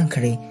pombaso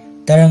mangkhare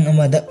tarang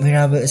amada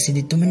Mirabel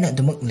asidi tumina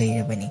dumak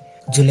leirabani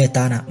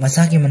Julietana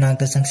masaki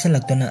manakta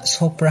sangsalakduna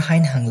sokpra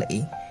hain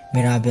hanglai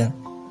Mirabel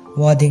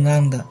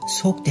wadingangda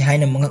sokti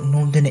haina mangak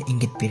nomdana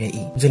ingit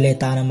pirai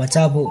Julietana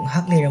machabu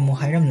hak leiramu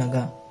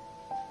hairamnaga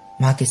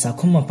maki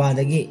sakhum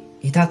mapadagi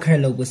ita khara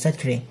logu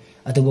satkre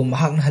adubu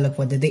mahakna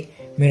halakpadadi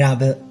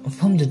Mirabel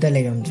famduda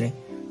leiramdre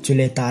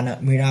Julietana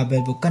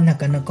Mirabel bu kanna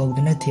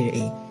kauduna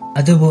thirai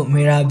adubu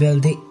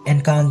Mirabel di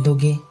Encanto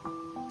gi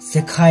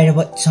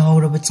sekhairaba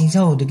chawraba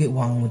chingjaw dugi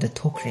wangmuda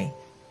thokre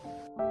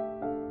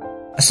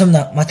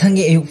asumna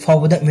mathangi ayuk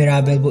fawbada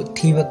Mirabel bu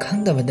thiba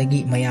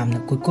khangdabadagi mayamna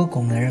kuko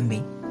kongnarami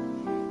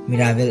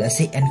Mirabel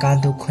asi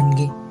Encanto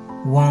khungi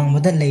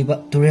wangmuda leiba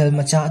turel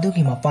macha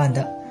adugi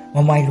mapanda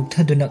mamai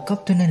lukthaduna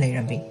kaptuna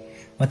leirami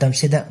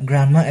matamsida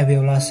Grandma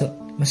Abiola so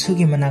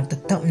masugi manakta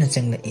tapna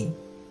changlai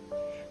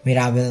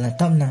Mirabel na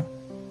tapna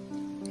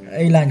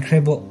ailan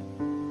khrebo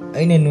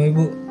aine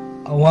noibu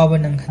awaba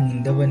nang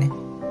haningdabane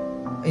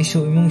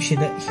aisu imung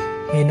sida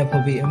hena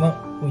phabi ama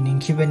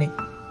uninkhibane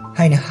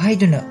haina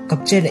haiduna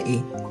kapcherai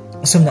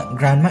asumna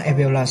Grandma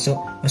Abiola so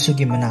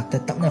masugi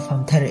manakta tapna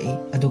famtharai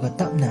aduga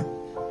tapna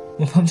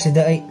mafam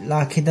sida ai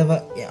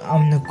lakhidaba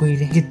amna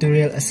kuire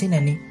giturel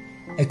asinani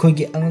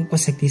aikhogi angakpa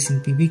sakti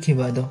sing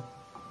pibikhiba do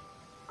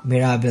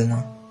Mirabel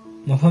na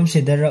mafam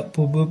sidara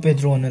pubu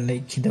Pedro na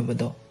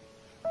laikhidabado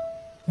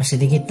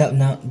masidigi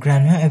tapna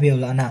Grandma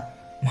Abiola na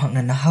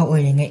mahakna naha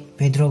oiringai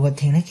Pedro ga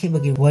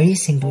thengnakibagi wari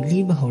singdu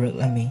liba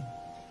horaklami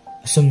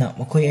asumna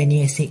makoi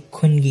ani asi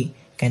khungi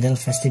candle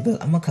festival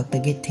ama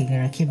khaktagi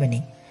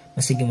thengnarakibani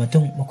masigi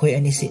matung makoi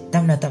ani si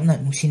tamna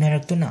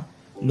nungsinarakuna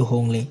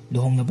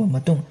luhongnaba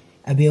matung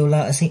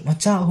Abiola asi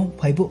macha ahum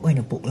phaibu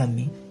oina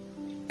poklammi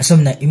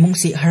asumna imung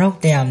si harau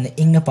tayamna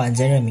ingna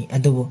panjarami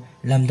adubu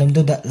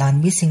lamdamduda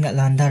lanbi singna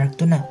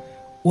landaraktuna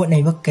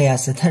otnaiba kaya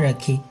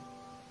satharaki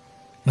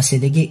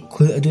masidagi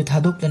khul adu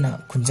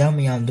thadoktana khunja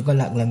mayam duga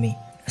laklami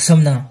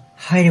asumna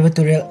hairiba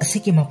turel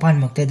asiki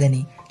mapan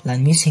maktadani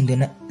lanmi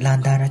singduna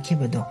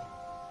landarakibado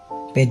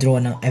Pedro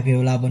na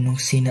Abiola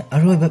nungsina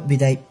aroiba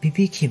bidai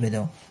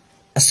pipikibado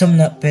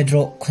asumna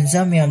Pedro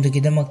khunja mayam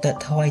dugidamakta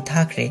thawai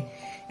thakre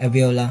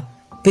Abiola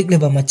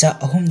pikleba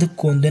macha ahumdu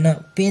konduna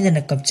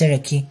pendana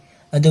kapcharaki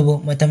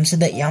adubu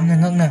matamsada yamna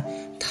ngakna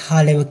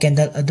thaleba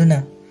candle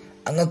aduna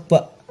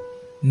angakpa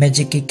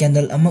magic ki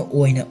candle ama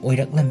oina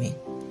oiraklami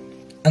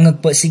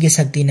angakpa sige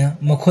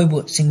saktina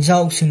makhoibu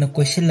singjau singna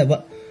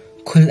koisilaba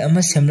khul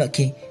ama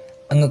semlaki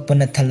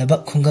angakpana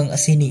thalaba khungang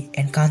asini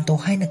Encanto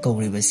haina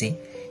kauribasi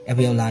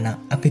Abiola na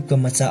apikpa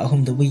macha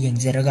ahumdu bu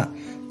yengjaraga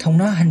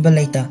thongna hanba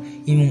laita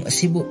imung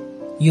asibu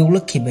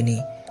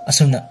yoglakibani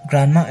asumna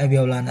grandma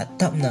Abiola na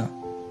tapna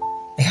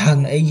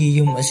Ehagna aigi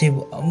yum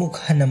asibu amuk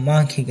hana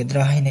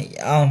mangkhigadra haina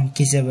yam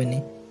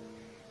kijabani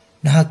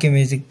nahake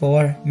magic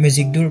power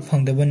magic dur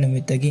phangdaba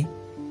namitagi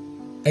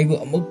aibu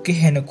amuk ke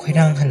hena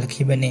khoirang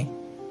halakhibane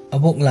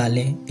abok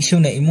lale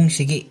isuna imung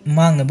sigi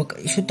mangnaba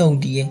kaisu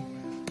tawdiye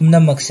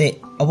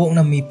pumnamakse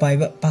abokna mi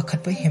paiba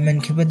pakhatpa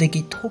hemen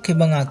khibadagi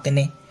thokheba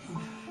ngaktane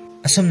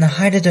asumna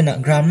haidaduna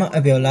grandma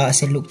Abiola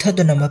ase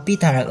lukthaduna mapi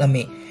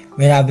taraklami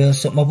Mirabel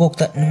su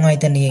mabokta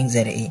nungaitana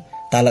yengjarei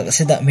talak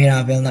asida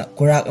Mirabel na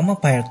kurak ama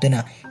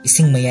pairakduna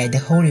ising mayayda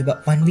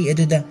horiba panbi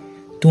aduda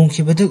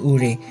tungkhibadu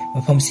ure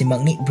mafam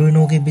simakni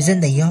Bruno ge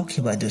bizanda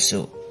yawkhiba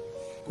adusu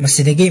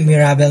masidagi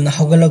Mirabel na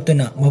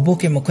hawgalaktuna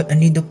maboke makhut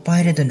ani du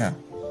pairaduna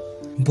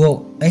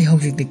bok ai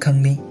hawjikti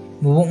khangni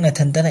mabok na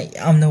thantana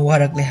yamna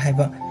warakle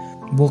haiba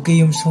boke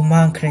yum so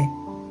mangkhre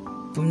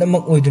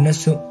pumnamak oiduna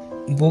su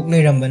bok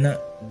leirambana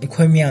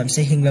ekhoi myam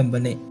se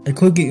hinglambane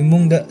ekhoi gi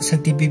imungda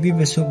sakti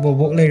bibibasu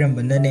bobok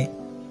leirambana ne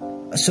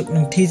asuk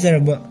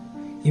nungthijaraba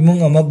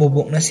imung ama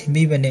bobokna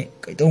simbibane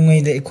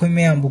kaitongayda ekhoi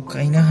mayam bu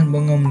kaina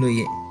hanba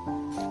ngamloye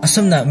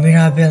asumna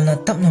Mirabel na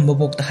tapna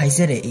bobokta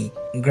haijarei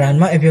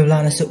grandma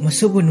Abiola na su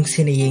masubu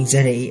nungsina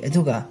yengjarei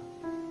aduga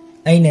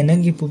aina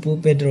nangi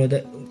pupu Pedro da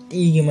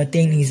igi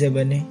mateng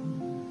nijabane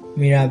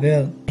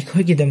Mirabel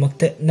ekhoi gi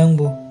damakta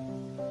nangbu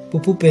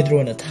pupu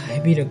Pedro na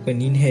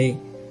thaibirakpanin hei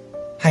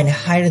haina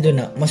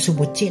hairaduna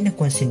masubu chena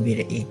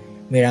konsinbirei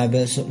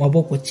Mirabel su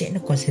mabokku chena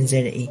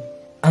konsinjarei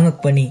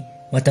angakpani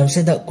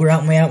matamsada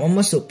kurak mayam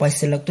amasu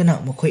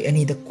paisilakuna makhoi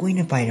ani da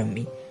koina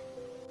pairami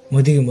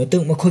modigi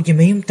matung makhoi gi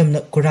mayum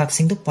tamna kurak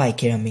singdu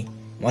paikirami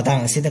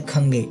matang asida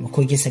khangge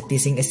makhoi gi sakti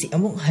sing asi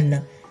amuk hanna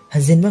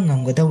hanjinba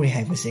ngamgadawre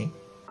haibase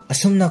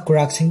asumna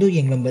kurak singdu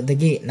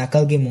yenglambadagi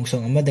nakal gi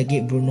mungsong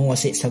amadagi Bruno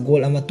ase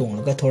sagol ama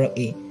tonglaga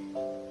thoraki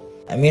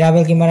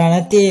Mirabel gi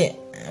maranati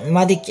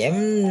madi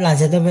kem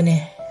lajadabane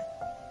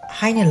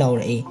haina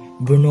laurai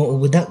Bruno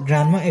ubuda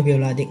grandma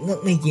Abiola de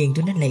ngakngai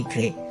yengduna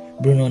laikre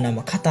Bruno na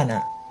makhatana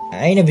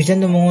aina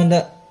bisandu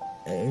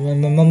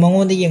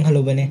mangonda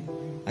yenghalubane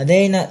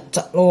adaina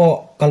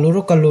chatlo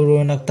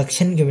kaluru nak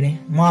takshan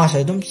gibane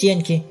masa dum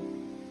chienki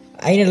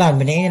aina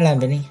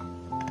lanbane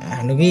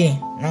nubi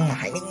nang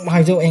haining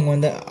mahaijo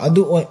engonda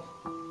adu oi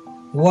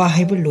wa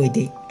haibu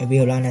loide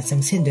Abiola na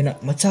sangsinduna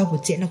machabu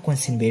chena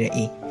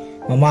konsinberei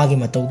mamagi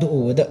matawdu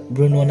ubuda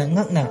Bruno na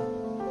ngakna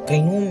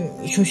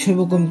kainum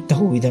isusubugum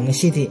tahuida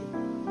ngasidi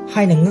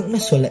haina ngakna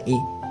solai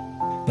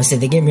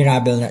masidagi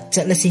Mirabel na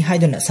chatlasi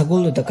haiduna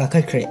sagolu da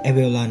kakakre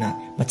Abiola na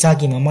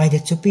machagi mamaida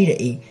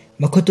chupirei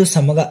makutu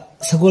samaga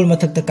sagol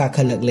mathakta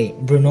kakhalakle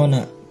Bruno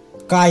na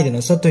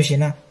kaiduna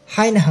satoshina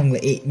haina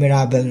hanglai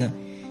Mirabel na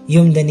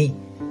yumdani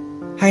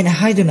haina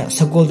haiduna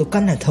sagoldu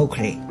kanna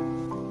thaukhre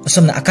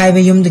asumna akaiba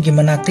yumdagi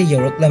manakta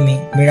yoroklami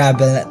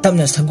Mirabel na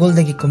tapna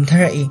sagoldagi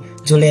kumtharai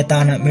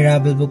Julieta na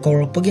Mirabel bu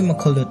korokpagi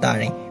makholdu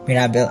tare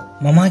Mirabel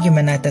mamagi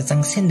manakta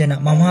changsinduna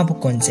mama bu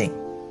konje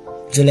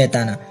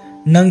Julieta na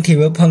nang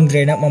thiba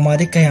phangdre na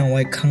mamadi kayang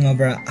wai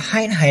khangabra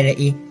hain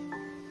hairei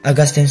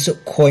Augustine su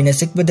khoina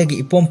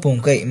sikbadagi ipompom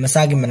kai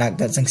masagi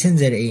manakta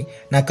changsinjerei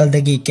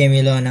nakaldagi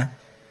Camilona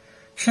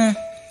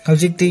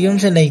hawjikti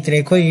yumsa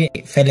leitre khoi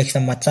Felix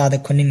na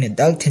machada khuning ne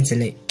dal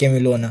thinchele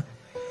Camilona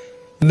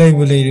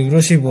leibu leiru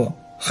rosibo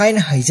haina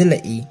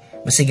haijalai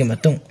masigi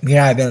matung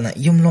Mirabel na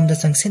yumlomda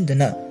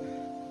changsinduna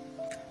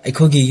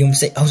aikhogi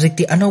yumse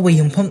hawjikti anoba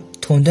yumpham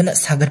thonduna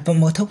sagarpa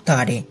mathau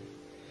tare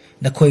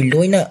nakhoi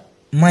loina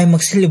mai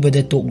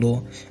maksilibada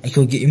toklo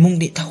aikhogi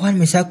imungdi thawal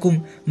misakum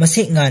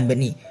masek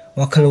nganbani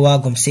wakhalwa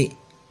gumsi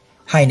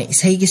haina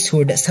isaigi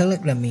surda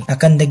salaklami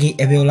akandagi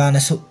Abiola na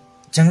su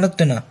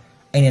changlaktuna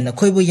aina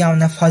nakhoibu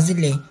yamna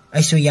fazile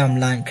aisu yam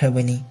lan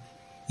khrabani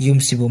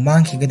yumsibu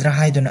mangkhigadra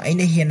haiduna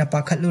aina hena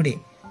pakhatlure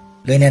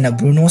loina na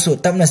Bruno su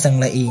tamna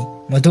sanglai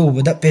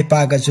madubuda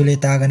Pepa ga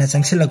Julieta ga na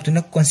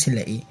changsilaktuna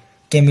konsilai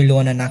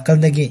Camilona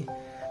nakaldagi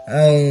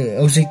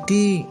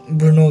ojikti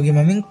Bruno gi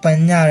maming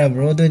panyara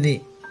bro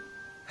dodi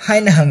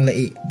haina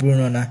hanglai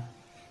Bruno na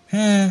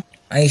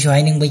ai so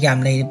haining ba yam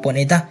lei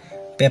poneta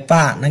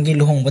pepa nangi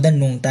luhong bada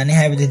nung tani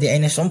haibadi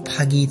aina som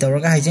phagi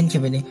tawraga haijen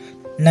khibani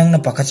nangna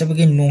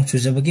pakachabagi nung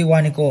chujabagi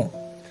wani ko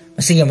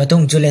masigi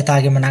matung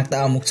Julieta gi manakta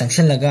amuk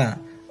changsilaga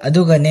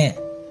aduga ne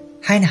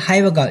haina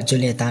haibaga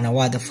Julieta na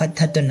wada fat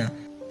thatuna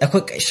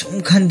akoi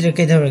kaisum khandre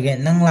ke dawrage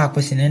nang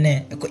lakpasina ne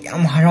akoi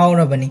yam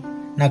harawrabani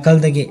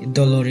nakaldagi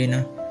Dolorina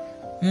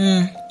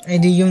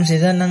edi yum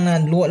sida nangna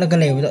lotlaga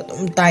leibada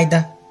dum taida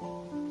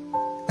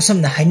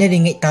asumna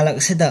hainaringai talak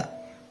sida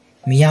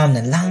miyamna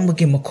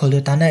langbagi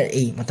makholu tanar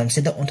matam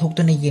sida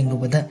onthokduna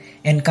yengrubada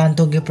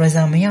Encanto gi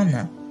praja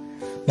miyamna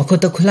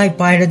makota khulai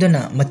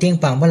pairaduna mateng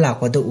pangba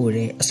lakpado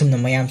ure asumna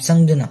mayam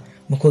sangduna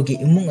makogi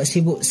imung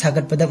asibu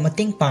sagatpada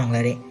mateng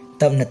panglare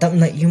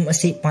tapna yum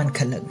asi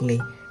pankhalakle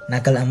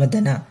nakal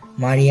amadana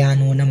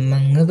Mariano na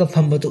mangaga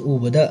phambadu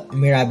ubada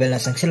Mirabel na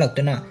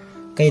sangsilaktuna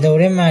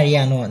kaidawre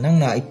Mariano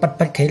nangna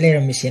ipatpat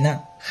khaileramisina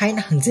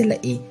haina hangjela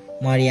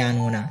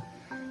Mariano na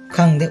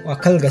khangde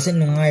wakal gase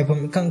nungai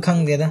pham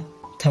khangde da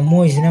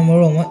thamoisina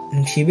moroma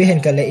nungsibe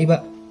henkala iba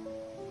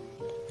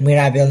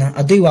Mirabel na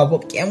adui wabo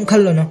kem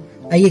khallono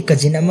ai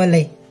kajin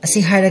amalai asi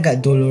hairaga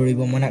Dolori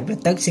bo manakta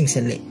tak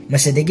singsale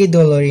masadegi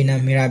Dolori na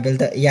Mirabel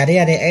da yare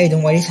ai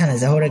dong wari sana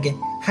jahorage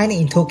haina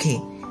inthoki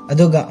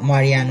aduga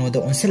Mariano da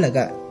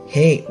onsilaga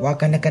he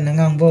wakana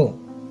kanangang bo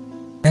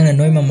nangna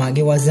noi mama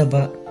gi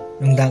wazaba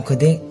nungdang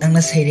khuding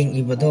nangna sairing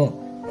ibado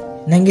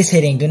nangi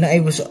sairing duna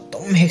aibuso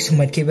tom hek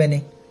sumat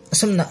kibane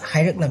asumna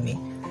hairak-lami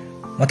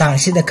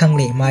matang sida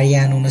khangli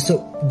Mariano nasu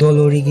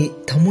Dolori gi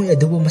thamui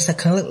adubu masak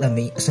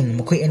khanglak-lami asumna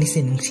makhoi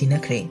anise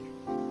nungsinakre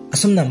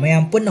asumna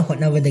mayam punna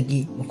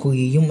hotnabadagi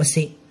makhoi yum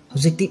ase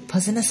hojikti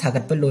phasana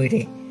sagatpa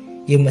loire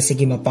yum ase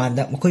gi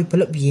mapanda makhoi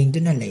pulap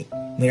yengduna lei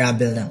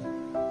Mirabel na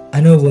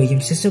anubo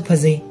yum sesu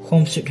phajai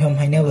home sweet home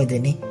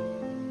hainabadani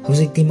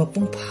hojikti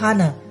mapung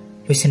phana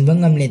loisanba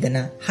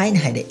ngamledana haina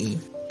haidai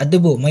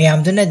adubu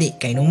mayamdunadi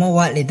kainoma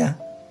watleda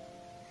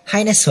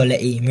haina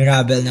solai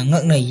Mirabel na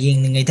ngakna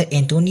yengningaida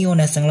Antonio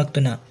na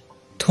sanglaktuna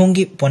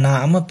thongi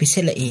pona ama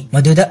piselai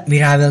maduda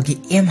Mirabel gi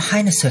em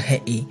haina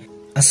sohei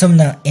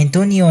asumna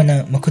Antonio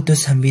na makutu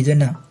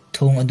sambiduna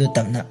thong adu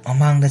tamna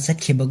amangda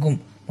chatkibagum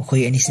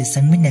makhoi anisi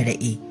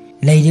sangminarei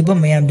leiriba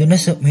mayamduna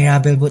su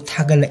Mirabel bu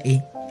thagalai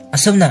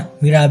asumna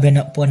Mirabel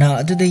na pona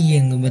aduda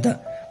yengubada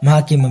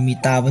mahaki mami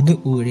tabadu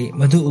ure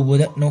madu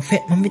uboda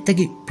nofet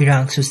mamitagi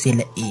pirang su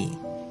selai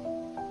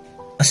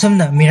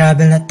asumna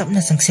Mirabel na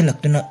tapna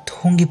sangsilaktuna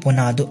thongi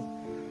ponadu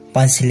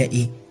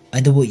pansilai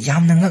adubu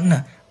yamna ngakna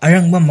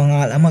arangba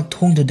mangal ama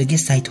thongdudagi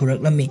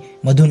saithoraklami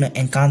maduna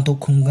Encanto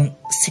khungang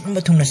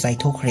sinba thungna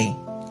saithokre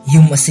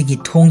yum asigi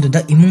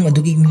thongduda imung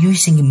adugi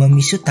miyuisingi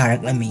mamisu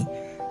taraklami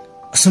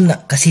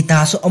asumna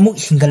kasita su amuk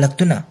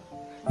hingalaktuna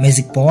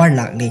magic power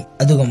lakle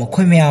aduga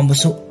makhoi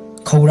mayambusu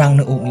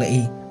khawrangna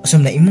oklai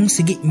asumna imung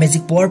sigi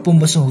magic power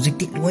pumbasu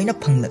hojikti loina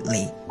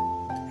phanglakle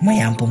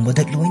mayam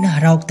pumboda loina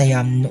harauk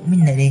tayam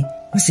nokminnare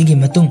masigi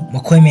matung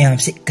makhoi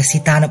mayamsi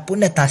kasitana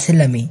punna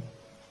tasilami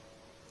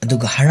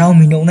aduga harau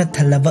minokna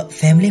thalaba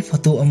family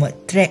photo ama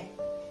track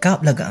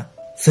kaplaga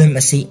film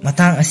asi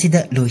matang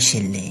asida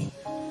loisille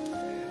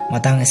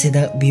matang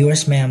asida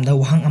viewers mayam da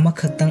wahang ama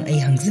khaktang ai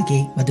hangjage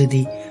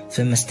madudi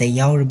film stay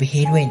yaurbi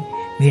heroine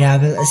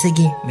Mirabel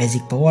asigi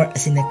magic power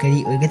asina kari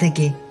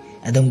oigadage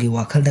adongi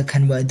wakhal da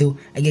khanba adu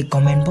age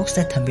comment box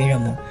da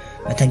thambiramu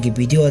mathangi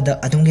video da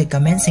adongi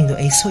comment sing do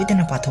ai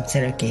soidana pathok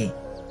charake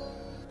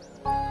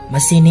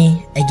masini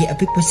age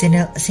apikpa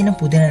channel asina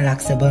pudana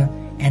laksaba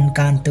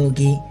Encanto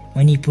gi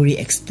Manipuri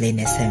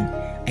explanation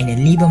aina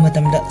liba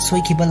matamda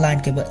soikiba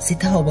line keba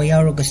sithaoba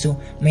yarogasu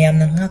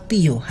mayamna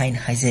ngakpiyo haina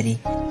haizari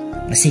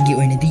masigi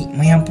oinadi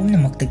mayam pumna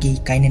maktagi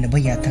kainanaba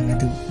yathang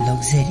adu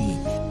luxury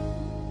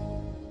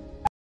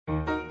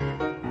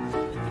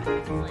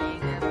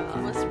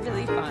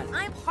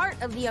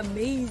of the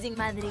amazing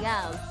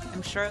Madrigals.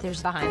 I'm sure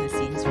there's behind the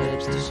scenes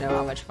footage to show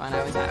how much fun I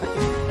was having.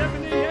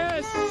 Stephanie,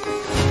 yes!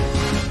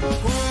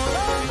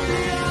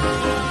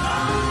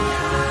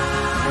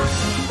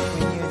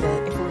 We knew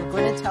that if we were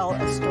going to tell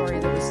a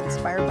story that was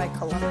inspired by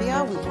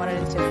Colombia, we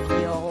wanted it to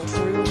feel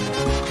true.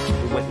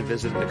 We went and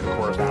visited the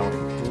Cocora Valley,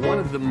 one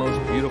of the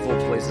most beautiful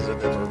places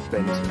I've ever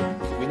been to.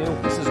 We knew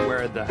this is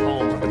where the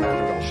home of the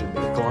Madrigal should be.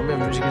 Colombian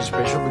music is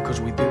special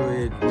because we do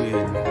it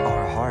with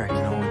our heart,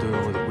 you know, we do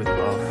it with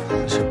love.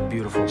 It's a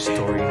beautiful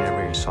story in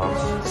every song.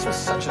 This was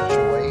such a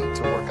joy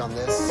to work on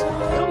this.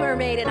 Little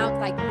Mermaid, and I was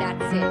like,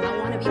 that's it. I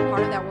want to be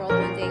part of that world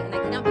one day. And I